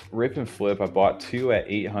 rip and flip. I bought 2 at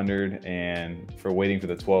 800 and for waiting for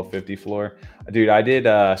the 1250 floor. Dude, I did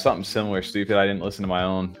something similar, stupid. I didn't listen to my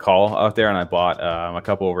own call out there, and I bought a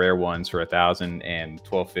couple of rare ones for 1,000 and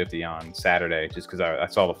 1250 on Saturday, just because I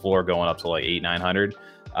saw the floor going up to like 800-900,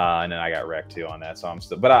 and then I got wrecked too on that. So I'm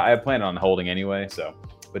still, but I planned on holding anyway. So,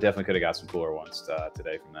 but definitely could have got some cooler ones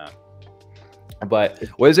today from that. But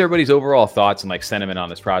what is everybody's overall thoughts and like sentiment on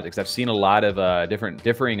this project? 'Cause I've seen a lot of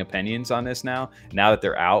differing opinions on this now that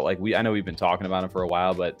they're out. Like I know we've been talking about them for a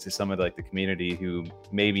while, but to some of like the community who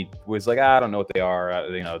maybe was like, I don't know what they are,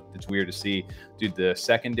 you know, it's weird to see. Dude, the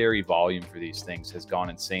secondary volume for these things has gone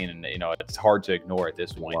insane, and you know it's hard to ignore at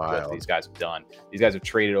this point what these guys have done. These guys have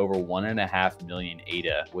traded over 1.5 million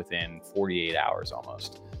ADA within 48 hours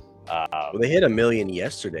almost. Well, they hit 1 million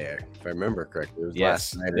yesterday, if I remember correctly. It was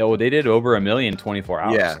last night. Yeah, well, they did over 1 million in 24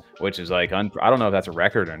 hours, which is like, I don't know if that's a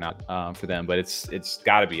record or not for them, but it's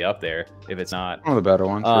got to be up there if it's not. One of the better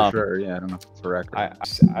ones for sure. Yeah, I don't know if it's a record.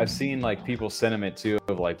 I've seen like people sentiment too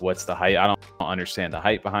of like, what's the hype? I don't understand the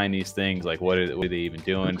hype behind these things. Like, what are they even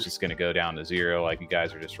doing? It's just going to go down to zero. Like, you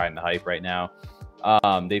guys are just riding the hype right now.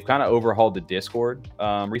 They've kind of overhauled the Discord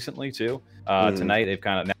recently too. Tonight they've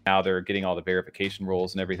kind of, now they're getting all the verification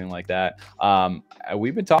rules and everything like that.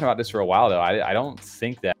 We've been talking about this for a while though. I don't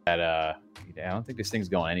think that I don't think this thing's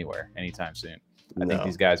going anywhere anytime soon. I think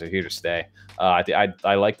these guys are here to stay.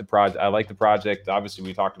 I like the project. I like the project. Obviously,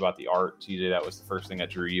 we talked about the art, TJ. That was the first thing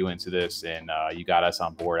that drew you into this, and you got us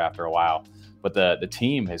on board after a while. But the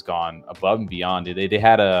team has gone above and beyond. They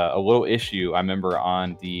had a little issue, I remember,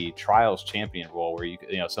 on the Trials Champion role, where you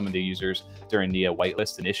know some of the users during the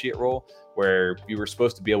whitelist initiate role, where you were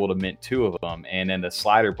supposed to be able to mint 2 of them, and then the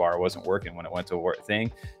slider bar wasn't working when it went to a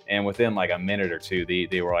thing. And within like a minute or two,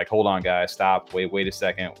 they were like, "Hold on, guys, stop, wait a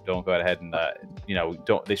second, don't go ahead and you know,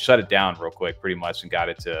 don't." They shut it down real quick, pretty much, and got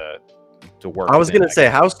it to work. I was gonna say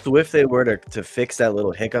how swift they were to fix that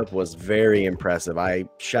little hiccup was very impressive. I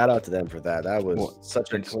shout out to them for that. That was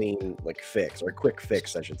such a clean like fix, or quick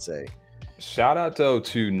fix, I should say. Shout out though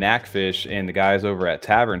to Knackfish and the guys over at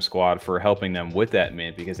Tavern Squad for helping them with that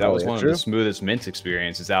mint, because that was one of the smoothest mint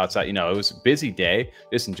experiences outside. You know, it was a busy day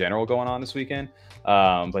just in general going on this weekend.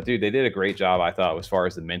 But dude, they did a great job, I thought, as far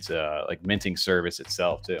as the mint like minting service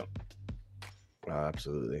itself too.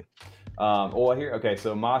 Absolutely. Well, here, okay,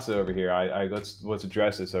 so Masa over here, let's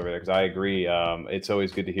address this over there, because I agree. It's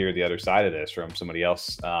always good to hear the other side of this from somebody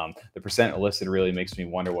else. The percent listed really makes me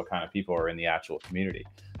wonder what kind of people are in the actual community.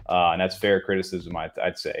 And that's fair criticism,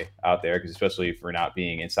 I'd say, out there, because especially if we're not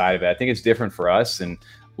being inside of it. I think it's different for us, and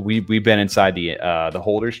we've been inside the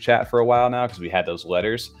holders chat for a while now, because we had those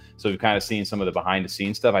letters. So we've kind of seen some of the behind the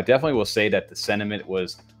scenes stuff. I definitely will say that the sentiment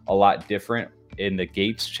was a lot different in the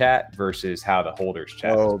Gates chat versus how the holders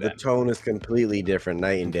chat. Oh, the tone is completely different,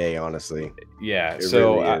 night and day, honestly. Yeah,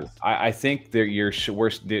 so really I think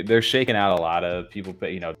they're shaking out a lot of people,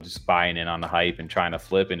 you know, just buying in on the hype and trying to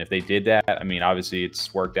flip. And if they did that, I mean, obviously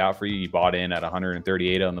it's worked out for you. You bought in at 130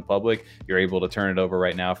 ADA on the public. You're able to turn it over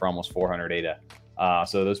right now for almost 400 ADA.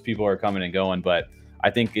 So those people are coming and going, but I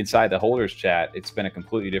think inside the holders chat, it's been a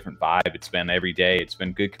completely different vibe. It's been every day. It's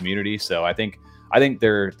been good community. So I think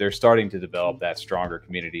they're starting to develop that stronger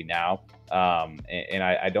community now. And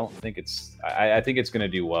I don't think I think it's going to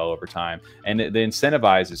do well over time. And the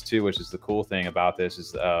incentivizes too, which is the cool thing about this,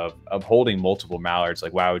 is of holding multiple mallards.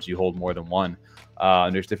 Like, why would you hold more than one?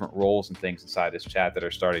 And there's different roles and things inside this chat that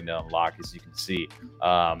are starting to unlock, as you can see.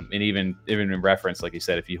 And even in reference, like you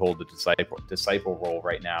said, if you hold the disciple role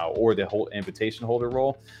right now, or the whole invitation holder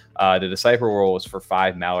role, the disciple role is for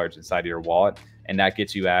 5 mallards inside of your wallet, and that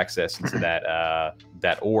gets you access into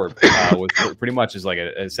that orb, which pretty much is like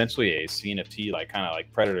essentially a CNFT, like kind of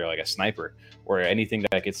like Predator, like a sniper, where anything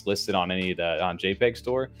that gets listed on any of the on JPEG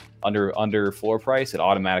store under floor price, it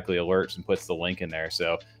automatically alerts and puts the link in there.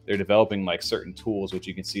 So they're developing like certain tools, which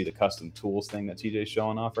you can see the custom tools thing that TJ's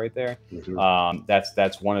showing off right there. Mm-hmm.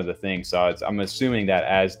 That's one of the things. So I'm assuming that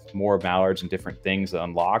as more mallards and different things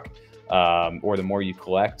unlock, or the more you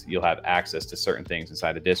collect, you'll have access to certain things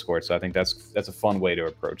inside the Discord. So I think that's a fun way to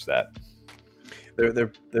approach that.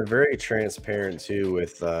 They're very transparent too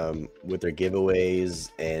with their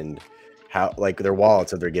giveaways and how, like, their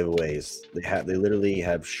wallets of their giveaways. They literally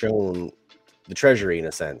have shown the treasury, in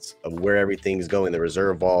a sense, of where everything's going, the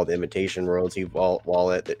reserve vault, the invitation royalty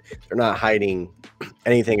wallet. They're not hiding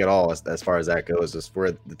anything at all as far as that goes. It's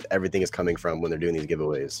where everything is coming from when they're doing these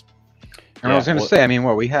giveaways. And I was going to say, I mean,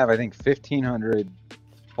 we have, I think, 1,500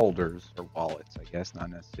 holders or wallets, I guess, not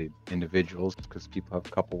necessarily individuals, because people have a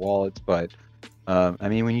couple wallets. But I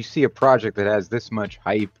mean, when you see a project that has this much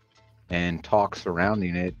hype and talk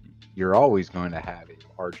surrounding it, you're always going to have a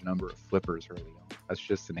large number of flippers early on. That's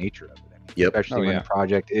just the nature of it. I mean, especially when the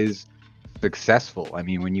project is successful. I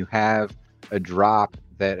mean, when you have a drop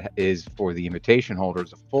that is for the invitation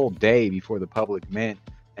holders a full day before the public mint,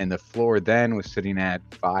 and the floor then was sitting at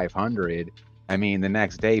 500. I mean, the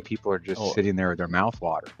next day people are just sitting there with their mouth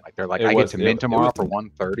watering. Like they're like, I get to mint tomorrow for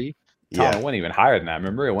 130. Yeah, it went even higher than that.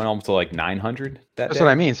 Remember, it went almost to like 900. That's what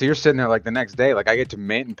I mean. So you're sitting there like the next day, like I get to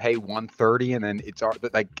mint and pay 130, and then it's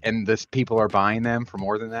like, and this people are buying them for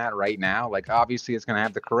more than that right now. Like obviously, it's going to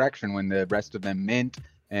have the correction when the rest of them mint,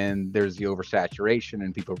 and there's the oversaturation,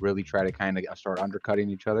 and people really try to kind of start undercutting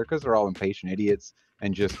each other because they're all impatient idiots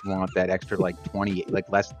and just want that extra like 20, like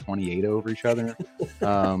less than 28 over each other.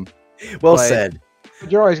 Well said.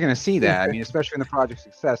 But you're always going to see that. I mean, especially when the project's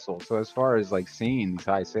successful. So as far as like seeing these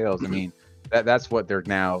high sales, I mean, that's what they're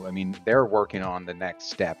now. I mean, they're working on the next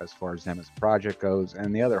step as far as them as a project goes,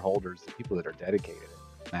 and the other holders, the people that are dedicated,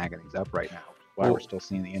 snagging these up right now. Why we're still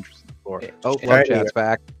seeing the interest in the floor. Oh, Love Chat's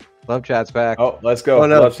back. Love Chat's back. Oh, let's go.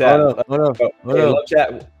 Love Chat. Love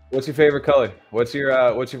Chat. What's your favorite color? What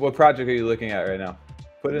project are you looking at right now?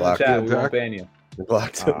 Put it in the chat. We won't ban you.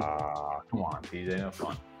 Come on, TJ, no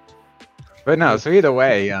fun. But no, so either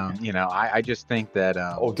way, you know, I just think that.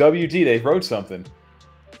 WD, they wrote something.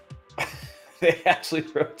 They actually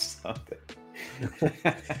wrote something.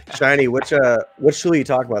 Shiny, which tool are you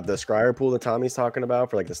talking about? The scryer pool that Tommy's talking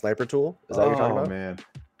about for like the sniper tool? Is that what you're talking about? Man,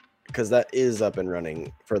 because that is up and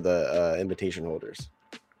running for the invitation holders.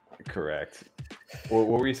 Correct. What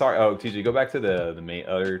were you talking? Oh, TJ, go back to the main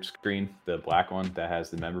other screen, the black one that has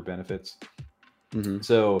the member benefits.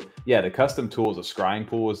 So yeah, the custom tools, the scrying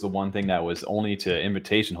pool is the one thing that was only to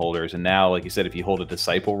invitation holders, and now, like you said, if you hold a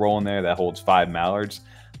disciple roll in there that holds 5 mallards,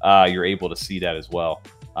 you're able to see that as well.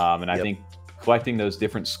 And I think collecting those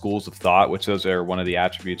different schools of thought, which those are one of the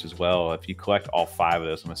attributes as well. If you collect all 5 of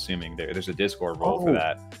those, I'm assuming there's a Discord role for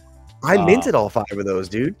that. I minted all 5 of those,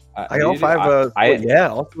 dude. I got all 5.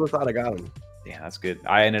 All 2 thought I got them. Yeah, that's good.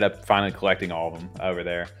 I ended up finally collecting all of them over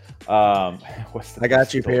there. I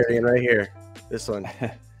got you, Perry, right here. This one.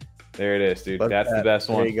 There it is, dude. That's the best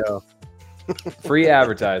one. There you go. Free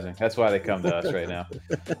advertising. That's why they come to us right now.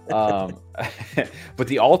 But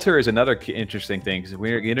the altar is another interesting thing, because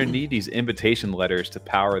we're going to need these invitation letters to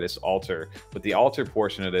power this altar. But the altar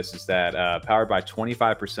portion of this is that powered by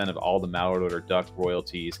 25% of all the Mallard Order Duck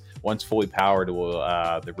royalties. Once fully powered,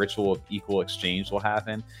 the ritual of equal exchange will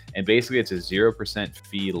happen. And basically, it's a 0%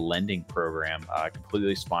 fee lending program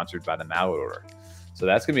completely sponsored by the Mallard Order. So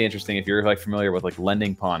that's going to be interesting if you're like familiar with like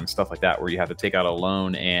Lending Pond and stuff like that, where you have to take out a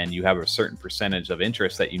loan and you have a certain percentage of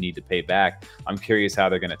interest that you need to pay back. I'm curious how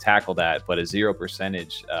they're going to tackle that, but a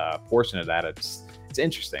 0% portion of that, it's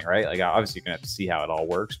interesting, right? Like obviously you're going to have to see how it all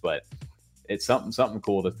works, but it's something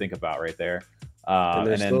cool to think about right there. And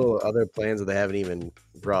there's still other plans that they haven't even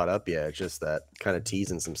brought up yet. It's just that kind of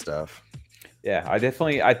teasing some stuff. Yeah,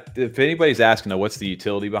 if anybody's asking, what's the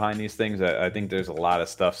utility behind these things, I think there's a lot of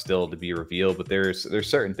stuff still to be revealed, but there's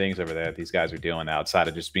certain things over there that these guys are doing outside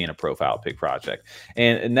of just being a profile pick project.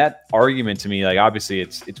 And that argument to me, like obviously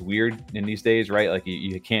it's weird in these days, right? Like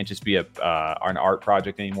you can't just be an art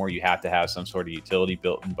project anymore. You have to have some sort of utility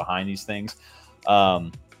built in behind these things.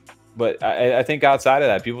 But I think outside of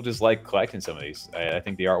that, people just like collecting some of these. I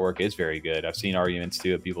think the artwork is very good. I've seen arguments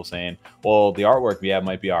too of people saying, well, the artwork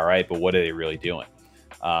might be all right, but what are they really doing?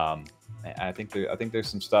 I think there's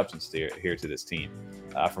some substance here to this team,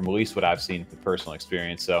 from at least what I've seen from personal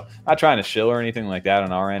experience. So not trying to shill or anything like that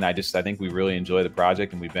on our end. I think we really enjoy the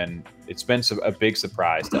project, and it's been a big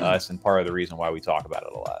surprise to us, and part of the reason why we talk about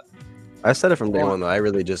it a lot. I said it from day one, though. I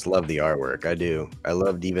really just love the artwork. I do. I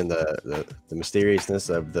loved even the mysteriousness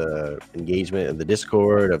of the engagement of the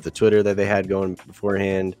Discord, of the Twitter that they had going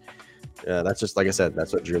beforehand. That's just, like I said,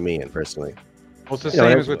 that's what drew me in personally. Well, it's the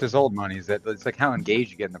same as with this old money. Is that it's like how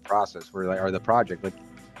engaged you get in the process, or the project. Like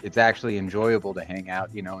it's actually enjoyable to hang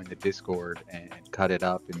out, in the Discord and cut it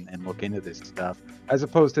up and look into this stuff. As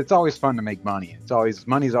opposed to, it's always fun to make money.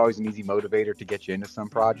 Money's always an easy motivator to get you into some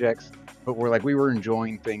projects. But we were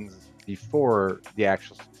enjoying things before the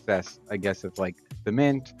actual success, I guess, of like the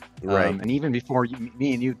mint, right? And even before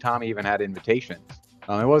me and you, Tommy, even had invitations.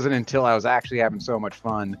 It wasn't until I was actually having so much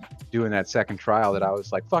fun doing that second trial that I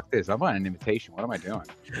was like, "Fuck this! I'm buying an invitation. What am I doing?"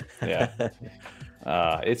 Yeah,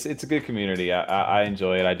 it's a good community. I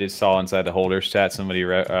enjoy it. I just saw inside the holders chat somebody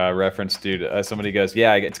referenced, dude. Somebody goes,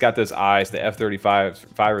 "Yeah, it's got those eyes. The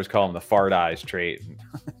F-35ers call them the fart eyes trait."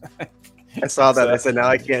 I saw that. I said, now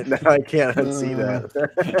I can't unsee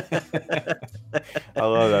that. I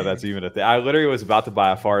love that. That's even a thing. I literally was about to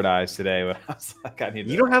buy a Fart Eyes today, but I was like, I need.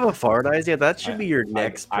 You don't have a Fart Eyes yet? That should be your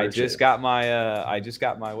next. I just got my.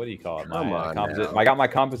 What do you call it? I got my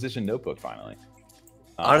composition notebook finally.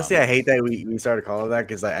 Honestly, I hate that we started calling it that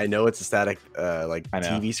because I know it's a static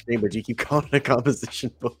TV screen, but you keep calling it a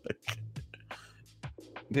composition book.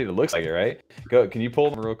 Dude, it looks like it, right? Go. Can you pull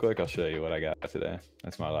them real quick? I'll show you what I got today.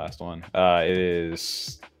 That's my last one. It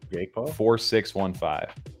is Jake Paul 4615.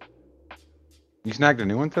 You snagged a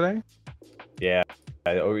new one today? Yeah.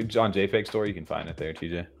 On JPEG Store, you can find it there,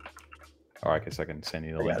 TJ. Or I guess I can send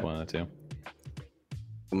you the link to one of the two.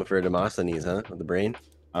 I'm for Demosthenes, huh? With the brain.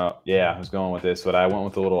 Oh yeah, I was going with this, but I went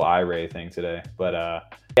with the little iRay thing today. But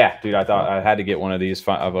yeah, dude, I thought I had to get one of these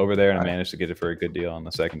over there, and I managed to get it for a good deal on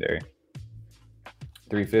the secondary.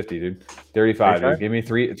 350, dude. 35, dude. Give me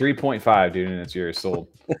 3.5, dude, and it's yours. Sold.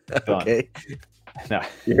 Done. Okay. No.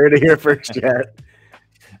 You heard it here first, chat.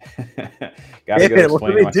 Gotta go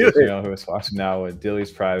explain to my sister who is watching now what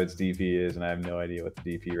Dilly's Private's DP is, and I have no idea what the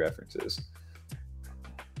DP reference is.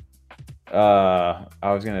 I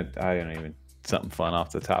don't even, something fun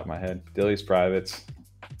off the top of my head. Dilly's Privates.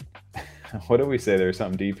 What did we say? There was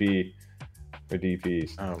something DP or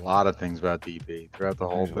DPs. A lot of things about DP throughout the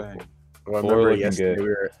whole thing. Well, I remember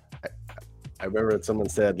yesterday I remember what someone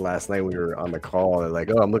said last night we were on the call. They're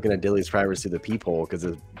like, "Oh, I'm looking at Dilly's Privates through the peephole because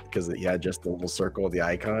he had just the little circle of the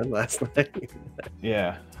icon last night."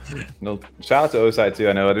 Yeah. No, shout out to Osai too.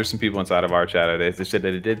 I know there's some people inside of our chat today. They said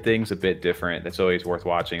that it did things a bit different. That's always worth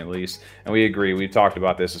watching at least. And we agree. We've talked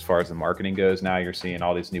about this as far as the marketing goes. Now you're seeing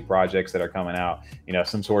all these new projects that are coming out,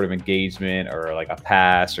 some sort of engagement or like a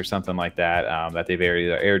pass or something like that, that they've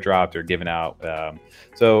either airdropped or given out.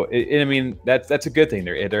 So I mean, that's a good thing.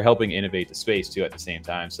 They're helping innovate the space too at the same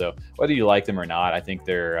time. So whether you like them or not, I think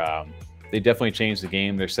they definitely changed the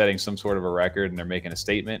game. They're setting some sort of a record and they're making a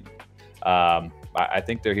statement. I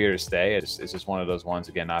think they're here to stay. It's just one of those ones,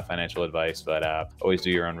 again, not financial advice, but always do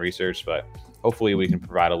your own research. But hopefully we can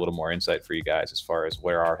provide a little more insight for you guys as far as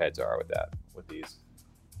where our heads are with these.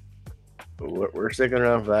 We're sticking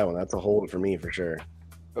around for that one. That's a hold for me for sure.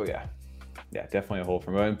 Oh yeah. Yeah, definitely a hold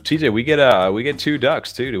for me. TJ, we get 2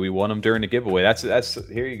 ducks too. Do we want them during the giveaway? That's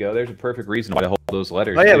here you go. There's a perfect reason why to hold those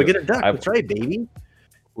letters. Oh yeah, we get a duck. That's right, baby.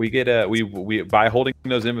 We get we by holding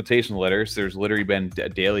those invitation letters, there's literally been a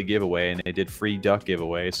daily giveaway, and they did free duck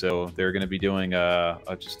giveaway. So they're going to be doing I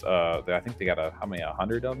think they got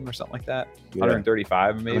 100 of them or something like that. Yeah.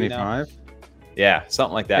 135 maybe 25? now. Yeah,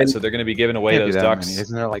 something like that. So they're going to be giving away those ducks. Many.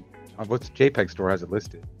 Isn't there like what's JPEG Store has it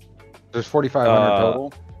listed? There's 4,500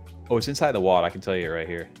 total. Oh, it's inside the wallet. I can tell you right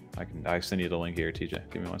here. I send you the link here, TJ.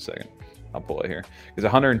 Give me 1 second. I'll pull it here. There's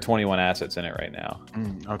 121 assets in it right now.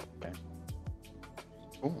 Okay.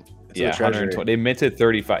 Ooh, yeah, 120. They minted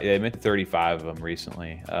 35. Yeah, they minted 35 of them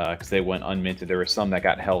recently because they went unminted. There were some that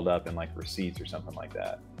got held up in like receipts or something like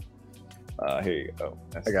that. Here you go.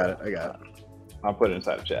 I got it. I'll put it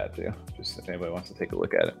inside the chat too, just if anybody wants to take a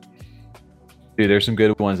look at it. Dude, there's some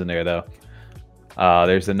good ones in there though.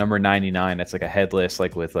 There's the number 99. That's like a headless,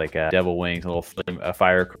 like with like devil wings, a little flame, a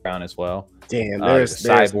fire crown as well. Damn, there's a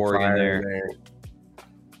cyborg in there.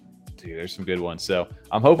 Dude, there's some good ones. So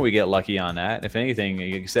I'm hoping we get lucky on that. If anything,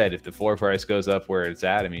 like you said, if the floor price goes up where it's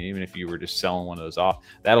at, I mean, even if you were just selling one of those off,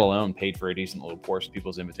 that alone paid for a decent little portion of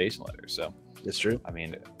people's invitation letters. So it's true. I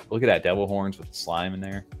mean, look at that devil horns with the slime in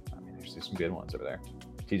there. I mean, there's some good ones over there.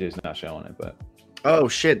 TJ's not showing it, but oh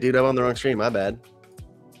shit, dude, I'm on the wrong stream. My bad.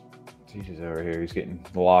 TJ's over here. He's getting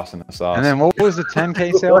lost in the sauce. And then what was the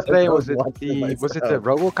 10K sale today? Was it the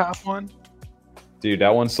RoboCop one? Dude,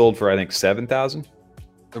 that one sold for I think 7,000.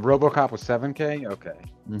 The RoboCop was 7K. Okay.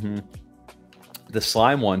 Mm-hmm. The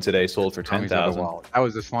slime one today sold for 10,000. That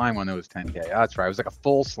was the slime one that was 10K. That's right. It was like a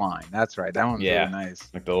full slime. That's right. That one was really nice.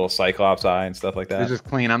 Like the little Cyclops eye and stuff like that. It was just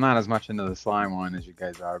clean. I'm not as much into the slime one as you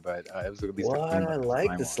guys are, but it was at least I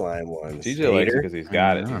like the slime one. TJ likes it because he's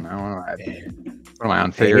got it. I don't know. What am I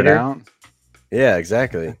on? Figure it out? Yeah,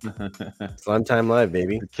 exactly. Slime Time Live,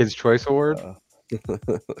 baby. The Kids' Choice Award.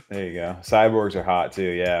 There you go. Cyborgs are hot too.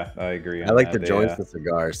 Yeah, I agree. I like the joints and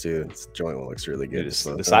cigars too. This joint one looks really good.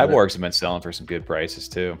 Dude, the cyborgs have been selling for some good prices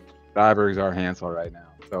too. Cyborgs are Hansel right now.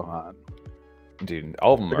 So hot. Dude,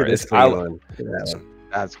 all of them are. That's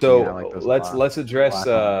so like let's address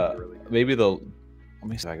maybe the. Let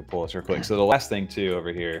me see if I can pull this real quick. So the last thing too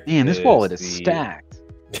over here. Man, this wallet is stacked.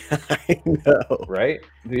 I know, right?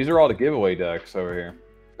 These are all the giveaway ducks over here.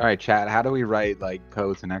 All right, chat. How do we write like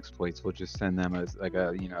codes and exploits? We'll just send them as like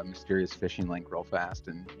a mysterious phishing link real fast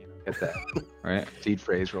and get that right seed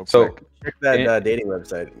phrase real quick. Check that dating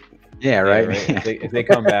website. Yeah, right. If they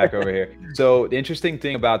come back over here. So the interesting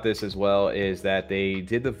thing about this as well is that they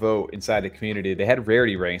did the vote inside the community. They had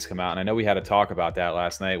rarity ranks come out, and I know we had a talk about that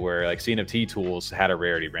last night, where like CNFT Tools had a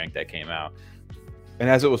rarity rank that came out, and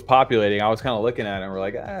as it was populating, I was kind of looking at it, and we're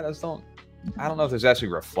like, I don't know if this actually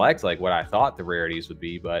reflects like what I thought the rarities would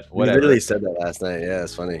be, but whatever. We literally said that last night. Yeah,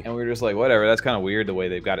 it's funny. And we were just like, whatever. That's kind of weird the way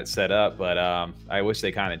they've got it set up, but I wish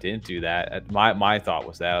they kind of didn't do that. My thought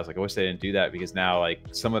was that I was like, I wish they didn't do that, because now like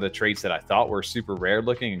some of the traits that I thought were super rare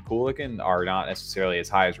looking and cool looking are not necessarily as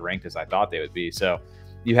high as ranked as I thought they would be. So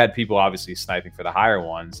you had people obviously sniping for the higher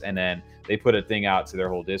ones, and then they put a thing out to their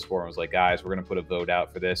whole Discord and was like, guys, we're gonna put a vote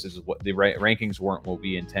out for this. This is what the rankings weren't what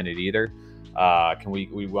we intended either.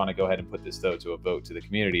 We want to go ahead and put this though to a vote to the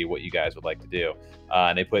community, what you guys would like to do.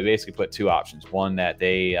 And they basically put two options. One, that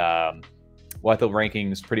they let the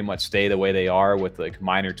rankings pretty much stay the way they are with like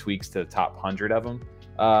minor tweaks to the top 100 of them,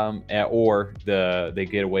 or they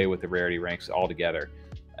get away with the rarity ranks altogether.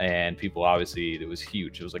 And people, obviously, it was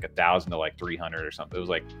huge. It was like 1,000 to like 300 or something. It was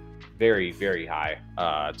like very, very high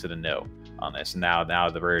to the no on this. And now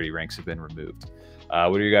the rarity ranks have been removed.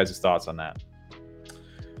 What are your guys' thoughts on that?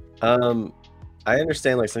 I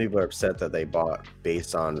understand like some people are upset that they bought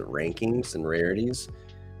based on rankings and rarities,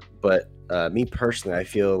 but me personally, I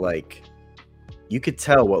feel like you could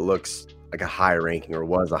tell what looks like a high ranking or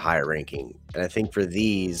was a high ranking. And I think for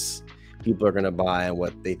these, people are going to buy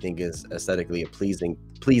what they think is aesthetically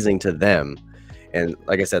pleasing to them. And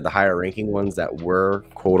like I said, the higher ranking ones that were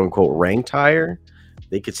quote unquote ranked higher,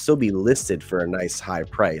 they could still be listed for a nice high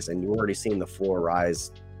price. And you've already seen the floor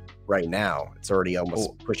rise right now. It's already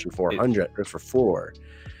almost pushing 400 for floor.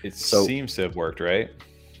 It seems to have worked, right?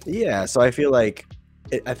 Yeah. So I feel like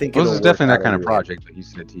I think this is definitely that kind of project that you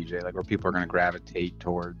said, TJ, like where people are going to gravitate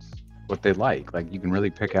towards what they like. Like you can really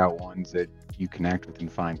pick out ones that you connect with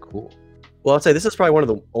and find cool. Well, I'd say this is probably one of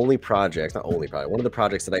the only projects, not only probably, one of the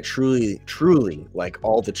projects that I truly like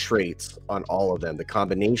all the traits on all of them. The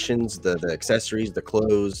combinations, the accessories, the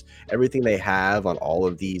clothes, everything they have on all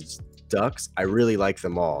of these ducks. I really like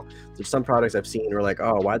them all. There's some products I've seen where like,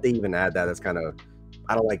 oh, why'd they even add that? That's kind of,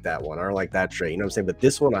 I don't like that one. I don't like that trait. You know what I'm saying? But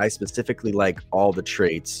this one, I specifically like all the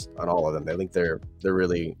traits on all of them. I think it's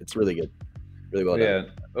really good. Really well done.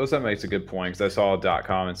 Yeah, Osam makes a good point, because I saw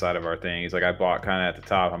 .com inside of our thing. He's like, I bought kind of at the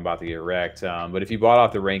top. I'm about to get wrecked. But if you bought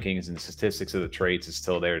off the rankings and the statistics of the traits, it's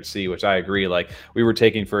still there to see, which I agree. Like we were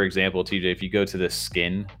taking, for example, TJ, if you go to the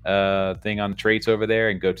skin thing on the traits over there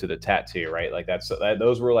and go to the tattoo, right? Like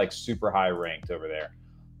those were like super high ranked over there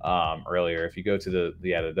earlier. If you go to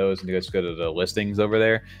those and you just go to the listings over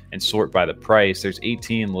there and sort by the price, there's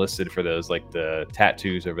 18 listed for those, like the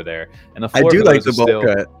tattoos over there. And the floor I do like the bowl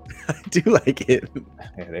cut. I do like it.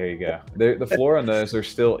 Yeah, there you go. The floor on those are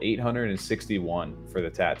still 861 for the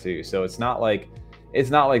tattoo. So it's not like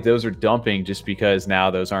those are dumping just because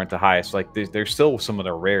now those aren't the highest. Like there's still some of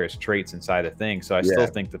the rarest traits inside the thing. So I still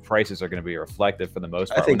think the prices are going to be reflective for the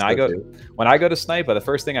most part. When I go to snipe, the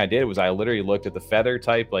first thing I did was I literally looked at the feather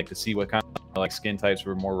type, like to see what kind of like skin types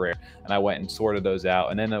were more rare, and I went and sorted those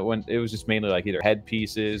out. And then when it was just mainly like either head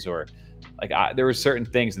pieces or like there were certain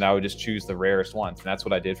things, and I would just choose the rarest ones. And that's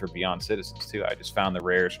what I did for Beyond Citizens too. I just found the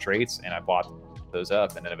rarest traits and I bought those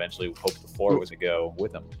up, and then eventually hope the floor was to go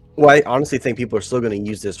with them. Well, I honestly think people are still going to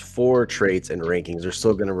use this for traits and rankings. They're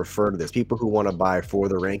still going to refer to this. People who want to buy for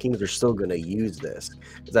the rankings, they're still going to use this.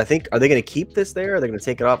 Because I think, are they going to keep this there? Are they going to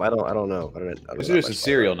take it off? I don't know. Those are just the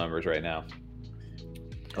serial numbers right now.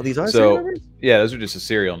 Oh, these are serial numbers? Yeah, those are just the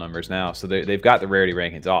serial numbers now. So they've got the rarity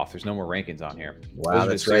rankings off. There's no more rankings on here. Wow,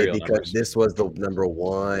 that's right, because this was the number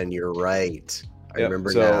one. You're right. I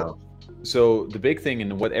remember now. So the big thing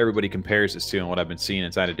and what everybody compares this to, and what I've been seeing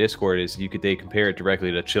inside of Discord, is they compare it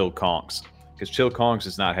directly to Chilled Kongs, because Chilled Kongs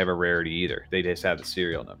does not have a rarity either. They just have the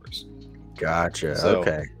serial numbers. Gotcha. So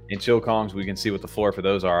okay. In Chilled Kongs, we can see what the floor for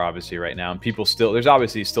those are obviously right now, and there's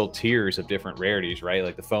obviously still tiers of different rarities, right?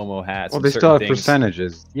 Like the FOMO hats. Well, they still have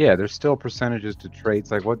percentages. Yeah, there's still percentages to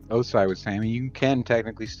traits, like what Osai was saying. I mean, you can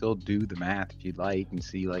technically still do the math if you'd like and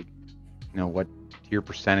see like, what tier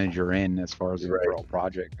percentage you're in as far as the overall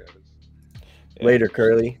project goes. Yeah. Later,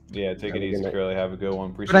 Curly. Yeah, take it easy, Curly. Have a good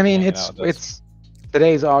one. Appreciate. But I mean, it's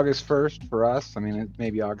today's August 1st for us. I mean, it may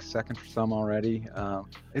be August 2nd for some already.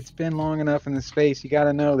 It's been long enough in the space. You got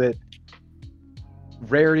to know that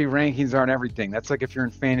rarity rankings aren't everything. That's like if you're in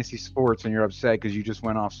fantasy sports and you're upset because you just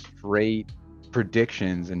went off straight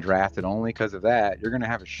predictions and drafted only because of that, you're going to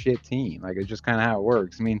have a shit team. Like, it's just kind of how it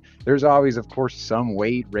works. I mean, there's always, of course, some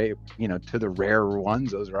weight, to the rarer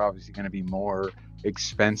ones. Those are obviously going to be more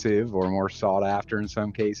expensive or more sought after in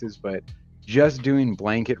some cases, but just doing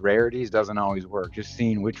blanket rarities doesn't always work. Just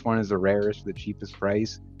seeing which one is the rarest for the cheapest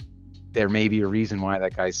price there may be a reason why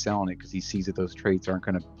that guy's selling it, because he sees that those traits aren't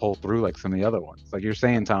going to pull through like some of the other ones. Like you're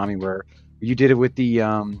saying, Tommy, where you did it with the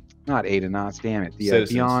not Aeronauts, damn it,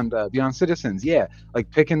 the Beyond Citizens. Yeah, like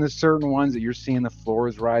picking the certain ones that you're seeing the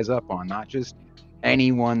floors rise up on, not just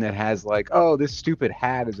anyone that has like, oh, this stupid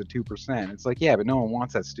hat is a 2%. It's like, yeah, but no one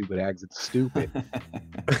wants that stupid hat because it's stupid.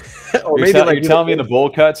 Or maybe you're telling me the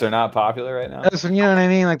bowl cuts are not popular right now. You know what I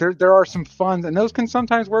mean? Like there are some fun, and those can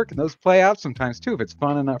sometimes work, and those play out sometimes too if it's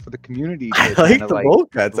fun enough for the community to like the bowl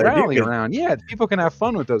cuts rally around. Yeah, people can have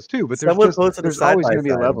fun with those too, but there's always going to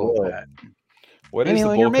be a level of that. What is the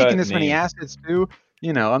when you're making this many assets too,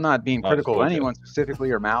 you know, I'm not being critical of anyone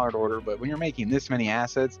specifically or Mallard Order, but when you're making this many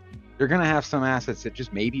assets, you're going to have some assets that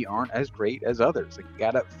just maybe aren't as great as others. Like you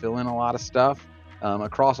got to fill in a lot of stuff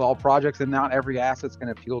across all projects, and not every asset's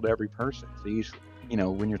going to appeal to every person. So you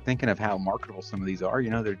know, when you're thinking of how marketable some of these are, you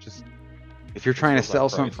know, they're just, if you're trying to sell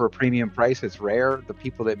something for a premium price, it's rare. The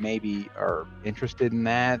people that maybe are interested in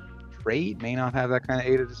that trait may not have that kind of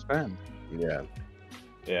ADA to spend. Yeah.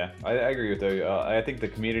 Yeah, I agree with you. I think the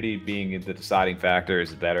community being the deciding factor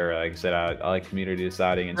is better. Like I said, I like community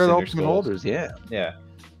deciding and Cinder Skulls. Holders, yeah. Yeah,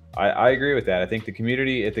 I agree with that. I think the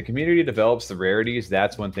community, if the community develops the rarities,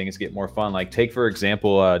 that's when things get more fun. Like take, for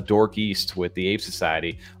example, Dork East with the Ape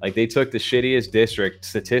Society. Like they took the shittiest district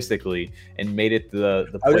statistically and made it the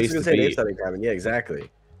place to be. Yeah,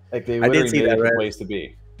 exactly. Like they literally made it the place to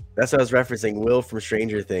be. That's what I was referencing. Will from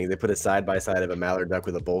Stranger Things. They put a side by side of a mallard duck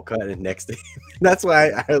with a bowl cut, and next to him. That's why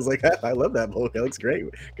I was like, I love that bowl cut. It looks great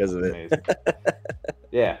because of it.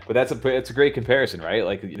 Yeah, but it's a great comparison, right?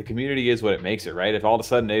 Like the community is what it makes it, right? If all of a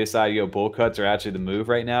sudden they decide, bull cuts are actually the move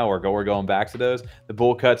right now, or we're going back to those, the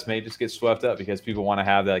bull cuts may just get swept up because people want to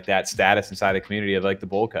have like that status inside the community of like the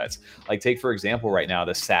bull cuts. Like take for example right now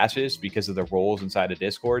the sashes, because of the roles inside the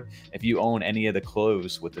Discord. If you own any of the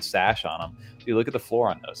clothes with the sash on them, you look at the floor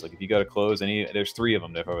on those. Like if you go to clothes, there's 3 of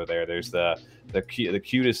them over there. There's the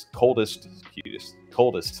coldest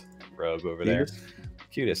robe over there.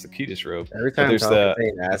 The cutest robe. Every time there's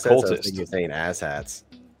saying assets, you're saying ass hats.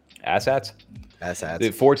 Ass hats? Ass hats.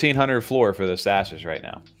 The 1,400 floor for the sashes right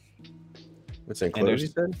now. What's in clothes, you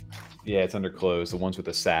said? Yeah, it's under clothes. The ones with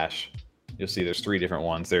the sash. You'll see there's 3 different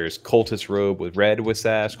ones. There's cultist robe with red with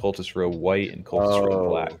sash, cultist robe white, and cultist robe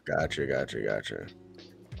black. Gotcha.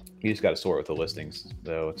 You just got to sort with the listings,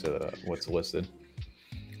 though, to what's listed.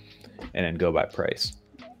 And then go by price.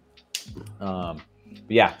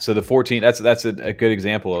 Yeah, so the 14, that's a good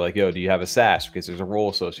example of like, do you have a sash? Because there's a role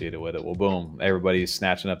associated with it. Well, boom, everybody's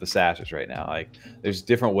snatching up the sashes right now. Like there's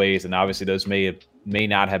different ways, and obviously those may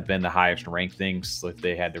not have been the highest ranked things if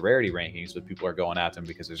they had the rarity rankings, but people are going at them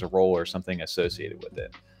because there's a role or something associated with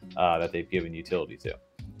it that they've given utility to.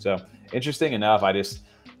 So interesting enough, there's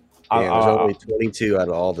only 22 out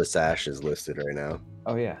of all the sashes listed right now.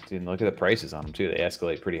 Oh yeah, dude, look at the prices on them too. They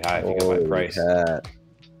escalate pretty high if you go by price.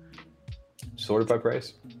 Sorted by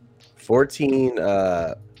price.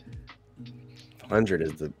 1,400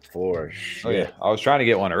 is the floor. Shit. Oh yeah, I was trying to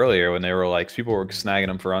get one earlier when they were like, people were snagging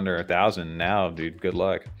them for under 1,000. Now, dude, good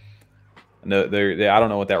luck. No, I don't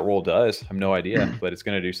know what that role does. I have no idea, but it's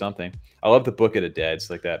gonna do something. I love the Book of the Dead.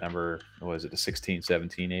 It's like that number. What is it? The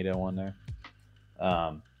 1617 801 there.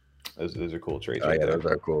 Those are cool traits. Oh yeah, those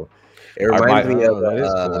are cool. It reminds me of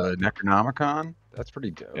the Necronomicon. That's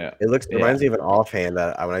pretty dope. Yeah, reminds me of an offhand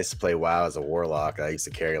that when I used to play WoW as a warlock, I used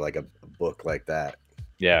to carry like a book like that.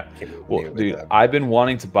 Yeah, well, dude, I've been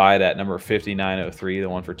wanting to buy that number 5903, the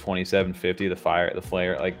one for 2750, the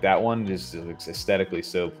flare. Like that one just looks aesthetically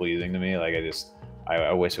so pleasing to me. Like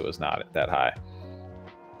I wish it was not that high.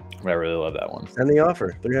 But I really love that one. Send the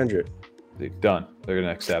offer, 300. Dude, done. They're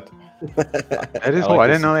gonna accept. That is cool. I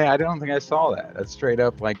didn't know. I don't think I saw that. That's straight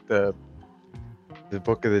up like the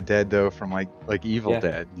Book of the Dead though, from like Evil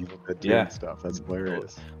Dead 2 and stuff. That's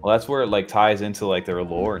hilarious. Well, that's where it like ties into like their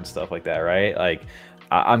lore and stuff like that, right? Like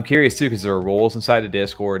I'm curious too, because there are roles inside the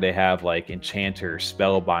Discord. They have like Enchanter,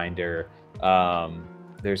 Spellbinder,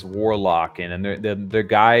 there's Warlock, and their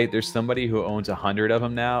guy, there's somebody who owns 100 of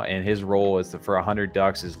them now, and his role is for 100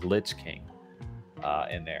 ducks is Lich King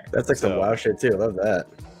in there. That's like some WoW shit too. I love that.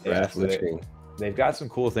 Yeah, so they've got some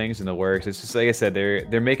cool things in the works. It's just like I said,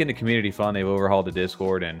 they're making the community fun. They've overhauled the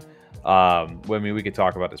Discord, and I mean, we could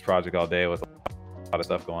talk about this project all day with a lot of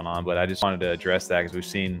stuff going on, but I just wanted to address that because we've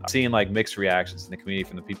seen like mixed reactions in the community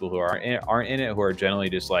from the people who aren't in it, who are generally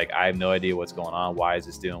just like, I have no idea what's going on. Why is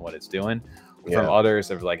this doing what it's doing? From others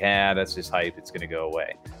that are like, that's just hype. It's going to go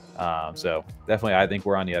away. So definitely, I think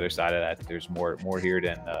we're on the other side of that. I think there's more here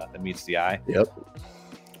than meets the eye. Yep.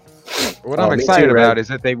 What I'm excited about is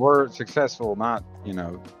that they were successful. Not,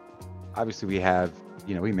 obviously we have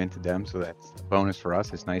we minted them, so that's a bonus for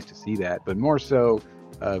us. It's nice to see that, but more so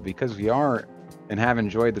because we are and have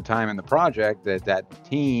enjoyed the time in the project, that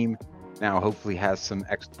team now hopefully has some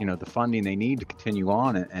the funding they need to continue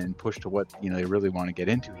on and push to what they really want to get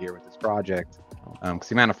into here with this project. Because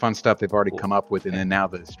the amount of fun stuff they've already come up with, and then now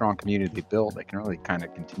the strong community they built, they can really kind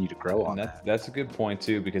of continue to grow on that. That's a good point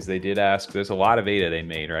too, because they did ask. There's a lot of ADA they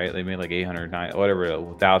made, right? They made like 800, whatever,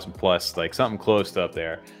 1,000 plus, like something close to up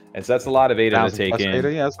there. And so that's a lot of ADA to take in.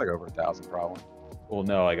 ADA? Yeah, it's like over 1,000 probably. Well,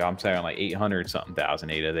 no, like I'm saying, like 800 something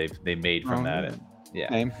thousand ADA they made from that. And,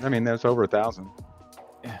 yeah, I mean, that's over 1,000.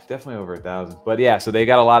 Yeah, definitely over 1,000. But yeah, so they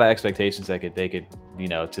got a lot of expectations they could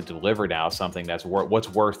to deliver now something that's what's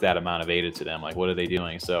worth that amount of ADA to them. Like, what are they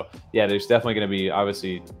doing? So yeah, there's definitely going to be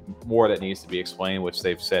obviously more that needs to be explained, which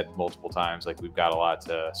they've said multiple times. Like, we've got a lot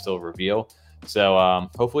to still reveal. So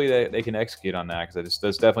hopefully they can execute on that, because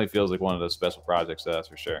this definitely feels like one of those special projects. That's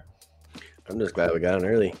for sure. I'm just glad we got in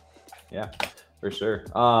early. Yeah, for sure.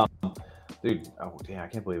 Dude, oh damn, I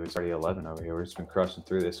can't believe it's already 11 over here. We've just been crushing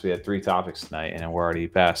through this. We had 3 topics tonight, and we're already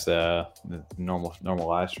past the normal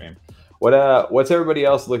live stream. What's everybody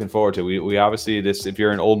else looking forward to? We obviously, this, if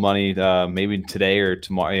you're in old money, maybe today or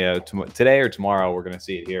tomorrow. Yeah, today or tomorrow, we're gonna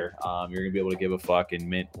see it here. You're gonna be able to give a fuck and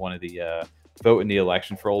mint one of the vote in the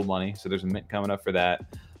election for old money. So there's a mint coming up for that.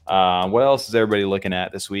 What else is everybody looking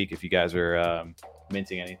at this week? If you guys are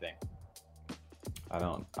minting anything,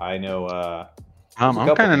 I know. I'm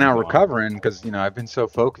kind of now recovering because I've been so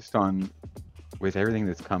focused on with everything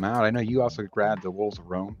that's come out. I know you also grabbed the Wolves of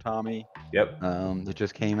Rome, Tommy. Yep. That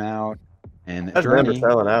just came out, and I remember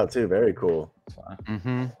selling out too. Very cool.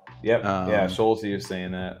 Mm-hmm. Yep. Yeah. Schulte was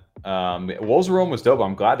saying that. Wolves of Rome was dope.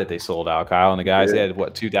 I'm glad that they sold out, Kyle, and the guys. They had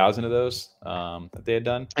 2,000 of those that they had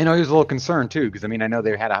done. I know he was a little concerned too, because I know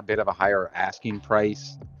they had a bit of a higher asking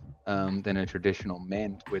price than a traditional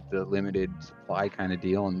mint with the limited supply kind of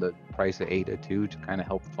deal, and the price of ADA too, to kind of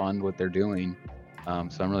help fund what they're doing.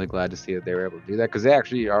 So I'm really glad to see that they were able to do that, because they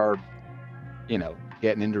actually are,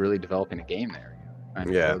 getting into really developing a game there.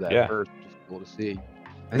 First, which is cool to see.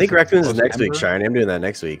 I think Raccoons is next week, Shine. I'm doing that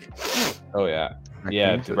next week. Oh yeah,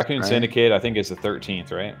 Raccoon Syndicate. I think it's the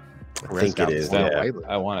 13th, right? I think it is. Yeah.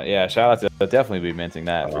 I want it. Yeah, shout out to definitely be minting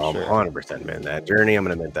that. For sure. 100% mint that. Journey, I'm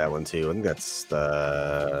gonna mint that one too. I think that's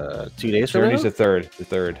the 2 days from now. Journey's the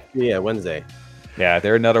third. Yeah, Wednesday. Yeah,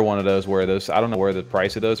 they're another one of those where I don't know where the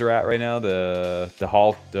price of those are at right now. The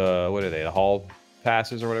hall, what are they? The hall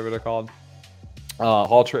passes or whatever they're called.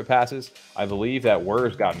 Hall trip passes. I believe that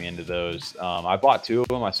Wurs got me into those. I bought 2 of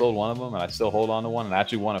them. I sold one of them, and I still hold on to one, and I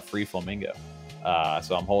actually won a free flamingo.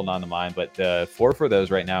 So I'm holding on to mine, but the floor for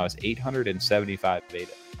those right now is 875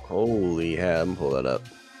 beta. Holy hell, I'm pull that up.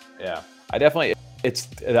 Yeah,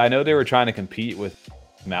 I know they were trying to compete with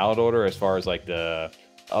Mallet Order as far as like the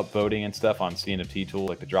upvoting and stuff on CNFT tool,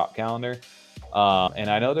 like the drop calendar. And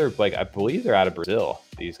I know they're I believe they're out of Brazil,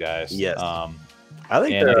 these guys. Yes. I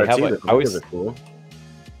think they have the cool.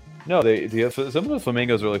 No, some of the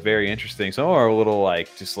flamingos are very interesting. Some are a little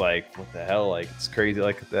just what the hell, it's crazy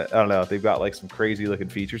like that. I don't know. They've got some crazy looking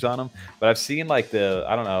features on them. But I've seen I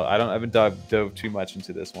don't know. I haven't dove too much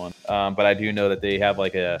into this one. But I do know that they have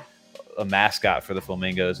a mascot for the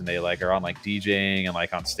flamingos, and they are on DJing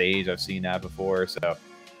and on stage. I've seen that before. So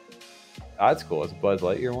that's cool. It's a Buzz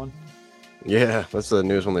Lightyear one. Yeah, that's the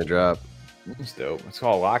newest one they dropped. It's dope. It's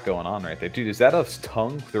got a lot going on right there, dude. Is that a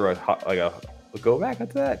tongue through a go back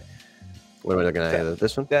at that? What am I looking at?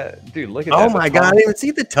 This one? Dude, look at that. Oh my god, I didn't even see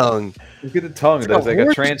the tongue. Look at the tongue. There's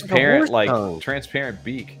a transparent, transparent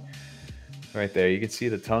beak right there. You can see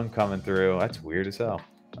the tongue coming through. That's weird as hell.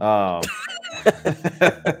 I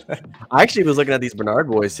actually was looking at these Bernard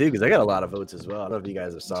boys too, because I got a lot of votes as well. I don't know if you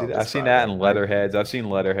guys have saw. I've seen that in Leatherheads. I've seen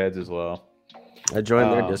Leatherheads as well. I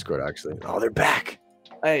joined their Discord actually. Oh, they're back.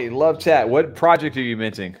 Hey, love chat. What project are you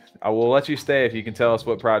minting? I will let you stay if you can tell us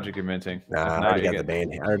what project you're minting. Nah, I already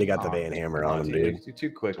got the band hammer on them, dude. You're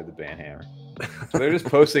too quick with the band hammer. So they're just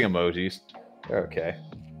posting emojis. They're okay.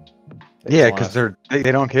 Yeah, because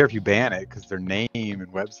they don't care if you ban it, because their name and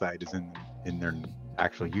website is in their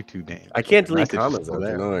actual YouTube name. I can't delete comments. That's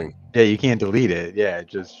annoying. Yeah, you can't delete it. Yeah, it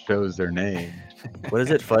just shows their name. What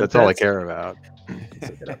is it? Fud That's all I care about.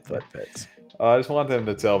 Let's look it up. Fud Pets. I just want them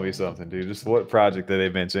to tell me something, dude. Just what project are they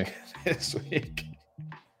minting this week?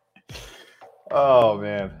 Oh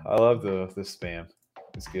man, I love the spam.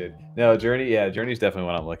 It's good. No, Journey. Yeah, Journey's definitely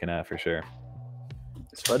what I'm looking at for sure.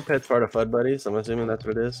 Is Fud Pets part of Fud Buddies? I'm assuming that's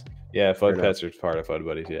what it is. Yeah, Fud Pets are part of Fud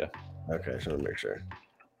Buddies. Yeah. Okay, I just want to make sure.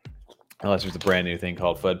 Unless there's a brand new thing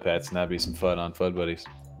called Fud Pets, and that'd be some fun on Fud Buddies.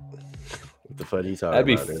 What the fud he's talking That'd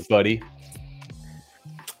be about, dude. fuddy.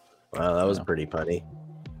 Wow, that was pretty punny.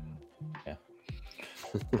 Yeah.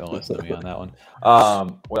 Don't listen to me on that one.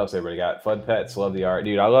 What else everybody got? Fud Pets, love the art,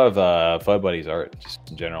 dude. I love Fud Buddy's art just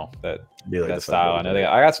in general. That style. I know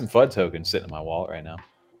I got some Fud tokens sitting in my wallet right now.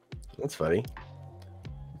 That's funny.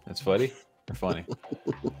 That's funny or funny?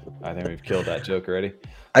 I think we've killed that joke already.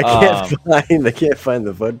 I can't find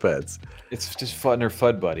the Fud Pets. It's just Fud or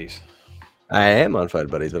Fud Buddies. I am on Fud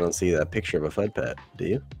Buddies, but I don't see that picture of a Fud Pet. Do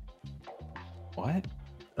you? What?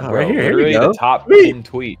 Oh, right here. Here we go. The top pinned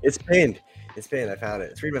tweet. It's pinned. It's pinned. I found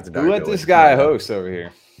it. 3 months of Who let this guy host over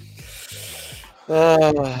here?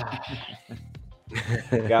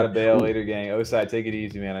 Gotta bail later, gang. Osai, take it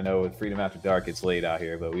easy, man. I know with Freedom After Dark, it's late out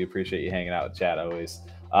here, but we appreciate you hanging out with chat always.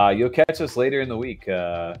 You'll catch us later in the week,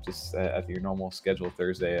 just at your normal scheduled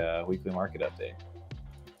Thursday weekly market update.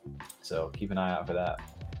 So keep an eye out for that.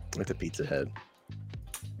 With the Pizza Head.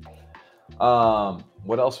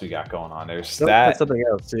 What else we got going on? There's something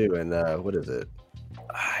else too, and what is it?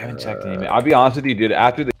 I haven't checked any. I'll be honest with you, dude.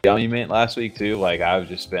 After the Yummy Mint last week too, like I've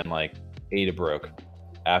just been like Ada broke.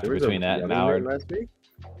 After between that and Mallard.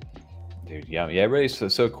 Dude, Yummy. Yeah,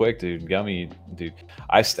 everybody's so quick, dude. Yummy, dude.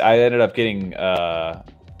 I ended up getting a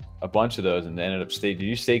bunch of those and ended up Did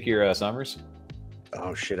you stake your Summers?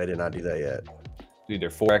 Oh shit, I did not do that yet. Dude, they're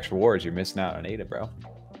 4x rewards. You're missing out on Ada, bro.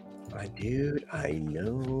 I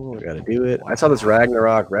know. I gotta do it. I saw this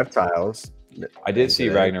Ragnarok Reptiles. I did see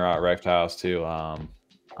Ragnarok Reptiles too.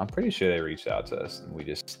 I'm pretty sure they reached out to us and we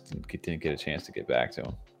just didn't get a chance to get back to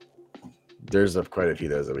them. There's quite a few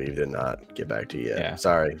of those that we did not get back to yet. Yeah.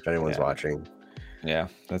 Sorry if anyone's watching. Yeah,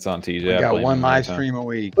 that's on TJ. We got one live stream a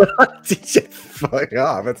week. TJ, fuck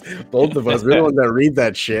off. That's both of us. We're the ones that read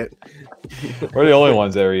that shit. We're the only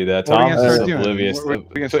ones that read that. Tom's oblivious.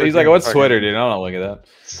 He's like, what's Twitter, dude? I don't look at that.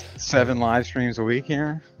 7 live streams a week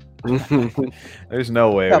here. There's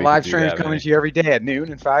no way. Got live streams coming to you every day at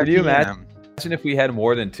noon and 5 p.m. Imagine if we had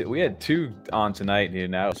more than 2. We had 2 on tonight,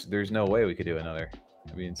 dude. Now there's no way we could do another.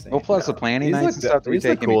 That'd be insane. Well, plus the planning nights and stuff that we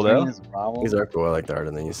take in between is a problem. These are cool. I like the art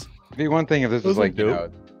in these. It'd be one thing if this was like,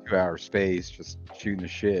 2-hour space, just shooting the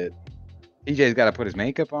shit. DJ's got to put his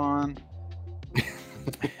makeup on.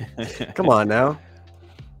 Come on now.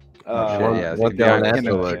 What down and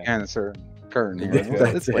a certain curtain here.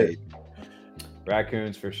 Let's wait.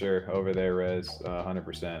 Raccoons for sure over there, Rez,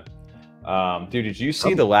 100%. Dude, did you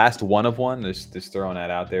see the last one of one? Just throwing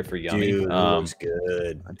that out there for Yummy. Dude, looks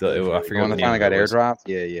good. I forgot the one that finally got airdropped.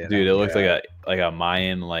 Yeah. Dude, it looked like a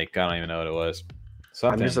Mayan, like I don't even know what it was.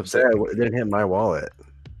 Something. I'm just upset it didn't hit my wallet.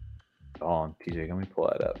 Oh, TJ, let me pull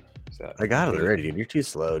that up. I got it already, dude. You're too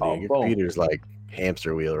slow, dude. Your computer's like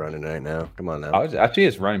hamster wheel running right now. Come on now. Actually,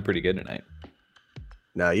 it's running pretty good tonight.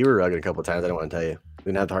 No, you were rugging a couple times. I don't want to tell you.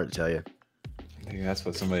 Didn't have the heart to tell you. I think that's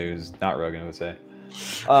what somebody who's not rugging would say.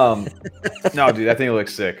 No, dude, I think it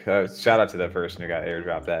looks sick. Shout out to that person who got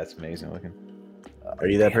airdropped. That's amazing looking. Are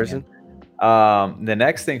you that person? The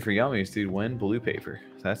next thing for Yummy is, dude, win blue paper.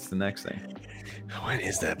 That's the next thing. When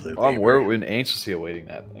is that blue paper? We're anxiously awaiting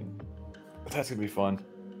that thing. That's gonna be fun.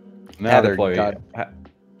 Now they're Well,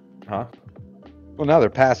 now they're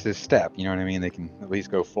past this step. You know what I mean? They can at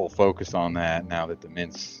least go full focus on that now that the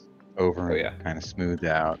mint's over and kind of smoothed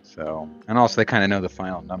out. So, and also they kind of know the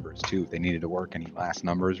final numbers too. If they needed to work any last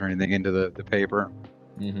numbers or anything into the paper.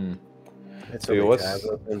 Mm-hmm.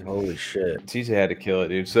 Dude, holy shit. TJ had to kill it,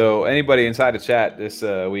 dude. So anybody inside the chat this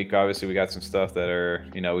week, obviously we got some stuff that are,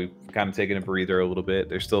 we've kind of taken a breather a little bit.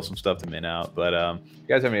 There's still some stuff to mint out, but if you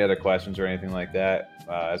guys have any other questions or anything like that,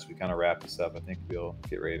 as we kind of wrap this up, I think we'll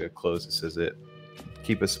get ready to close this as it.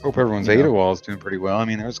 Keep us. Hope everyone's ADA wall is doing pretty well. I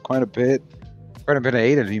mean, there's quite a bit of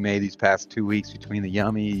ADA to be made these past 2 weeks between the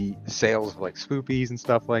Yummy sales of like spoopies and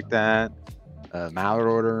stuff like that, Mallard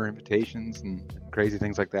order invitations and crazy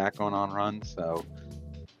things like that going on runs. So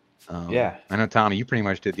I know, Tommy, you pretty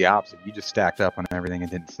much did the opposite. You just stacked up on everything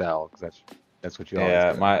and didn't sell because that's what you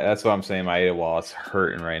always do. That's what I'm saying. My ADA wall is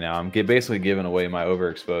hurting right now. I'm basically giving away my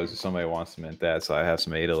overexposed if somebody wants to mint that. So I have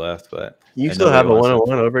some ADA left, but you still have a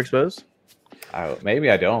 101 overexposed? Maybe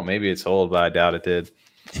I don't. Maybe it's old, but I doubt it did.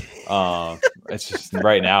 It's just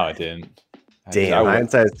right now it didn't. Damn,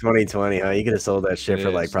 hindsight's 2020. Huh? You could have sold that shit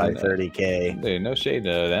for like probably $30K. Dude, no shade to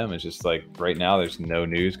them. It's just like right now there's no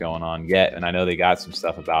news going on yet, and I know they got some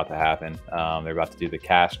stuff about to happen. They're about to do the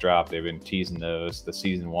cash drop. They've been teasing those, the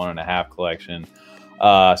season 1.5 collection.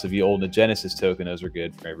 So if you hold the Genesis token, those are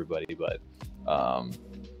good for everybody. But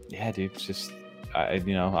yeah, dude, it's just.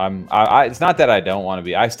 It's not that I don't want to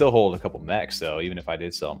be. I still hold a couple mechs, so even if I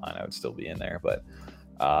did sell mine, I would still be in there. But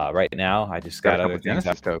right now, I just got other things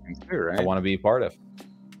tokens too, right? I want to be part of.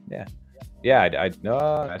 Yeah. I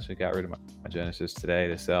actually got rid of my Genesis today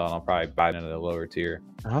to sell, and I'll probably buy it into the lower tier.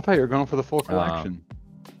 I thought you were going for the full collection.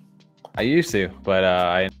 I used to, but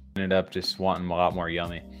I ended up just wanting a lot more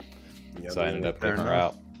Yummy. So I ended up picking her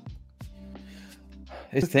out.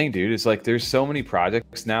 It's the thing, dude. It's like there's so many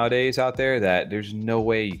projects nowadays out there that there's no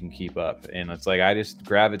way you can keep up. And it's like I just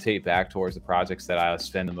gravitate back towards the projects that I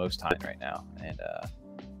spend the most time right now. And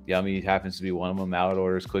Yummy happens to be one of them. Mallet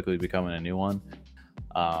Order is quickly becoming a new one.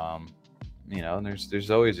 You know, and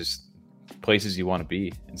there's always just places you want to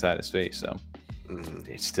be inside of space. So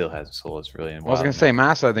it still has a soul. It's really. I was gonna say,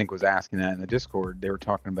 Massa, I think, was asking that in the Discord. They were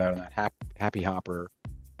talking about in that Happy Hopper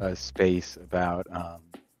space about.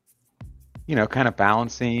 You know, kind of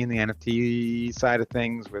balancing the NFT side of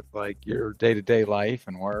things with like your day-to-day life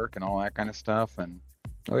and work and all that kind of stuff. And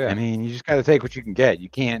I mean, you just got to take what you can get. You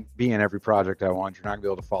can't be in every project I want. You're not gonna be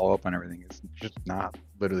able to follow up on everything. It's just not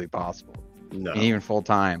literally possible. No. And even full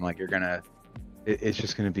time, like it's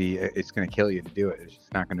just gonna be, it's gonna kill you to do it. It's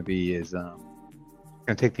just not gonna be as, gonna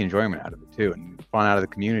take the enjoyment out of it too, and fun out of the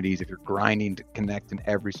communities if you're grinding to connect in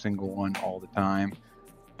every single one all the time.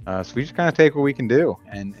 So we just kind of take what we can do,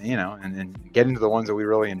 and you know, and get into the ones that we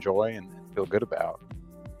really enjoy and feel good about,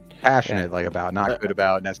 passionate like about, not good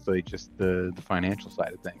about necessarily just the financial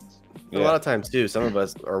side of things. A lot of times too, some of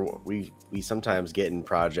us we sometimes get in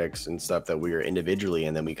projects and stuff that we are individually,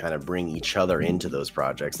 and then we kind of bring each other into those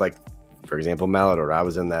projects. Like, for example, Mallet Order. I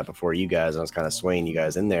was in that before you guys. I was kind of swaying you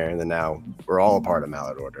guys in there, and then now we're all a part of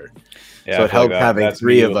Mallet Order. Yeah, so it helped having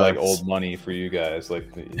three of us. Like old money for you guys, like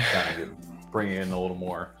you kind of bring in a little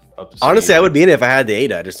more up to speed. Honestly, I would be in it if I had the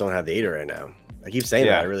ADA. I just don't have the ADA right now. I keep saying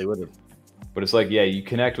that. I really would have. But it's like, yeah, you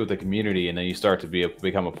connect with the community, and then you start to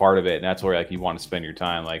become a part of it, and that's where like you want to spend your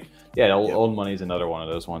time. Like, old money is another one of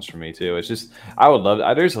those ones for me too. It's just I would love.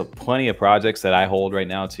 There's plenty of projects that I hold right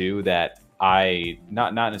now too that I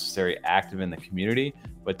not necessarily active in the community,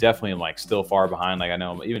 but definitely am like still far behind. Like I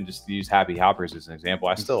know even just to use Happy Hoppers as an example,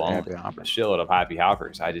 I still own a shitload of Happy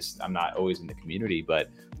Hoppers. I'm not always in the community, but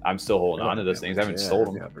I'm still holding on to those things. I haven't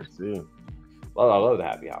sold them. I love the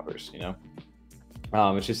Happy Hoppers, you know.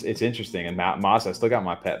 It's interesting. And Moss, I still got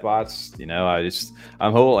my pet bots, you know.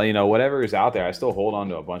 I'm whole, you know, whatever is out there, I still hold on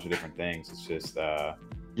to a bunch of different things. It's just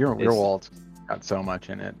your wallet's got so much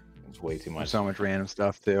in it. It's way too much. So much random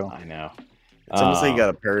stuff too. I know. It's almost like you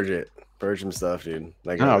gotta purge some stuff, dude.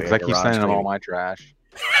 Like, no, because I keep sending them all my trash.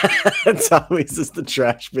 It's always just the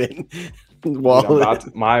trash bin wallet.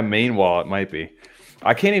 Dude, my main wallet might be.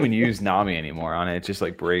 I can't even use Nami anymore on it. It just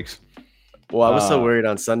like breaks. Well, I was so worried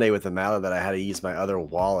on Sunday with the Mallet that I had to use my other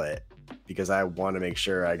wallet because I want to make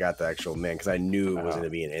sure I got the actual mint because I knew it was going to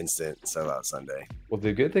be an instant sellout Sunday. Well,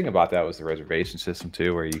 the good thing about that was the reservation system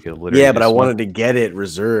too, where you could literally. Yeah, but I wanted to get it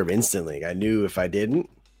reserved instantly. I knew if I didn't.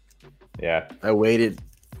 Yeah. I waited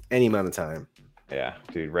any amount of time. Yeah,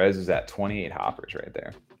 dude. Res is at 28 hoppers right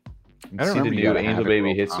there. I don't see the new Angel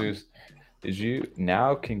Baby Hitsus. Did you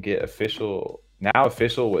now can get official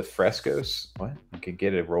with Frescoes? What? You can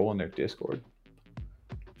get a role in their Discord.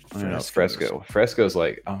 I don't know. Fresco. Fresco's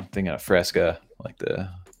like, I'm thinking of Fresca, like the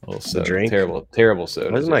little soda. Drink. Terrible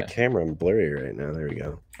soda. Where's my camera? I'm blurry right now. There we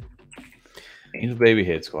go. Angel Baby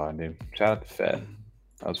Hit Squad, dude. Shout out to Fed.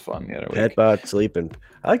 That was fun the other week. Petbot sleeping.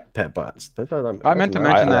 I like Petbots. I meant to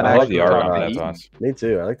mention that. I love the art on Petbots. Me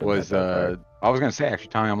too. I like the I was gonna say, actually,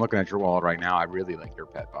 Tommy, I'm looking at your wallet right now. I really like your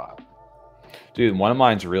Petbot. Dude, one of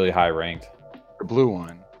mine's really high ranked. The blue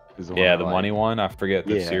one is the one. The money one. I forget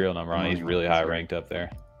the serial number on it. He's really high ranked up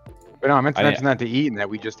there. But no, I meant to mention that to Eaton, that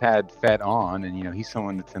we just had Fed on, and you know, he's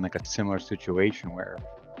someone that's in like a similar situation where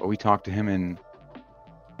we talked to him in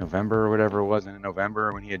November or whatever it was, in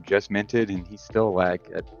November when he had just minted, and he's still like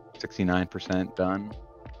at 69% done.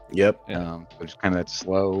 Yep. So just kind of that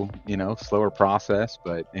slower process,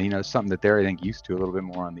 but you know, something that they're, I think, used to a little bit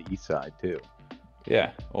more on the east side too.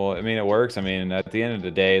 Yeah, well, I mean, it works. I mean, at the end of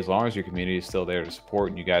the day, as long as your community is still there to support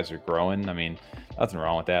and you guys are growing, I mean, nothing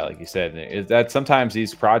wrong with that. Like you said, is that sometimes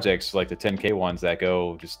these projects, like the 10K ones that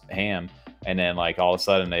go just ham, and then like all of a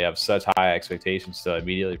sudden they have such high expectations to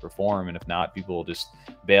immediately perform, and if not, people will just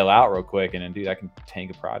bail out real quick, and then dude, I can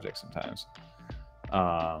tank a project sometimes.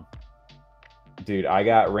 Dude, I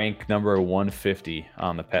got rank number 150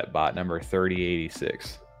 on the pet bot, number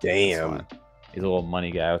 3086. Damn. He's a little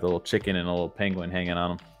money guy with a little chicken and a little penguin hanging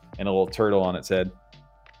on him and a little turtle on its head.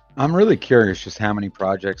 I'm really curious just how many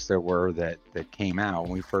projects there were that came out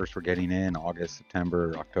when we first were getting in August,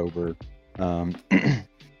 September, October, that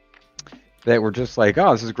were just like,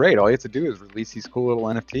 oh, this is great. All you have to do is release these cool little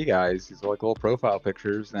NFT guys, these like little profile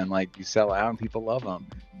pictures, and like you sell out and people love them.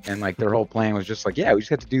 And like their whole plan was just like, yeah, we just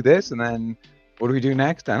have to do this, and then what do we do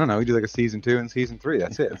next? I don't know. We do like a season 2 and season 3.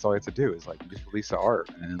 That's it. That's all you have to do is like just release the art.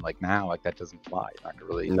 And then like now, like that doesn't fly. You're not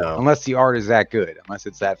gonna really, unless the art is that good, unless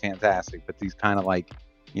it's that fantastic. But these kind of like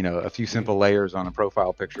you know, a few simple layers on a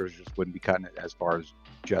profile picture just wouldn't be cutting it as far as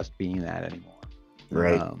just being that anymore.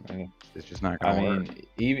 Right. It's just not gonna work. mean,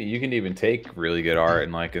 even you can even take really good art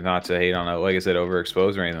and like, not to hate on it, like I said,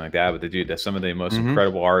 overexposed or anything like that, but dude, that's some of the most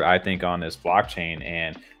incredible art I think on this blockchain.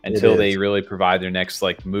 And until they really provide their next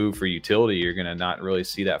like move for utility, you're gonna not really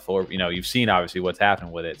see that full. You know, you've seen obviously what's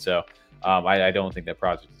happened with it. So I don't think that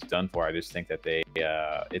project is done for. I just think that they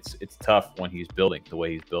it's tough when he's building the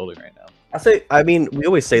way he's building right now. I mean, we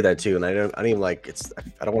always say that too, and I don't even like it's.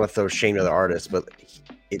 I don't want to throw shame to the artist, but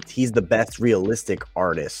he's the best realistic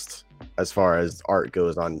artist as far as art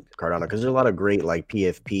goes on Cardano, because there's a lot of great like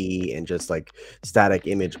PFP and just like static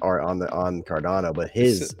image art on Cardano, but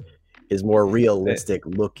his is more realistic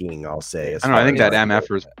looking, I'll say. I don't know. I think that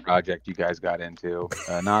MFers project you guys got into,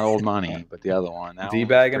 not Old Money, but the other one.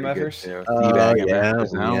 D-Bag MFers? D-Bag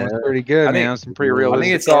MFers. That was pretty good, man. Some pretty realistic. I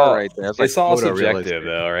think it's all right there. It's all subjective,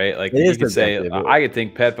 though, right? Like you could say, I could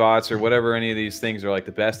think Petbots or whatever, any of these things are like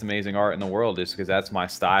the best amazing art in the world, just because that's my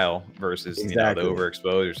style versus you know, the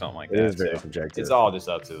overexposed or something like that. It is very subjective. It's all just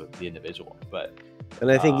up to the individual, but. And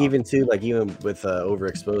I think even too, like even with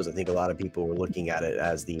overexposed, I think a lot of people were looking at it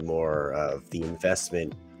as the more of the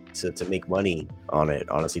investment to make money on it,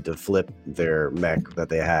 honestly, to flip their mech that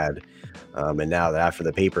they had. And now that after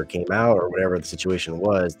the paper came out or whatever the situation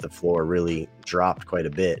was, the floor really dropped quite a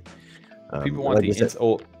bit. People want like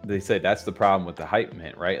they say that's the problem with the hype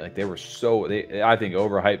mint, right? Like they were I think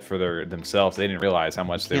overhyped for themselves. They didn't realize how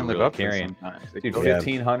much they were really carrying. Dude,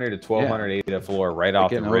 1,500 to 1,200 ADA floor right off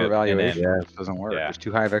the rip. It doesn't work. There's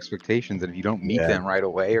too high of expectations, and if you don't meet them right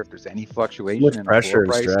away, or if there's any fluctuation in pressure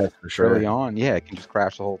and stress for sure early on, it can just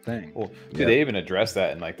crash the whole thing. Well, they even addressed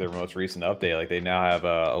that in like their most recent update. Like they now have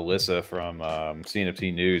Alyssa from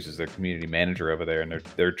CNFT News as their community manager over there, and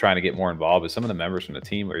they're trying to get more involved. But some of the members from the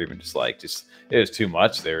team are even just it was too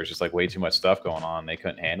much. There was just like way too much stuff going on. They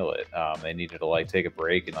couldn't handle it. They needed to like take a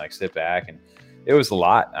break and like sit back, and it was a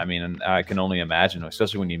lot. I mean, I can only imagine,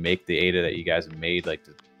 especially when you make the ADA that you guys have made, like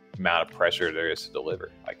the amount of pressure there is to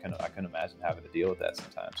deliver. I can imagine having to deal with that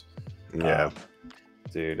sometimes. Yeah.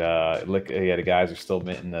 Dude, look, the guys are still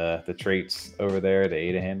minting the traits over there, the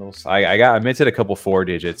ADA handles. I minted a couple 4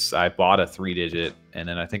 digits. I bought a 3-digit, and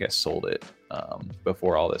then I think I sold it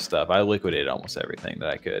before all this stuff. I liquidated almost everything that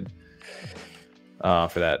I could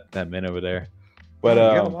for that mint over there. But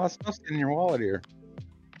you got a lot of stuff in your wallet here.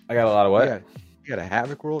 I got a lot of what? You got a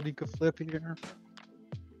Havoc World you could flip here.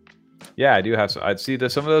 Yeah, I do have some. I'd see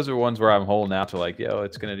some of those are ones where I'm holding out to like, yo,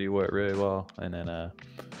 it's gonna do really well, and then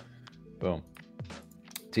boom.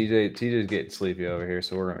 TJ's getting sleepy over here,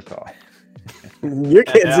 so we're gonna call. You're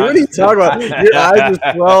kidding. What are you talking about? Your eyes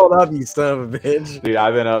just swelled up, you son of a bitch. Dude,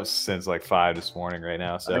 I've been up since like 5 this morning right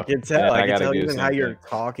now. So I can tell. I can tell even how you're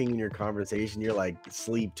talking in your conversation. You're like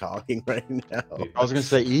sleep talking right now. Dude, I was gonna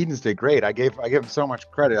say Edens did great. I give him so much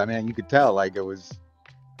credit. I mean, you could tell like it was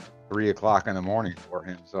 3 o'clock in the morning for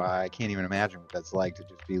him. So I can't even imagine what that's like to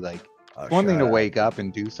just be like. One thing to wake up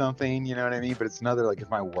and do something, you know what I mean? But it's another, like if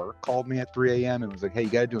my work called me at 3 a.m. and was like, hey, you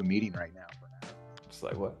got to do a meeting right now. It's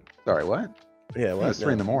like, what? Sorry, what? Yeah, well, it's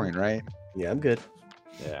 3 in the morning, right? Yeah, I'm good.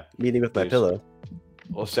 Yeah. Meeting with my pillow.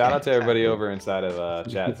 Well, shout out to everybody over inside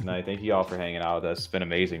of chat tonight. Thank you all for hanging out with us. It's been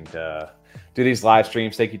amazing to do these live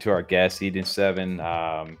streams. Thank you to our guests,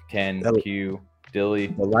 Eden7, Ken, Q, Dilly.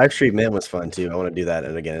 The live stream, man, was fun too. I want to do that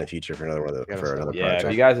and again in the future for another project. Yeah,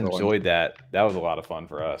 if you guys enjoyed that was a lot of fun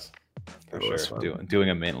for us. For sure, doing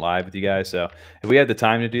a mint live with you guys. So if we had the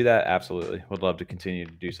time to do that, absolutely, would love to continue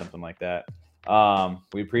to do something like that.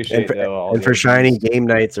 We appreciate and for Shiny, game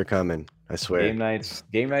nights are coming. I swear, game nights.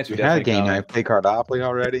 We had game night. Play Cardopoly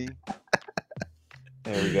already.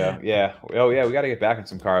 There we go. Yeah. Oh, yeah. We got to get back on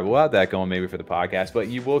some card. We'll have that going maybe for the podcast. But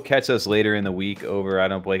you will catch us later in the week over. I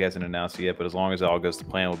know Blake hasn't announced it yet, but as long as it all goes to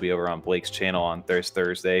plan, we'll be over on Blake's channel on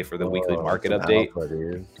Thursday for the weekly market update.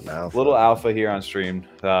 Little alpha here on stream.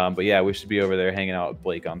 But yeah, we should be over there hanging out with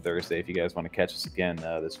Blake on Thursday if you guys want to catch us again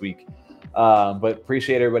this week. But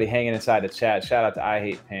appreciate everybody hanging inside the chat. Shout out to I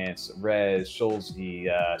Hate Pants, Rez, Scholzky,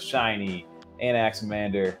 Shiny,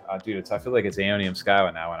 Anaximander. Dude, I feel like it's Aeonium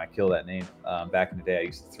Skyway now when I kill that name. Back in the day, I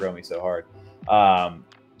used to throw me so hard.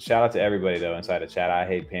 Shout out to everybody though inside the chat. I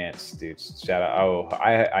Hate Pants, dude. Shout out. Oh,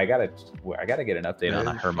 I gotta get an update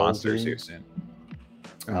on her monsters here soon.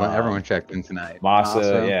 Everyone checked in tonight.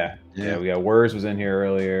 Masa, yeah. We got Wurs was in here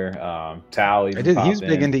earlier. Tally. He's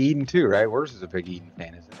big into Eden too, right? Wurs is a big Eden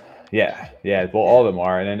fan, isn't he? Yeah. Well, all of them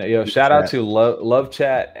are. And then shout out to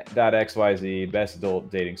lovechat.xyz, best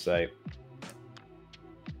adult dating site.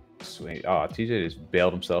 Sweet. Oh, TJ just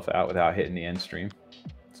bailed himself out without hitting the end stream.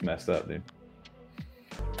 It's messed up, dude.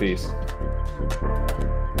 Peace.